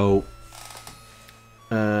 Yeah, so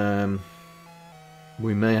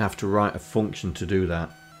we may have to write a function to do that,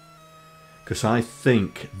 because I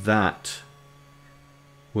think that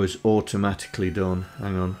was automatically done.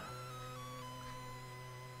 Hang on.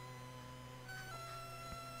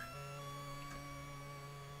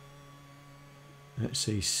 Let's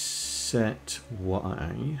see, set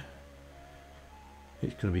Y.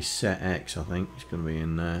 It's going to be set X, I think. It's going to be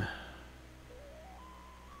in there.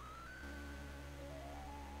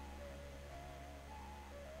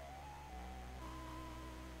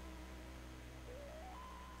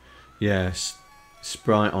 Yes,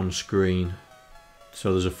 sprite on screen.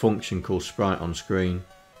 So there's a function called sprite on screen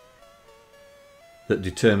that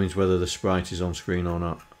determines whether the sprite is on screen or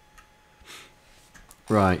not.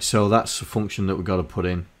 Right, so that's the function that we've got to put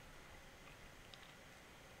in.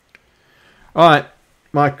 Alright,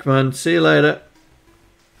 Mikroman, see you later.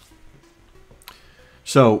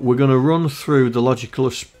 So we're going to run through the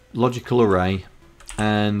logical array,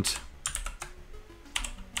 and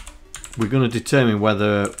we're going to determine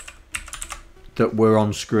whether that we're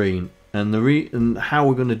on screen. And and how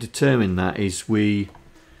we're going to determine that is we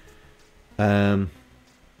the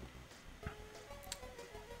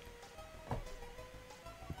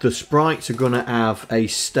sprites are going to have a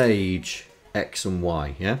stage X and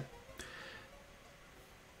Y, yeah?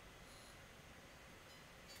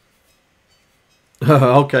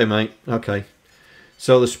 Okay, mate, okay.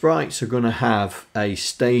 So the sprites are going to have a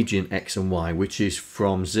stage in X and Y, which is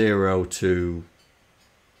from 0 to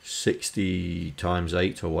 60 times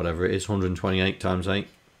 8 or whatever it is, 128 times 8.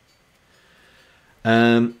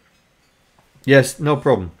 Yes, no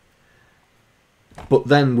problem. But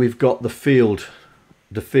then we've got the field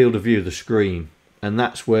of view, the screen, and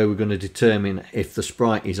that's where we're going to determine if the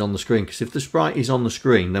sprite is on the screen, because if the sprite is on the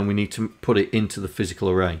screen, then we need to put it into the physical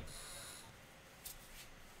array.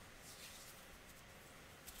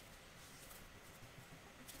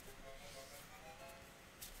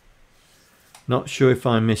 Not sure if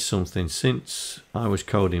I missed something since I was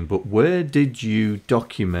coding, but where did you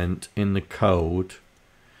document in the code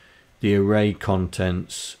the array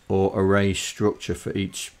contents or array structure for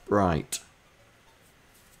each sprite?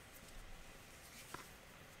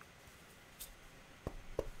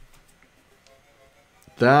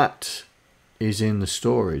 That is in the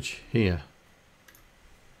storage here.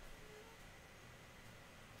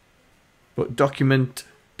 But document?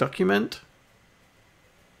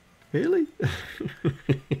 Really?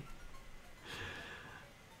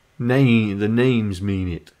 The names mean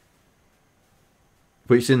it.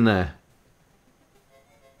 But it's in there.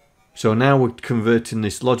 So now we're converting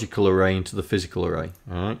this logical array into the physical array.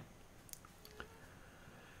 Alright.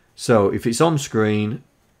 So if it's on screen,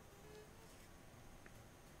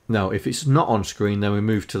 no, if it's not on screen, then we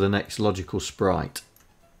move to the next logical sprite.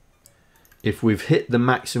 If we've hit the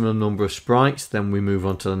maximum number of sprites, then we move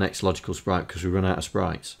on to the next logical sprite because we run out of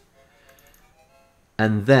sprites.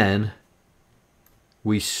 And then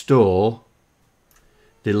we store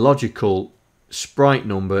the logical sprite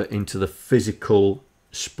number into the physical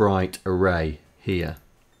sprite array here.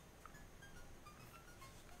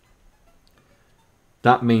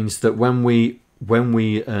 That means that when we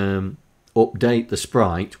update the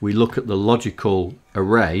sprite, we look at the logical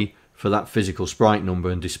array for that physical sprite number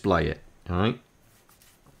and display it. All right.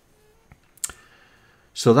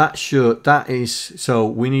 So so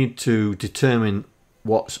we need to determine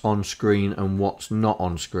what's on screen and what's not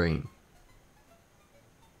on screen.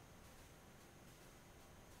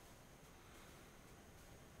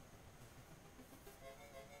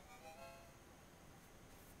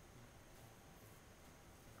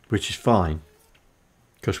 Which is fine,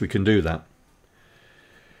 because we can do that.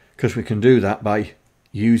 Because we can do that by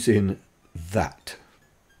using that.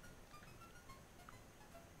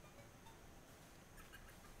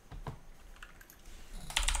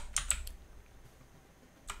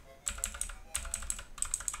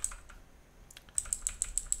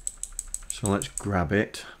 So let's grab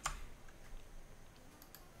it.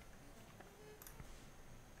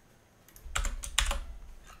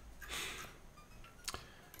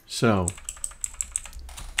 So,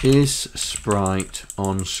 is sprite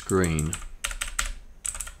on screen?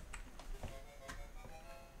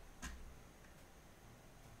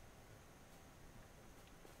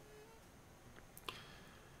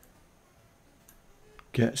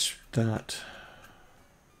 Gets that.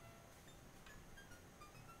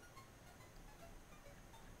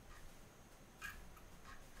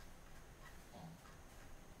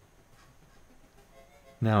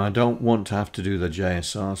 Now I don't want to have to do the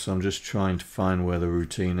JSR, so I'm just trying to find where the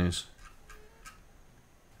routine is.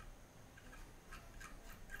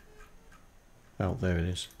 Oh, there it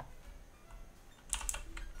is.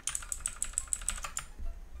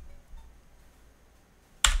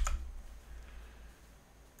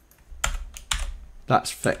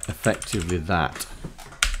 That's effectively that.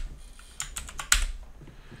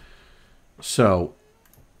 So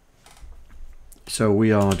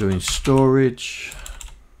we are doing storage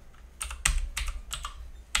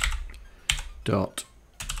dot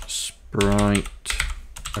sprite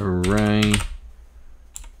array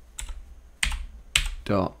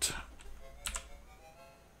dot,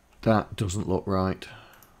 that doesn't look right.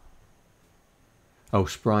 Oh,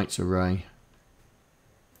 sprites array.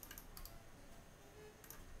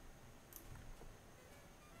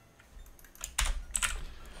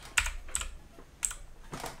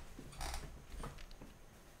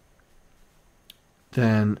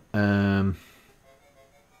 Then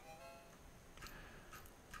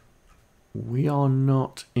we are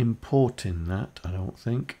not importing that, I don't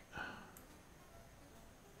think.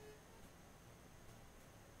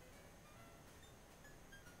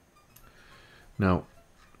 No,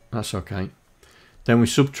 that's okay. Then we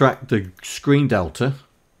subtract the screen delta,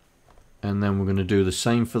 and then we're going to do the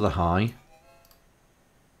same for the high.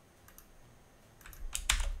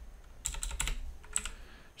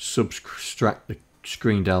 Subtract the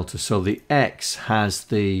screen delta, so the X has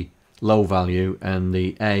the low value and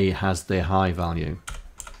the A has the high value.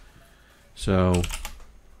 So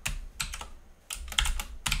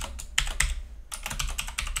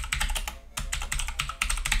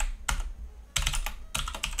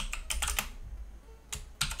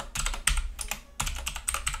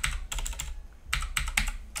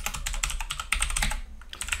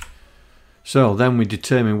then we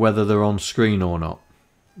determine whether they're on screen or not.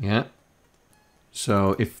 Yeah.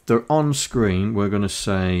 So if they're on screen, we're going to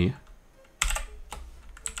say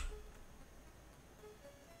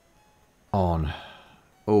on.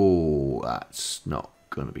 Oh, that's not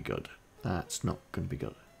going to be good. That's not going to be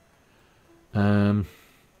good. We'll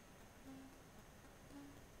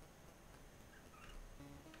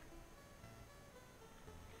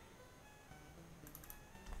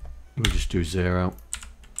just do 0.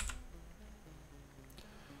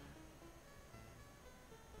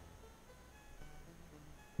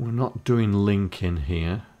 We're not doing linking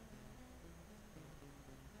here.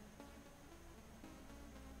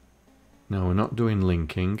 No, we're not doing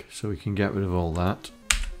linking, so we can get rid of all that.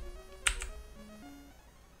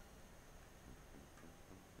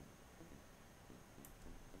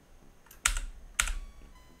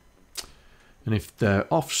 And if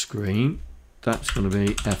they're off screen, that's going to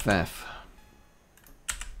be FF.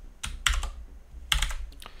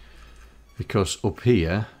 Because up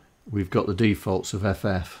here, we've got the defaults of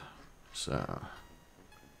FF, so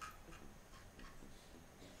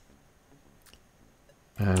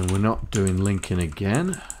and we're not doing linking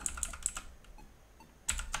again.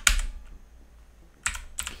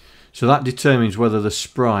 So that determines whether the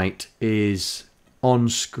sprite is on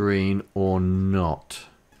screen or not.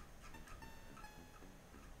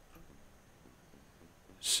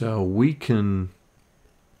 So we can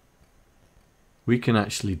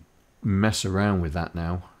actually mess around with that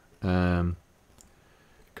now.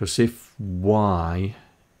 Because if Y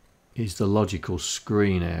is the logical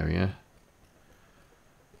screen area,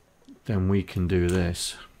 then we can do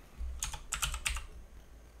this.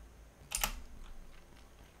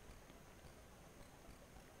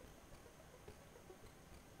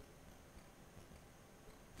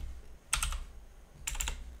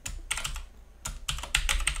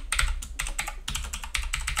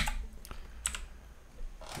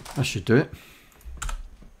 That should do it.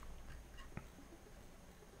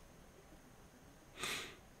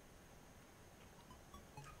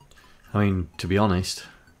 I mean, to be honest,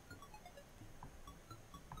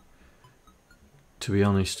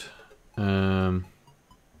 well,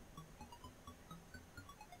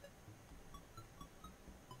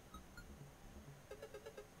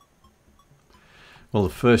 the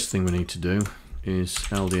first thing we need to do is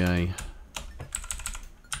LDA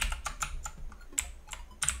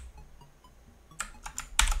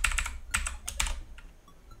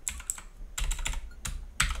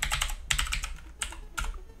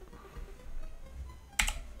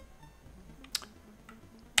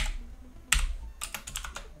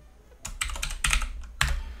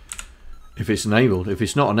if it's enabled. If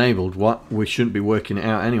it's not enabled, what, we shouldn't be working it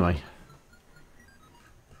out anyway.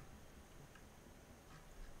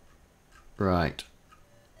 Right.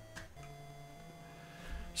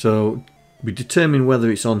 So we determine whether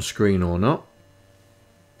it's on screen or not.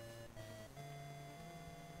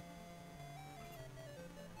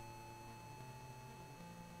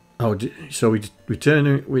 Oh, so we turn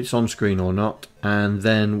it's on screen or not, and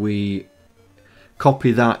then we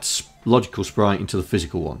copy that logical sprite into the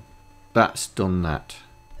physical one. That's done that.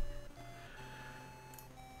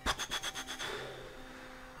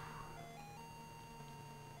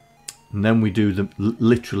 And then we do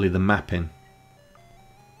literally the mapping.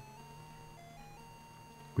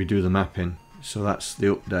 We do the mapping, so that's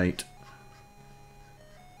the update.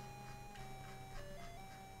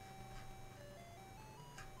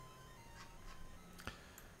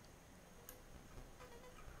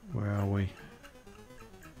 Where are we?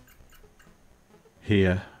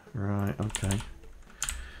 Here, right, okay.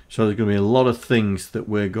 So there's going to be a lot of things that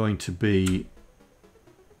we're going to be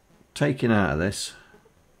taking out of this,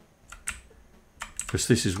 because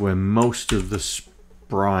this is where most of the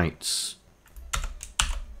sprites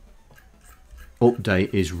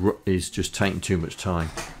update is just taking too much time.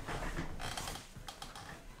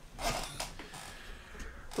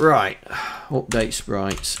 Right, update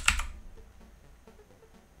sprites.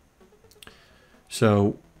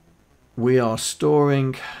 So we are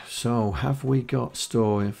storing, so have we got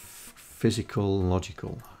store physical and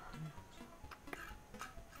logical?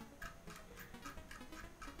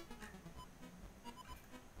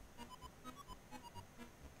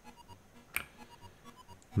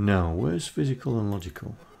 No, where's physical and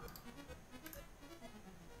logical?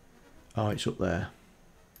 Oh, it's up there.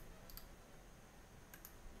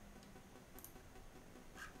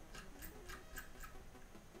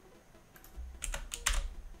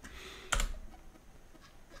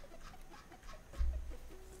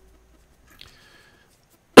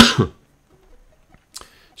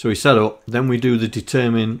 So we set up, then we do the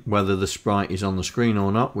determine whether the sprite is on the screen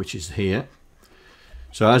or not, which is here.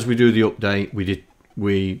 So as we do the update,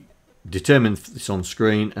 we determine it's on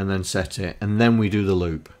screen and then set it, and then we do the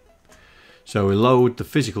loop. So we load the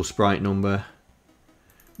physical sprite number,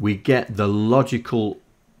 we get the logical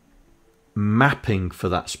mapping for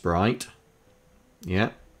that sprite,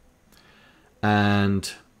 yeah,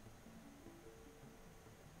 and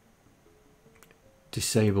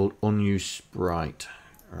disabled unused sprite.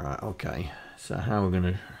 Right, okay. So how are we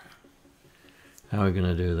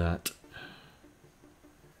gonna do that?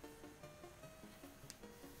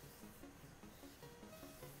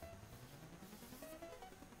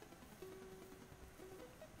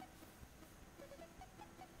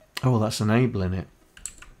 Oh, that's enabling it.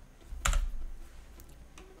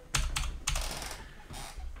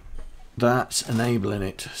 That's enabling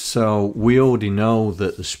it. So we already know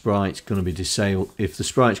that the sprite's going to be disabled. If the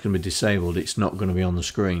sprite's going to be disabled, it's not going to be on the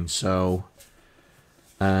screen. So,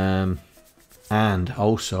 and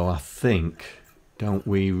also I think, don't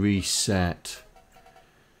we reset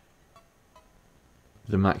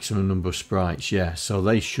the maximum number of sprites? Yeah, so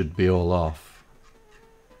they should be all off.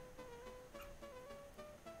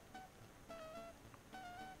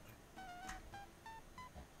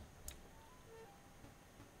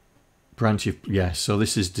 Branch of, yeah, so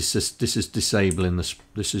this is disabling the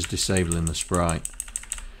sprite.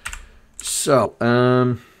 So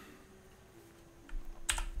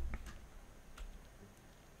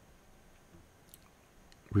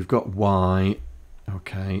we've got Y.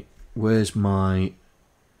 Okay, where's my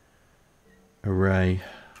array?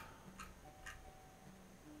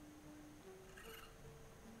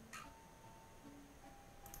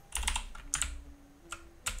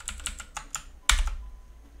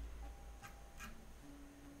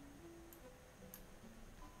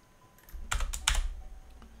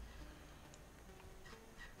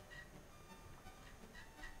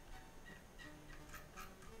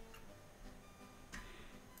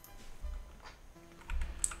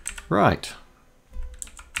 Right.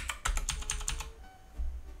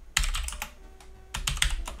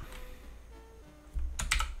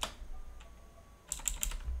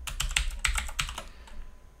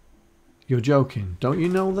 You're joking. Don't you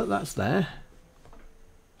know that that's there?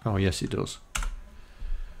 Oh, yes, it does.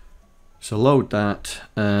 So load that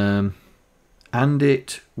and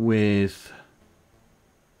it with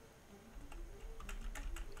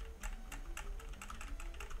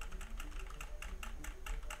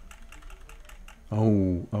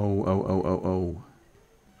oh.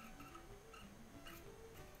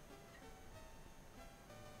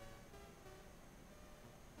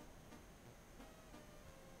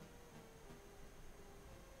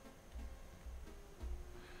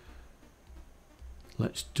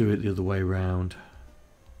 Let's do it the other way round.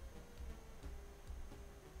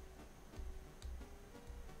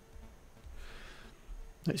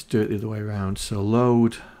 Let's do it the other way around. So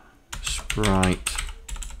load sprite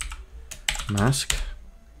mask,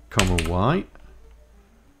 comma Y.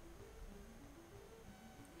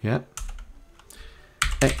 Yep.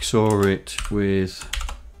 XOR it with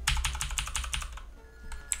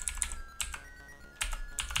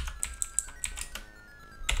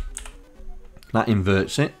that,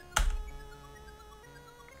 inverts it,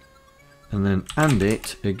 and then AND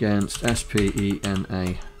it against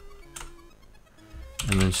SPENA,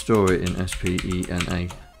 and then store it in SPENA.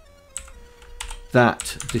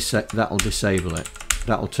 That'll disable it.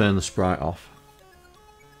 That'll turn the sprite off.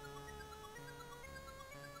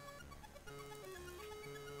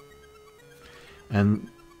 And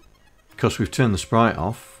because we've turned the sprite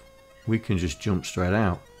off, we can just jump straight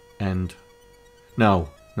out. End. No,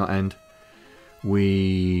 not end.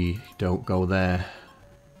 We don't go there.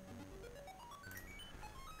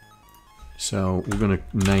 So we're going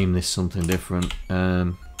to name this something different.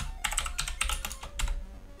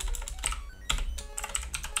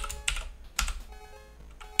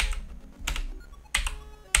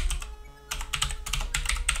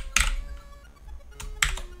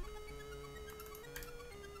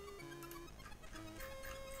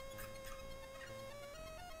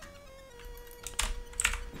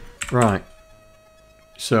 Right,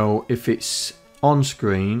 so if it's on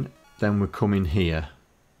screen, then we're coming here.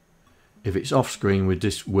 If it's off screen,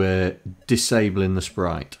 we're disabling the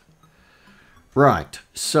sprite. Right,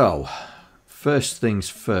 so first things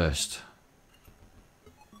first.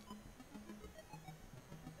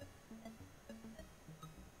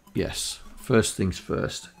 Yes, first things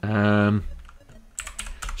first.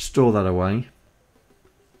 Store that away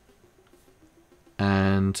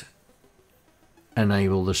and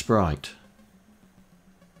enable the sprite,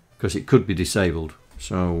 because it could be disabled,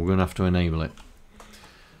 so we're going to have to enable it.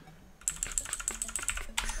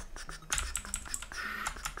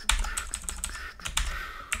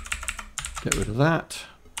 Get rid of that.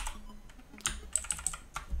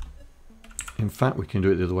 In fact, we can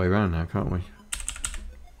do it the other way around now, can't we?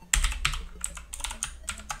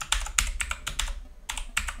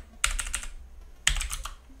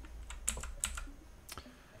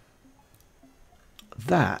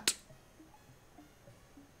 That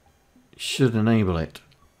should enable it.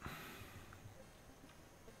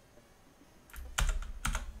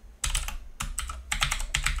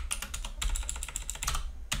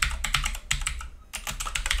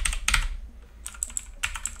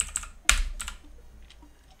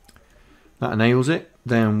 That enables it.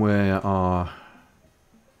 Then we are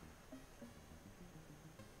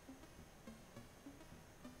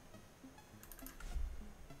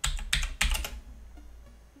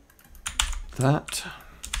that.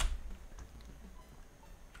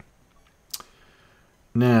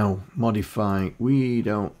 Now modify. We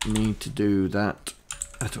don't need to do that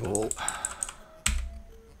at all.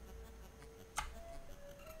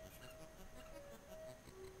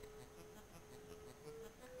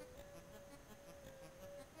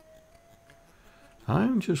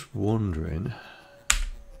 I'm just wondering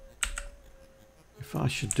if I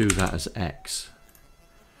should do that as X.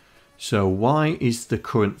 So Y is the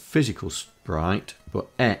current physical sprite, but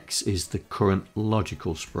X is the current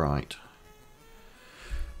logical sprite.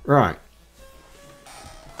 Right.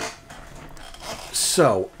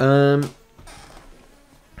 So, don't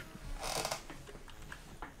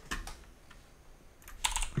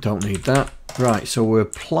need that. Right, so we're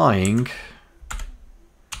applying.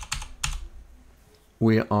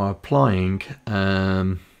 We are applying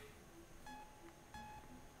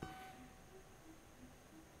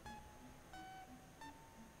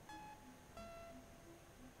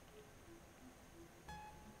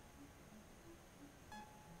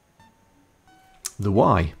the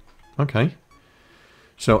Y. Okay.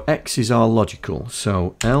 So X is our logical.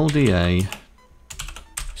 So LDA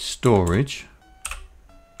storage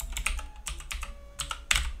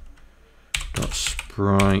dot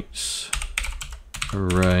sprites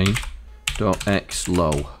array dot X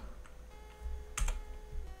low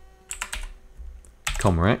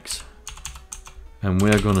comma X, and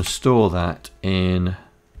we're going to store that in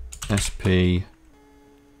SP.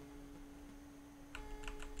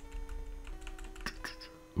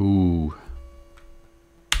 Ooh.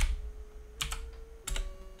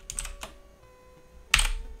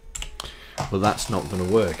 But that's not going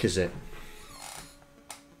to work, is it?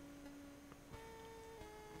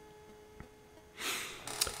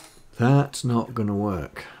 That's not going to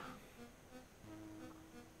work.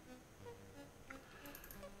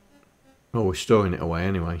 Oh, we're storing it away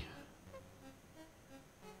anyway.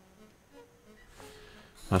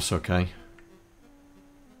 That's okay.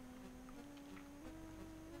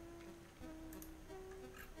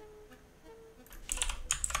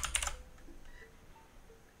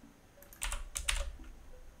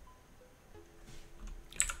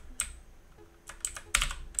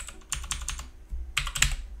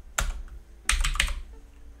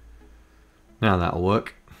 Now that'll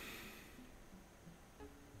work.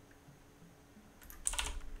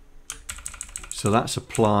 So that's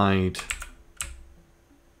applied.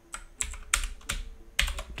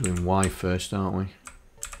 Doing Y first, aren't we?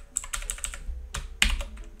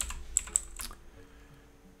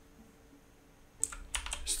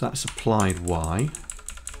 So that's applied Y.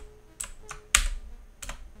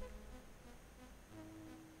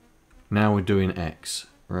 Now we're doing X.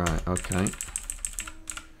 Right, okay.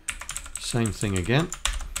 Same thing again.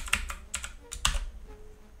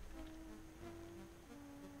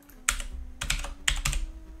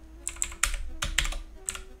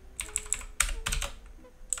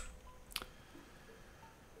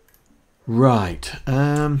 Right.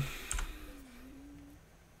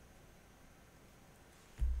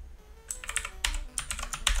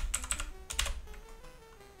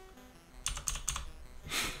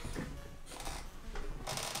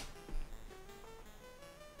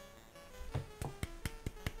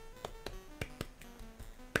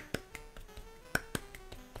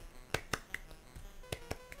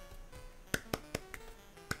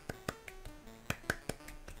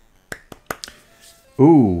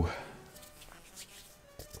 Ooh.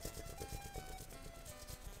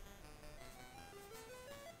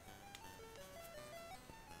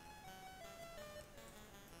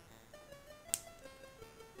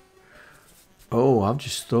 Oh, I've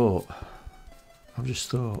just thought.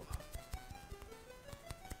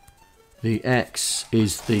 The X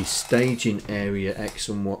is the staging area X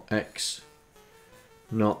and what X,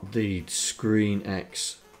 not the screen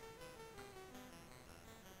X.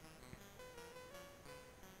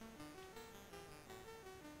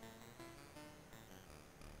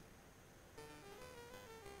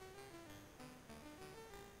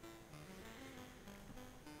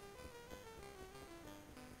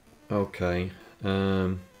 Okay,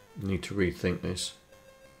 need to rethink this.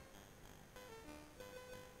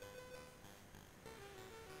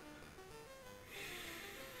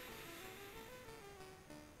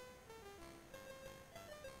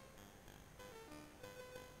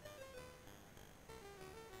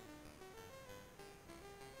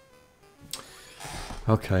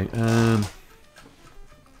 Okay,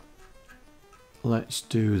 let's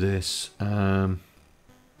do this.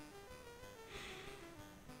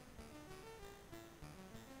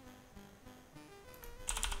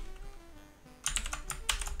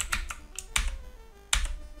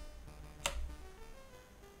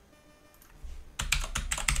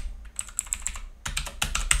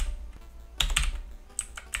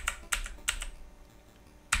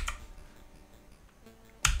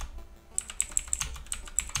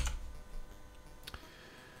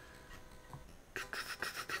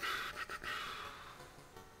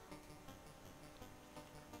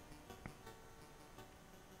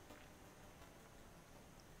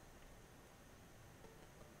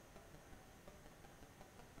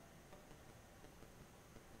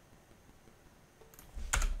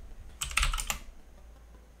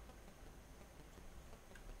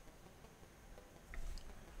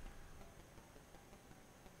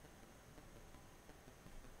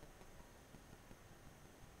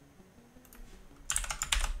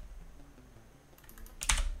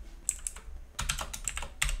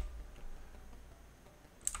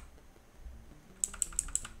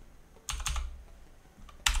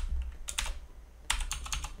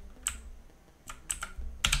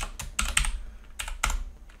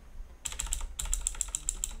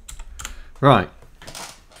 Right,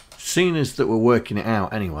 seeing as that we're working it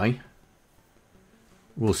out anyway,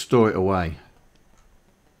 we'll store it away.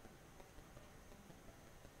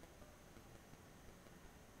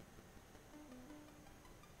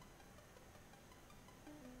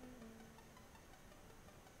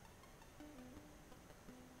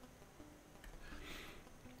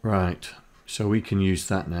 Right, so we can use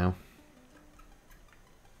that now.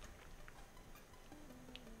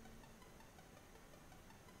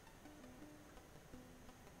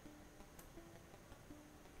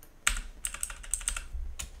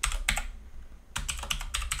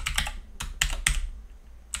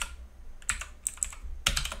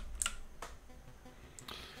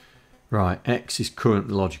 Right, X is current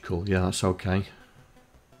logical. Yeah, that's okay.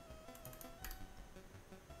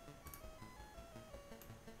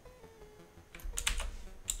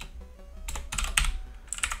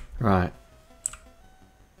 Right.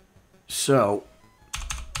 So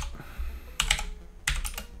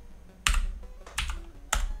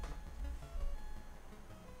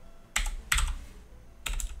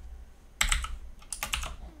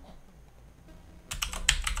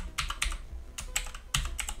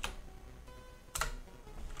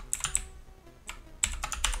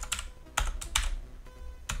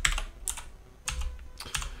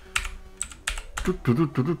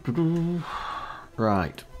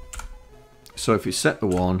Right. So if you set the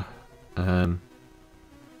one,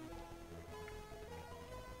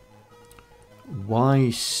 why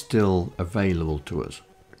is still available to us?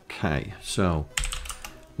 Okay, so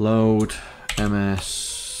load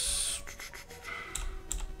ms.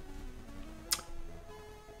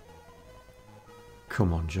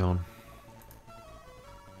 Come on, John.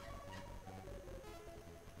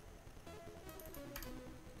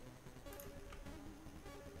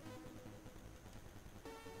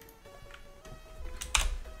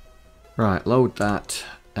 Right, load that.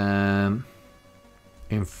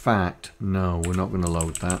 In fact, no, we're not going to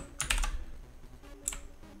load that.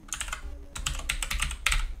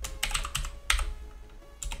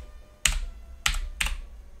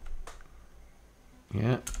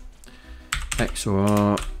 Yeah.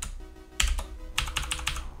 XOR.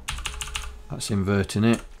 That's inverting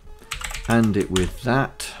it. And it with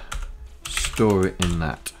that. Store it in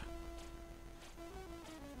that.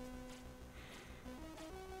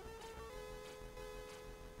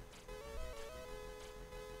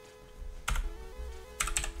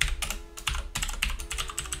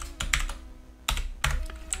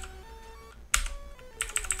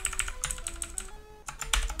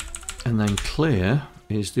 And then clear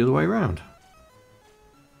is the other way around.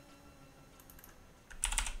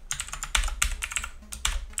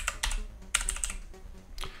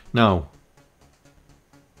 No.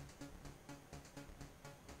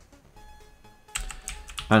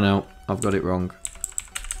 I know, I've got it wrong.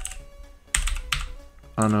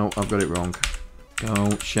 I know, I've got it wrong.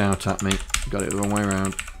 Don't shout at me. Got it the wrong way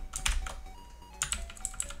around.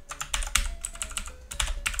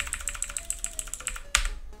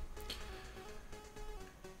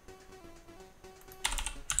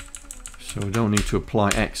 So we don't need to apply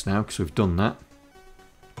X now because we've done that.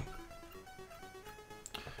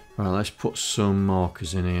 Right, let's put some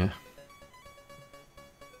markers in here.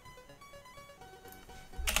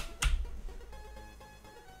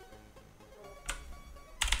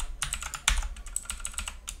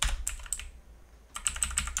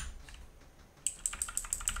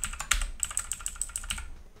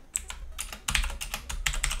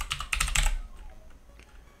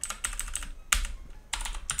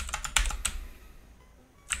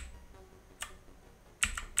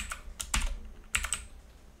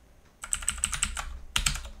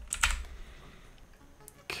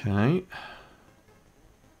 Okay.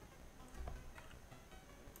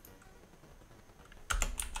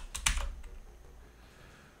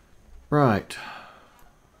 Right.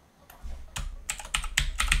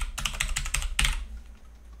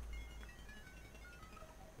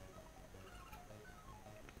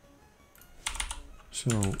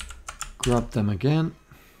 So grab them again.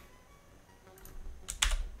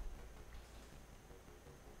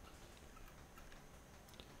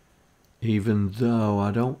 Even though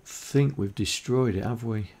I don't think we've destroyed it, have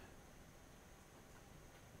we?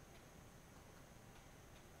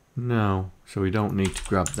 No, so we don't need to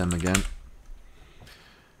grab them again.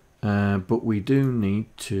 But we do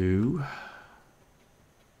need to...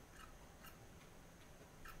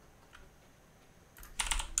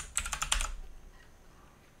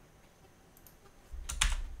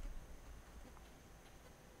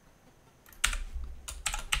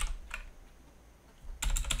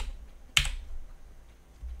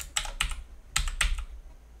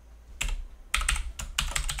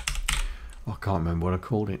 I can't remember what I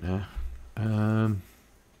called it now.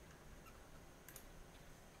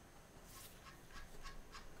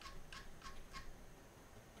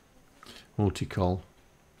 Multicol.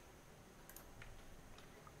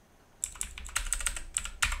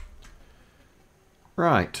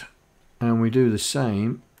 Right, and we do the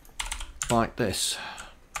same like this.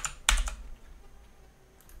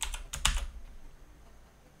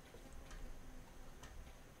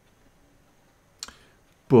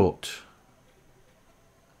 But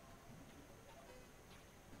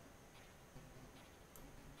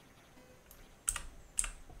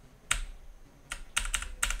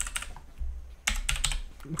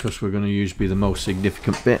because we're going to use be the most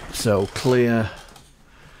significant bit, so clear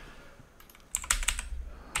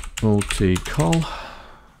multi-col.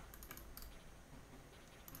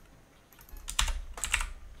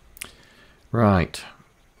 Right,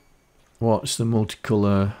 what's the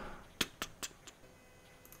multicolor?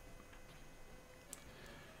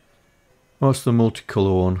 What's the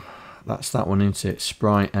multicolor one? That's that one, isn't it?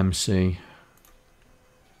 Sprite MC.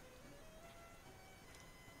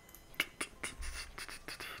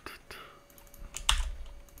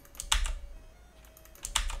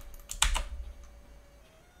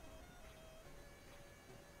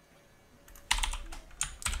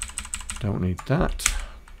 Don't need that.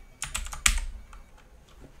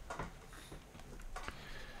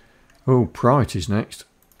 Oh, priorities next.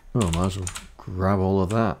 Oh, might as well grab all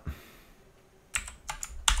of that.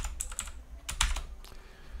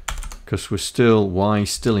 Because we're still, Y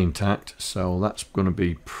still intact, so that's going to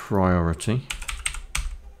be priority.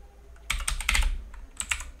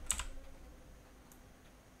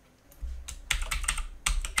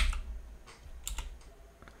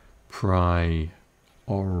 Priority.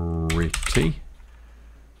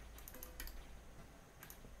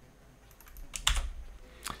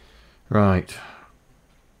 Right.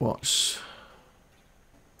 What's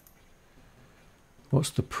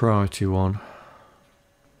the priority one?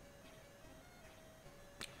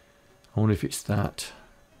 I wonder if it's that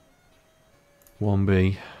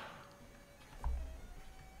 1B.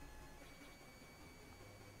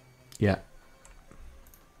 Yeah.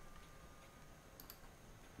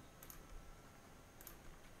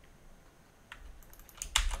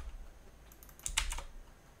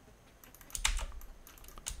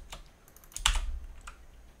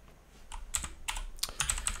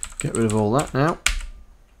 Get rid of all that now.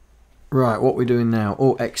 Right, what are we doing now?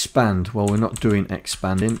 Oh, expand. Well, we're not doing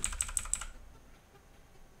expanding.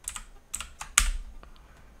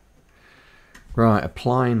 Right,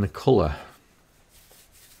 applying the colour.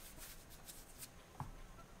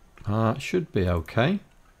 It should be okay.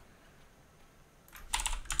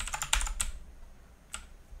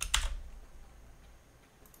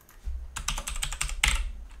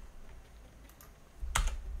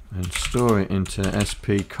 And store it into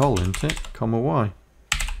SP col, isn't it? Comma Y.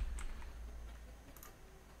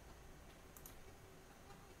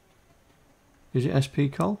 Is it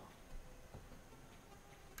SP col?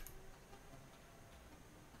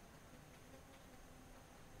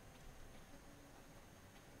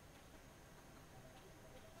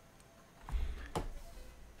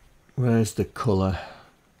 Where's the colour?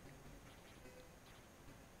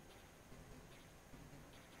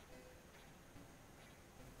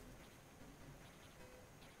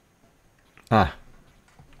 Ah.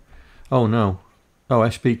 Oh no. Oh,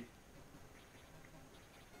 SP.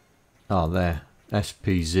 Oh, there.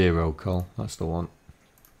 SP0 col. That's the one.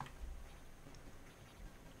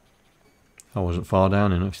 I wasn't far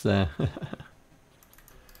down enough. It's there.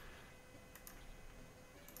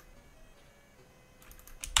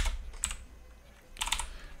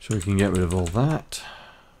 So we can get rid of all that.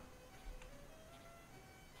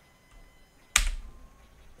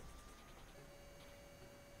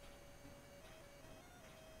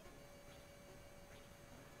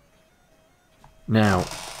 Now,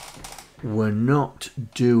 we're not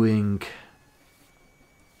doing...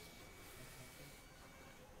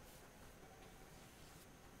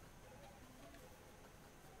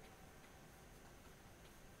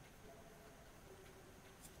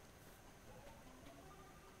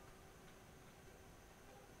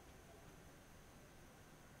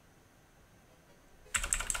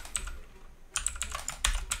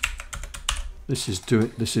 This is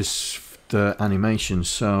the animation,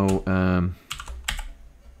 so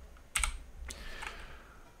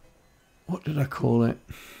what did I call it?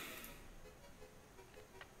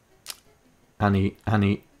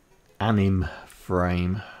 Anim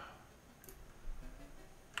frame.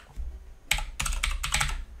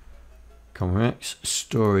 Comma X,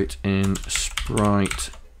 store it in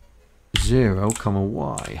sprite 0, comma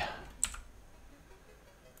Y.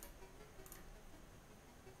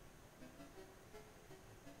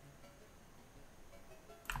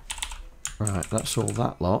 Right, that's all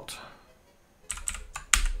that lot.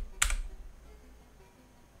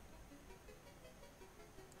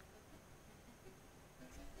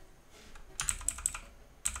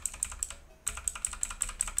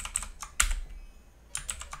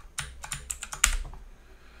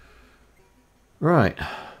 Right,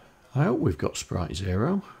 I hope we've got sprite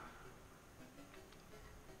 0.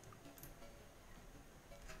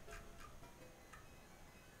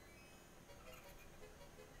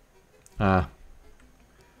 Ah.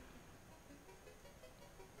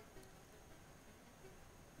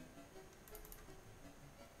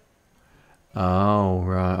 Oh,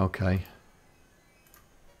 right, okay.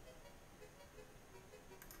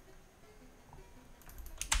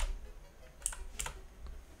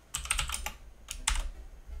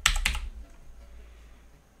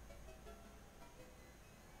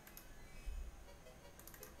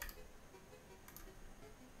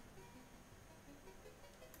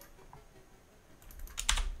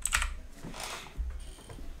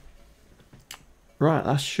 Right,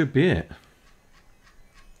 that should be it.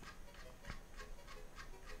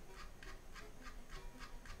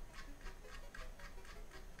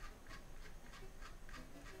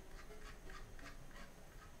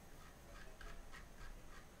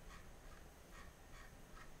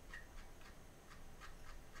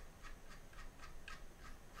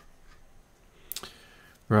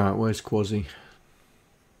 Right, where's Quasi?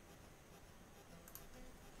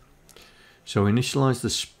 So we initialize the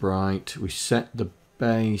sprite. We set the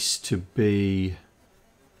base to be...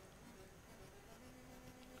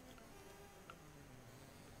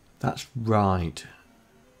 That's right.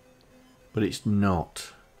 But it's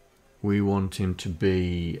not. We want him to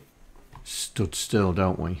be stood still,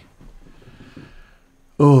 don't we?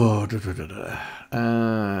 Oh,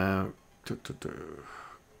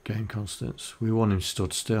 game constants. We want him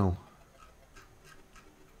stood still.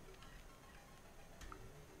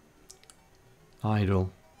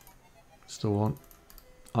 Idle. That's the one.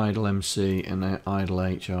 Idle MC and then idle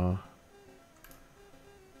HR.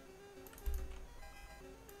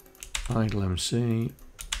 Idle MC.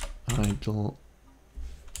 Idle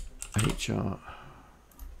HR.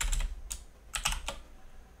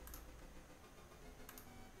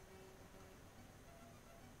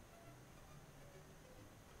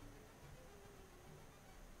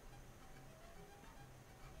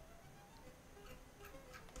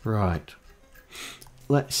 Right.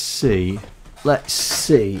 Let's see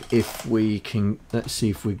if we can, this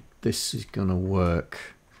is gonna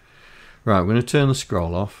work. Right, we're gonna turn the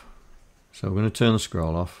scroll off. So we're gonna turn the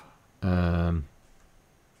scroll off. Yeah.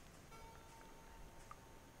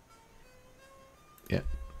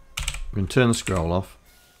 We're gonna turn the scroll off.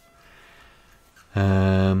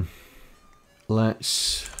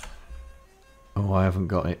 Let's, oh, I haven't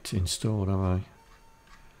got it installed, have I?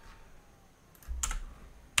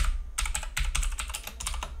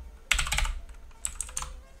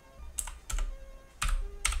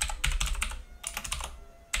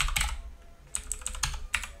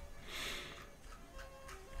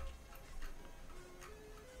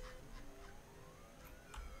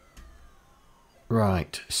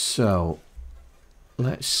 Right, so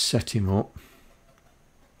let's set him up.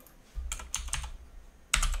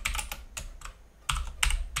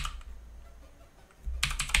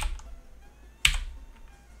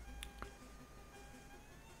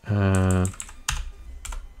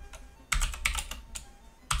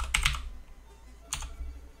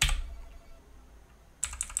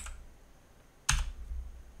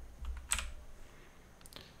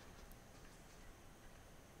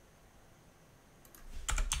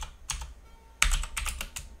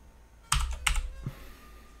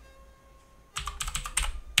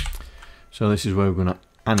 So this is where we're going to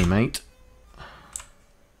animate.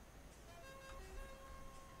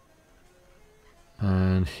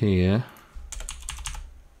 And here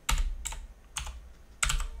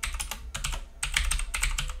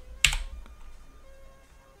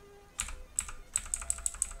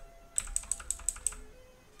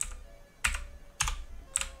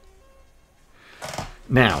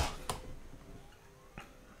now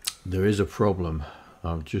there is a problem.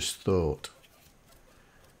 I've just thought.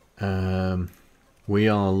 We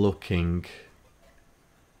are looking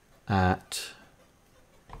at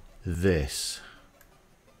this.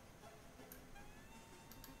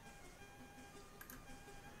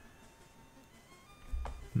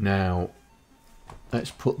 Now,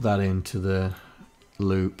 let's put that into the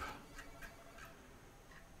loop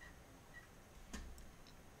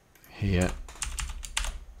here.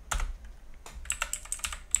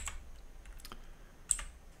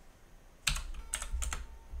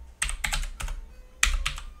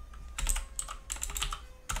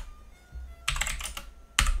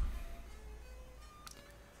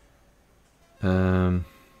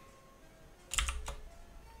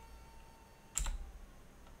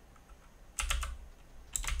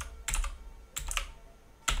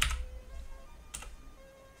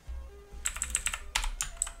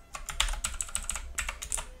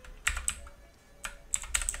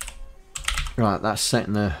 Right, that's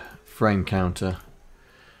setting the frame counter.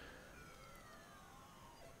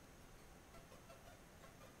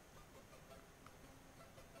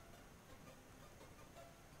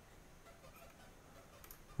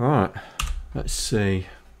 Right, let's see.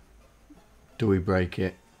 Do we break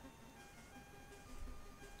it?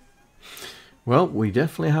 Well, we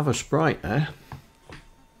definitely have a sprite there.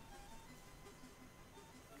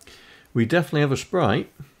 We definitely have a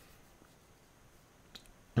sprite.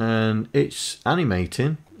 And it's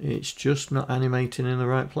animating, it's just not animating in the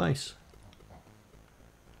right place.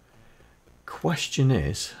 Question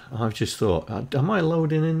is, I've just thought, am I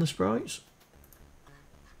loading in the sprites?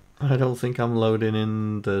 I don't think I'm loading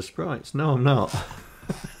in the sprites. No, I'm not.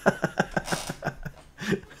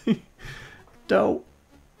 Don't.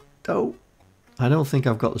 I don't think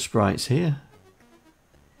I've got the sprites here.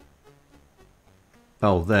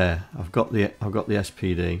 Oh, there. I've got the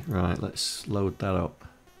SPD. Right, let's load that up.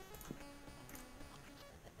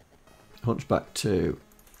 Hunchback 2.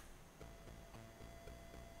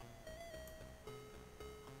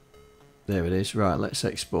 There it is. Right, let's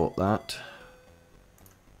export that.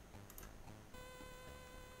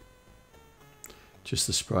 Just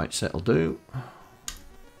the sprite set will do.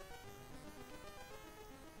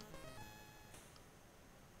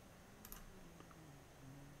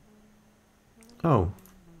 Oh.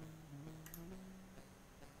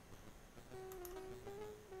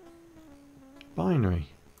 Binary.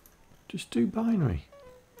 Just do binary.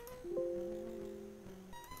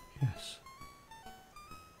 Yes.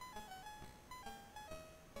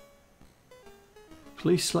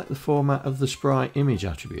 Please select the format of the sprite image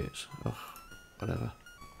attributes. Ugh, whatever.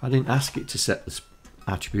 I didn't ask it to set the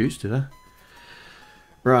attributes, did I?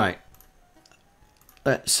 Right.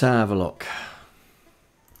 Let's have a look.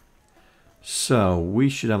 So we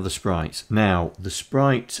should have the sprites. Now the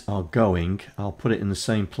sprites are going, I'll put it in the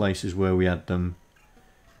same place as where we had them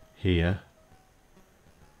here.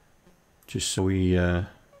 Just so we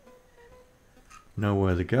know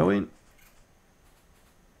where they're going.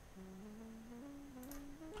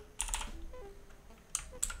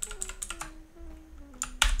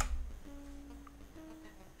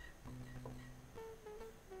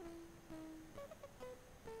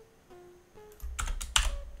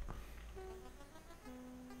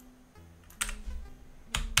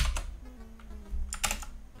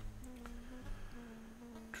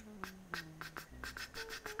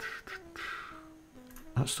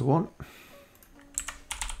 That's the one.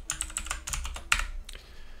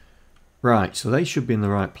 Right, so they should be in the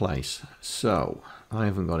right place. So, I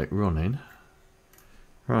haven't got it running.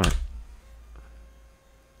 Right.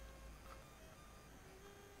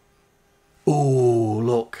 Oh,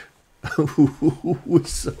 look. We're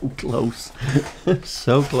so close.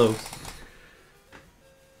 So close.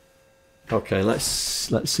 Okay, let's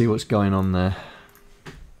see what's going on there.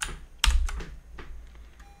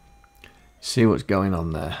 See what's going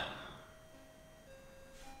on there.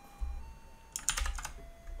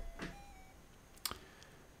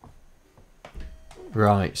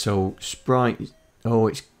 Right, so sprite. Oh,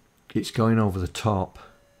 it's going over the top.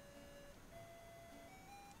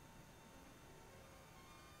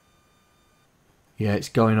 Yeah, it's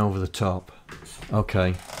going over the top.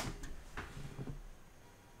 Okay.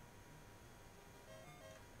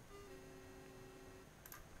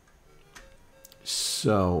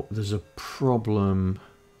 So there's a problem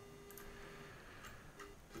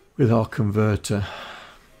with our converter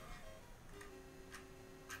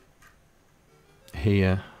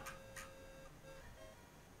here.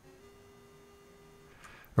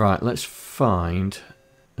 Right, let's find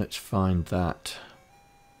that.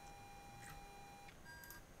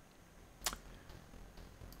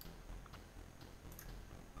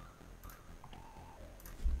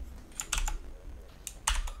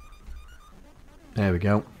 There we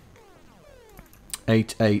go.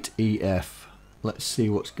 88EF. Let's see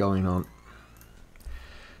what's going on.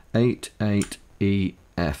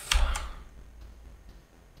 88EF.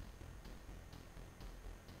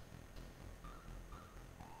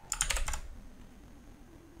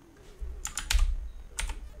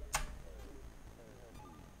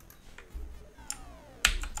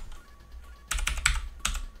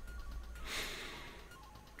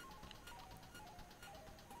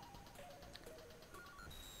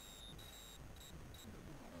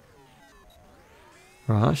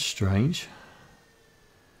 Right, that's strange.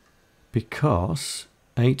 Because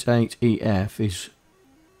 88EF is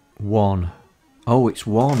 1. Oh, it's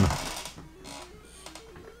 1.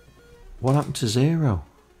 What happened to 0?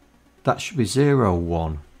 That should be 0,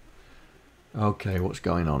 1. Okay, what's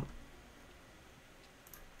going on?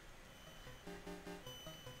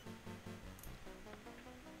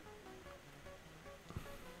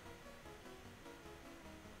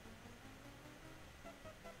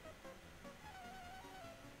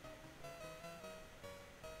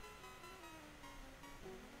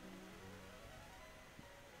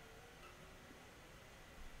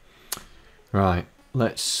 Right,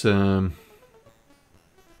 let's just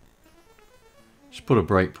put a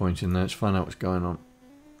breakpoint in there. Let's find out what's going on.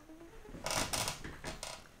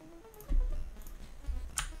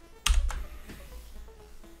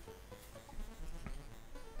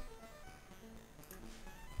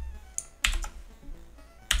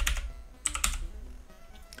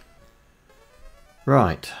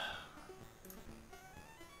 Right,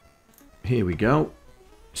 here we go.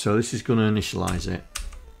 So this is going to initialize it.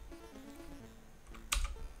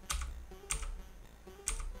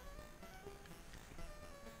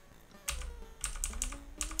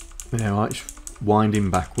 Now it's winding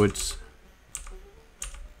backwards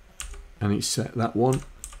and it's set that one.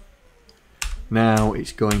 Now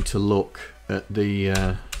it's going to look at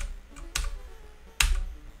the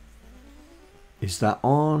is that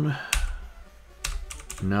on?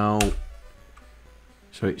 No.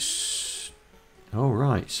 So it's... Oh,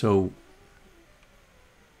 right. So...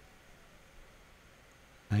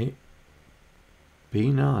 8.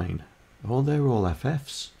 B9. Oh, they're all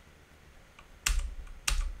FFs.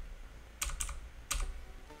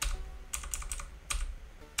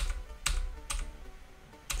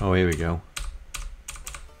 Oh, here we go.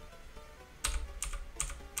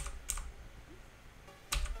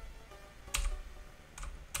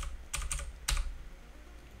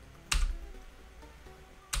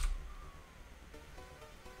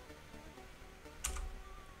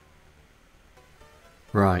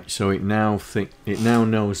 Right, so it now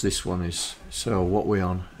knows this one is, so what we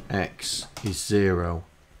on? X is 0.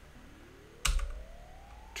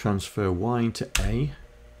 Transfer Y into A.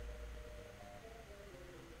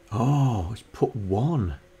 Oh, it's put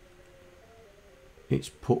 1. It's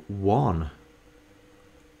put 1.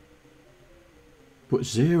 But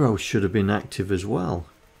 0 should have been active as well.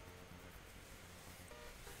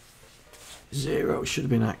 0 should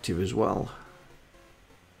have been active as well.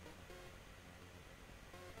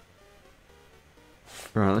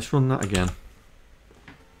 Right, let's run that again.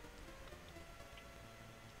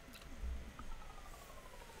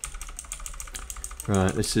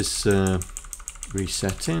 Right, this is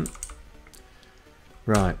resetting.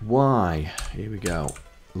 Right, Y, here we go.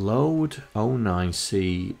 Load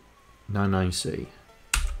 09C 99C.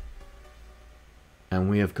 And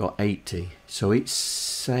we have got 80. So it's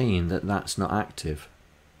saying that that's not active.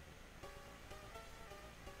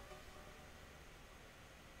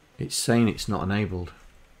 It's saying it's not enabled.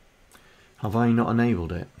 Have I not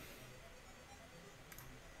enabled it?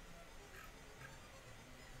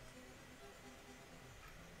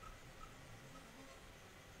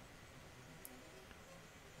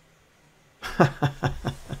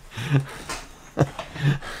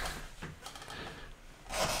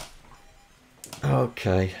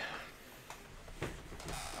 Okay.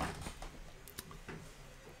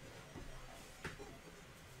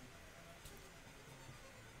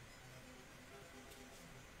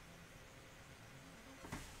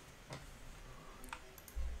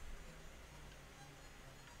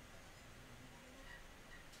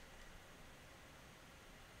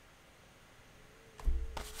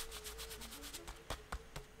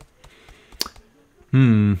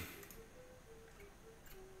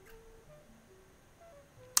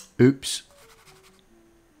 Oops.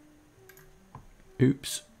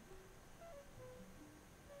 Oops.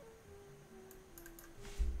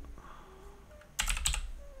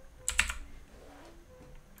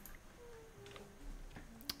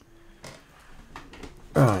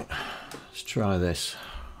 Right, let's try this.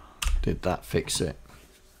 Did that fix it?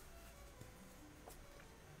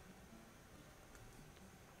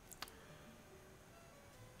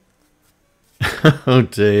 Oh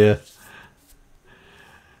dear.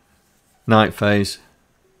 Night phase.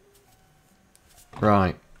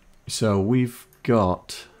 Right, so we've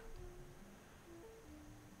got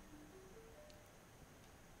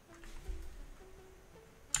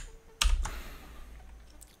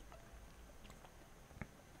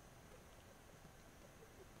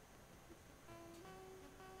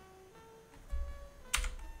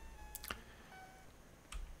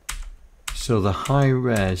so the high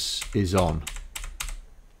res is on.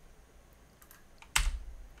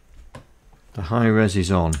 The high res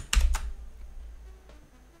is on.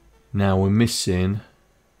 Now we're missing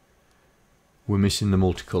the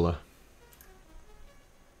multicolour.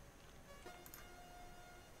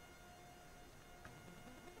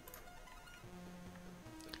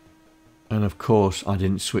 And of course I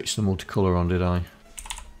didn't switch the multicolour on, did I?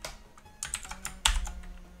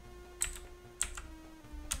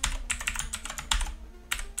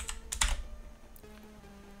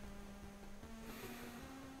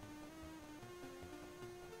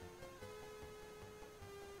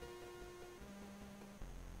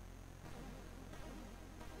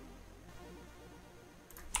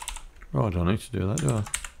 Oh, I don't need to do that, do I?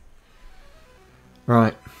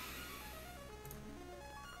 Right.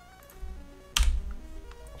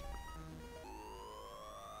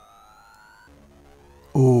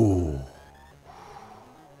 Oh.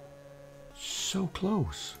 So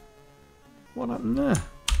close. What happened there?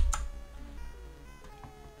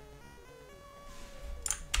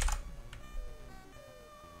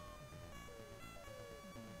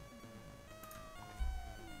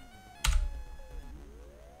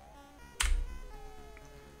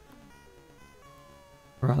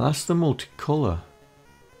 Right, that's the multicolour.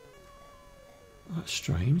 That's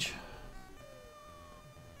strange.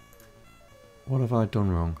 What have I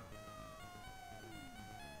done wrong?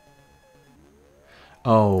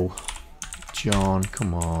 Oh, John,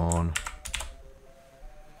 come on.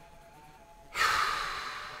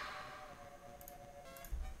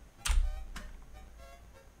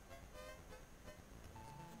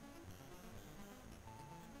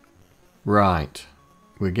 Right,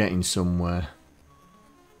 we're getting somewhere.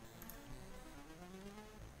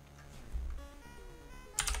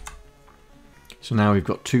 So now we've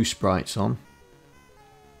got 2 sprites on.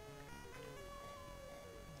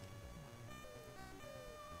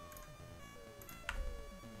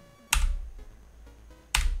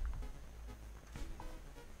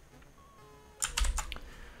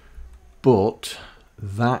 But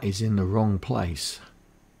that is in the wrong place.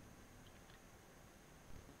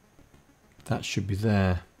 That should be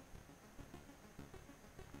there.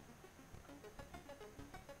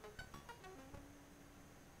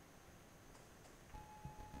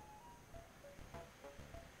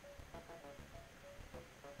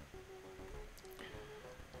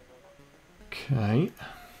 Okay.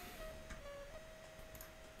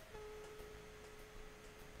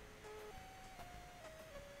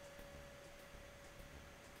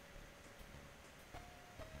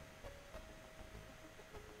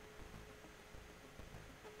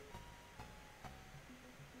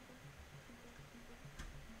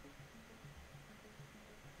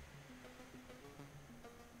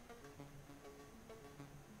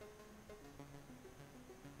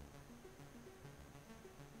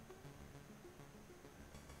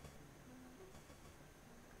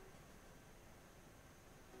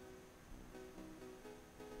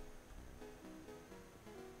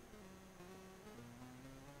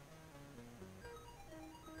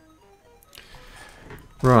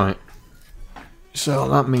 Right, so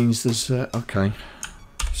that means there's okay.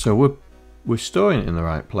 So we're storing it in the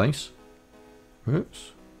right place.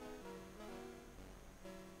 Oops.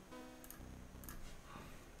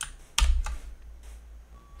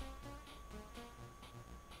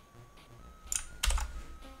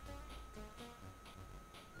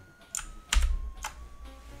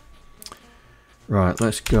 Right,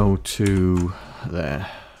 let's go to there.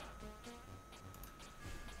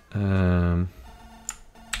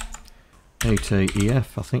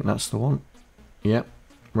 8AEF, I think that's the one. Yep.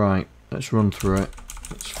 Right, let's run through it.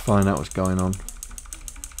 Let's find out what's going on.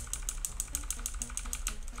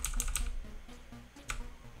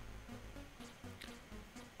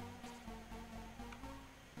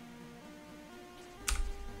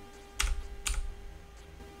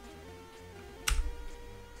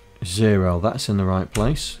 Zero, that's in the right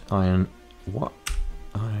place. Iron what?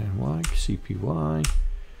 Iron Y, CPY.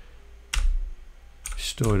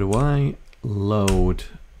 Store it away. Load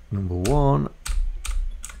number 1.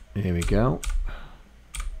 Here we go.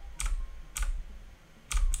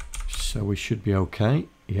 So we should be okay.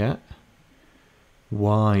 Yeah.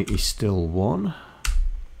 Y is still 1.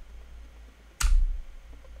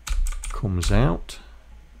 Comes out.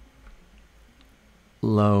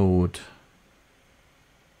 Load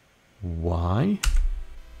Y.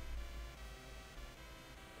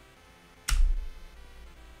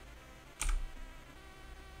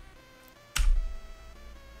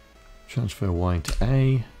 Transfer Y into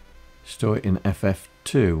A. Store it in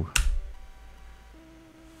FF2.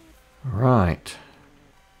 Right.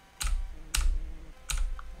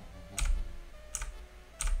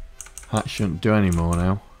 That shouldn't do any more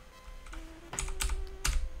now.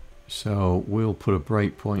 So we'll put a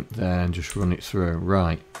breakpoint there and just run it through.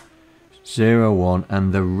 Right. 0, 1,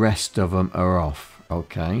 and the rest of them are off.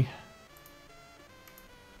 Okay.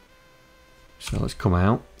 So let's come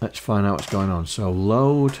out. Let's find out what's going on. So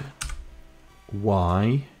load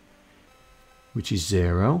Y, which is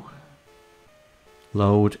 0.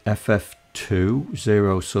 Load FF2,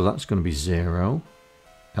 0, so that's going to be 0.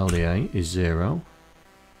 LDA is 0.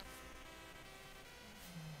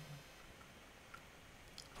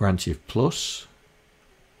 Branch of plus,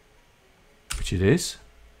 which it is.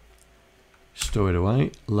 Store it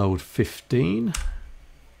away. Load 15.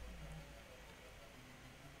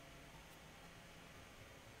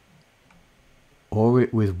 Or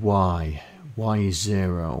it with Y. Y is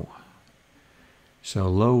 0. So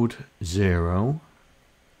load 0.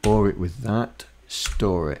 Or it with that.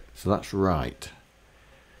 Store it. So that's right.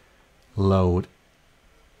 Load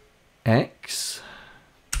X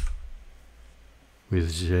with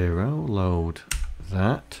 0. Load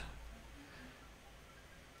that.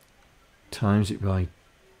 Times it by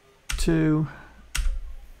 2.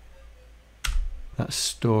 That's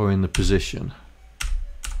storing the position.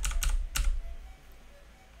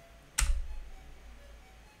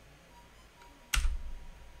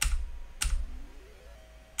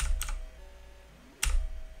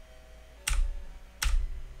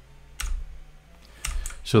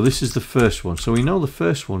 So this is the first one. So we know the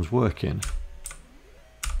first one's working.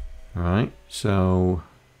 All right, so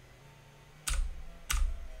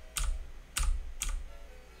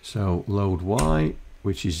load Y,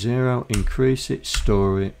 which is 0, increase it,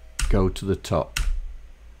 store it, go to the top.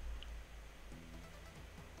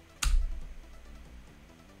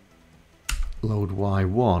 Load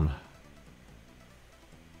Y1.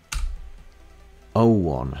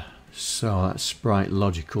 O1. So that's sprite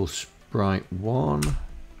logical sprite 1.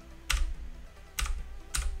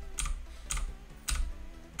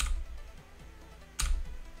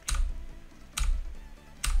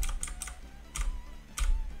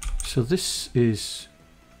 So this is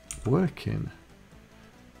working,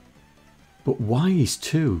 but why is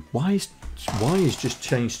 2? Why is just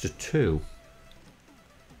changed to 2?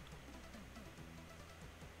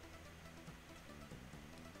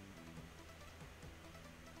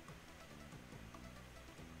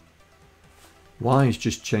 Why is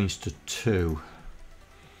just changed to 2?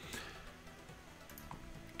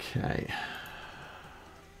 Okay.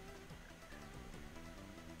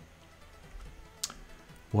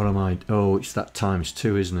 What am I? Oh, it's that times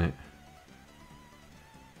 2, isn't it?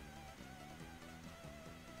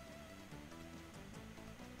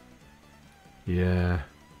 Yeah.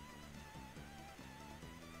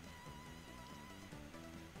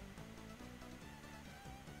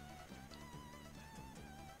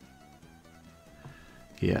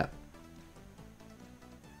 Yeah.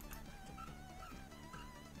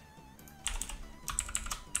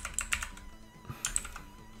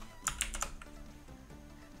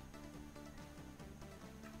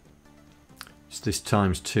 This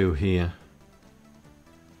times 2 here.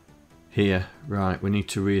 Here, right, we need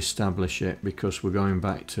to re-establish it because we're going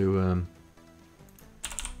back to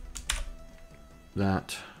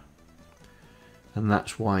that, and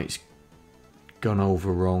that's why it's gone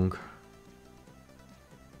over wrong.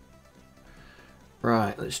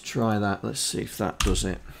 Right, let's try that. Let's see if that does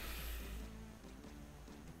it.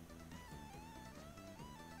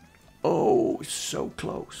 Oh, it's so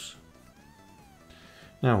close.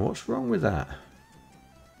 Now, what's wrong with that?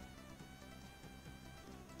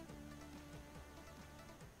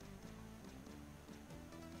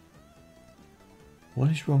 What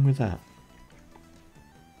is wrong with that?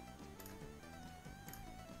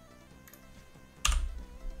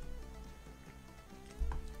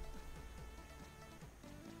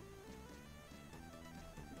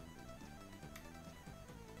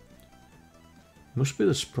 Must be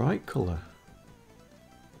the sprite color.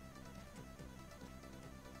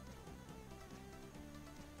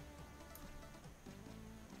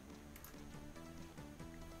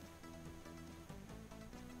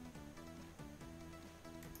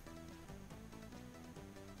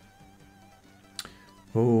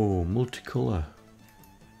 Oh, multicolour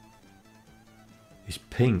is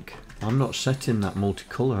pink. I'm not setting that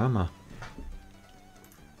multicolour, am I?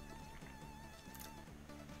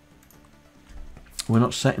 We're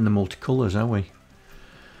not setting the multicolours, are we?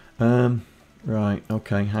 Right,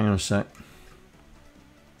 okay, hang on a sec.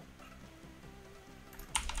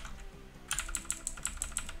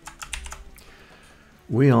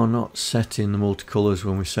 We are not setting the multicolours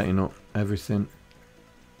when we're setting up everything.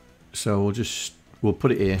 So we'll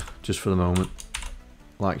put it here just for the moment,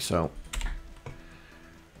 like so.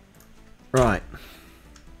 Right.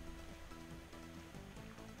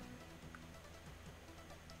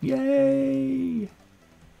 Yay!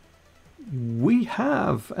 We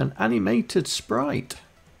have an animated sprite.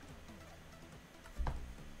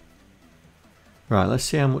 Right, let's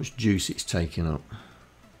see how much juice it's taking up.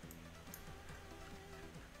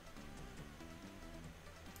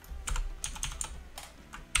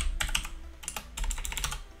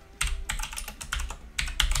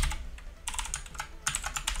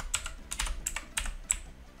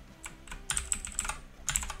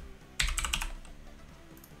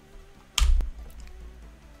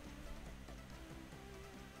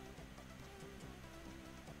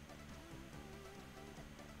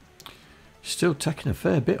 Still taking a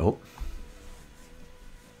fair bit up.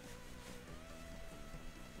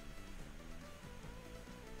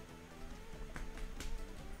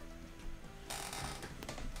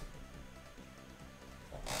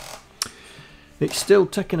 It's still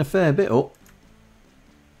taking a fair bit up.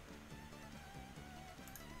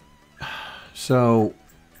 So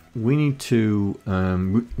we need to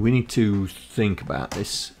think about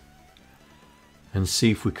this and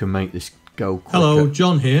see if we can make this go quicker. Hello,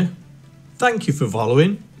 John here. Thank you for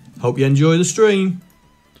following. Hope you enjoy the stream.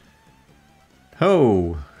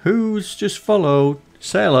 Oh, who's just followed?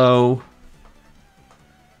 Say hello.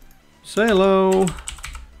 Say hello.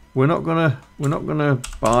 We're not gonna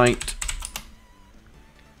bite.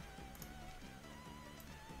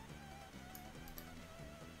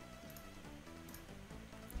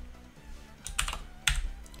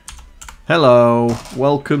 Hello,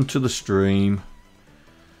 welcome to the stream.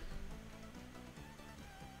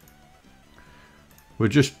 We're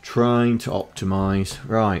just trying to optimize.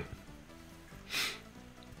 Right.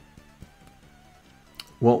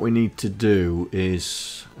 What we need to do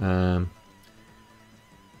is, I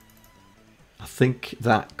think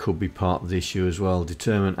that could be part of the issue as well.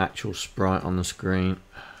 Determine actual sprite on the screen.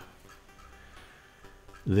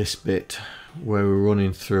 This bit where we're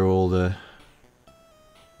running through all the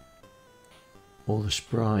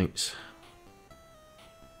sprites.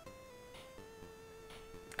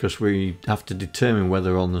 Because we have to determine whether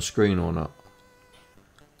they're on the screen or not.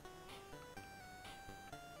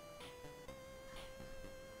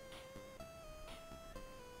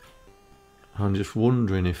 I'm just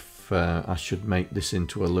wondering if I should make this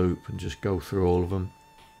into a loop and just go through all of them.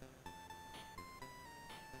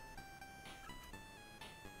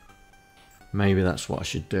 Maybe that's what I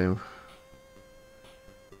should do.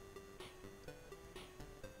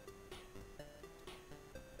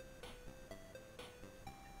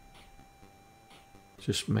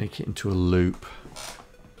 Just make it into a loop.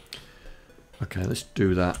 Okay, let's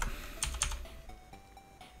do that.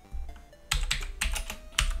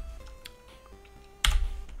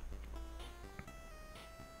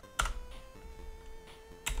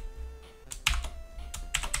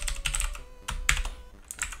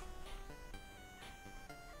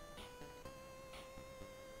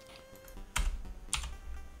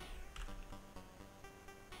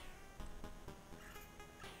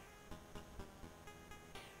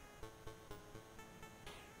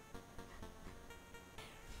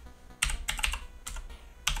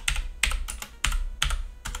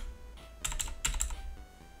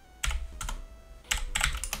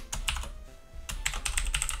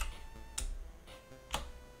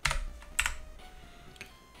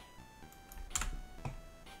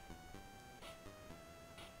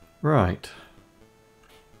 Right.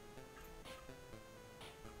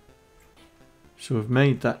 So we've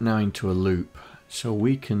made that now into a loop. So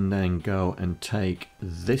we can then go and take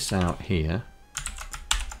this out here.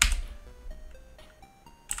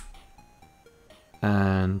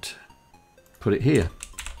 And put it here.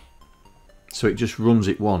 So it just runs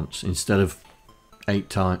it once instead of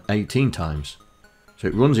 18 times. So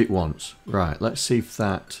it runs it once. Right, let's see if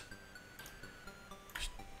that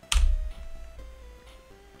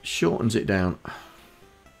shortens it down.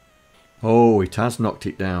 Oh, it has knocked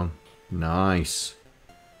it down. Nice.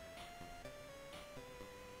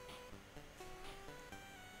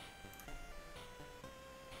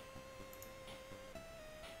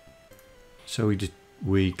 So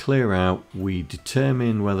we clear out, we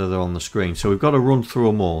determine whether they're on the screen. So we've got to run through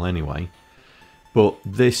them all anyway. But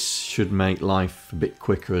this should make life a bit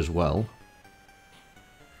quicker as well.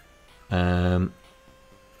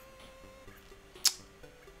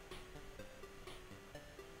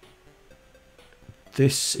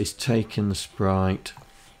 This is taking the sprite.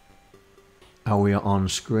 Are we on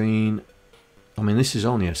screen? I mean, this is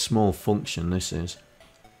only a small function, this is.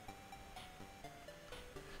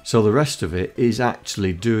 So the rest of it is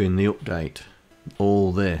actually doing the update.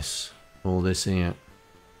 All this here.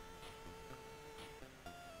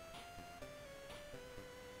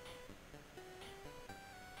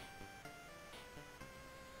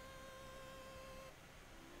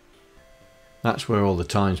 That's where all the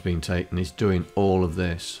time's been taken, is doing all of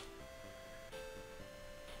this.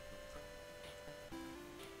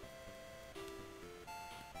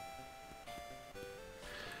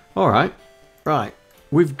 Alright, right.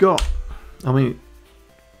 We've got, I mean,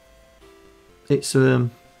 it's a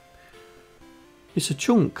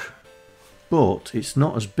chunk, but it's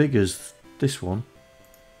not as big as this one.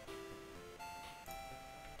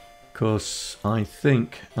 Because I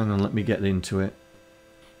think, hang on, let me get into it.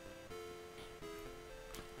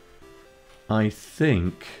 I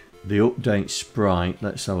think the update sprite,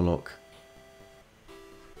 let's have a look.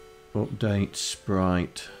 Update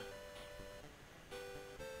sprite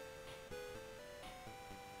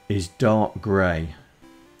is dark grey.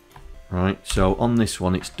 Right, so on this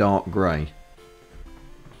one it's dark grey.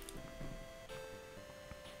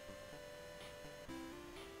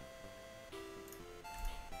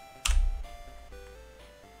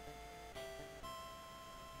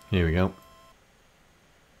 Here we go.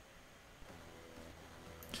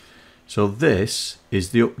 So this is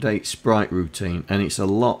the update sprite routine, and it's a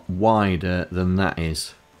lot wider than that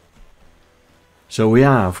is. So we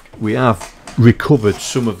have recovered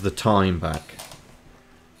some of the time back.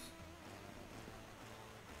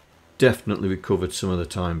 Definitely recovered some of the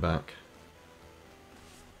time back.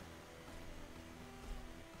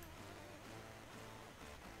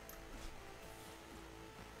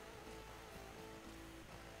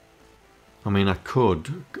 I mean, I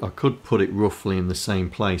could put it roughly in the same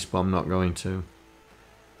place, but I'm not going to.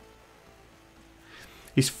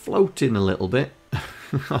 He's floating a little bit.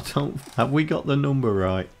 Have we got the number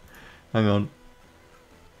right? Hang on.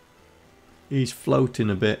 He's floating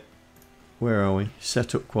a bit. Where are we?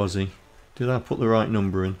 Set up quasi. Did I put the right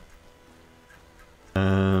number in?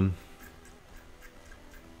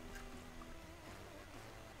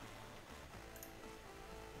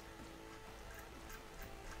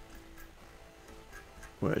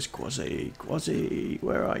 Where's Quasi? Quasi,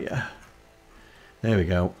 where are you? There we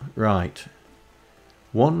go. Right.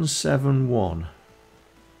 171.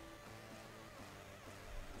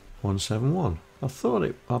 171. I thought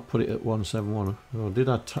I put it at 171. Or did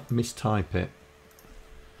I mistype it?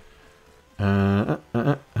 Yeah,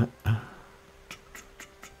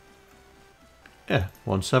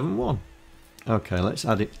 171. Okay, let's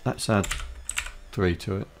add it. Let's add 3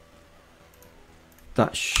 to it.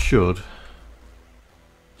 That should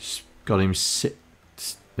got him sit.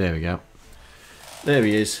 There we go. There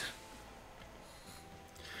he is.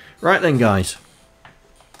 Right then, guys.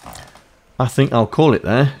 I think I'll call it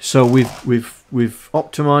there. So we've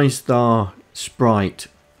optimized our sprite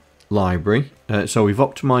library. So we've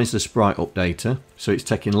optimized the sprite updater, so it's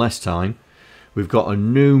taking less time. We've got a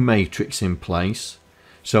new matrix in place,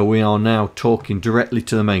 so we are now talking directly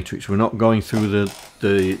to the matrix. We're not going through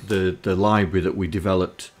the library that we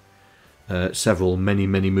developed many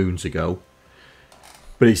moons ago.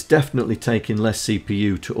 But it's definitely taking less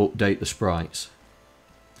CPU to update the sprites.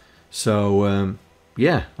 So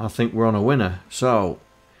yeah, I think we're on a winner. So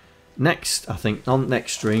next, I think on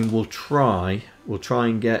next stream we'll try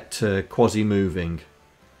and get Quasi moving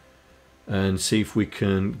and see if we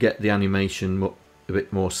can get the animation a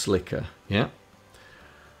bit more slicker. Yeah.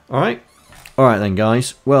 All right then,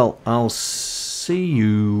 guys. Well, I'll see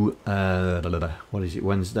you. What is it?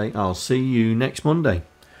 Wednesday. I'll see you next Monday.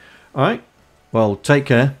 All right. Well, take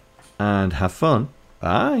care and have fun.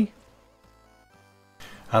 Bye.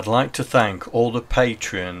 I'd like to thank all the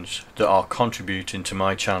patrons that are contributing to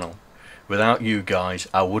my channel. Without you guys,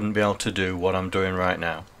 I wouldn't be able to do what I'm doing right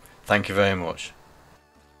now. Thank you very much.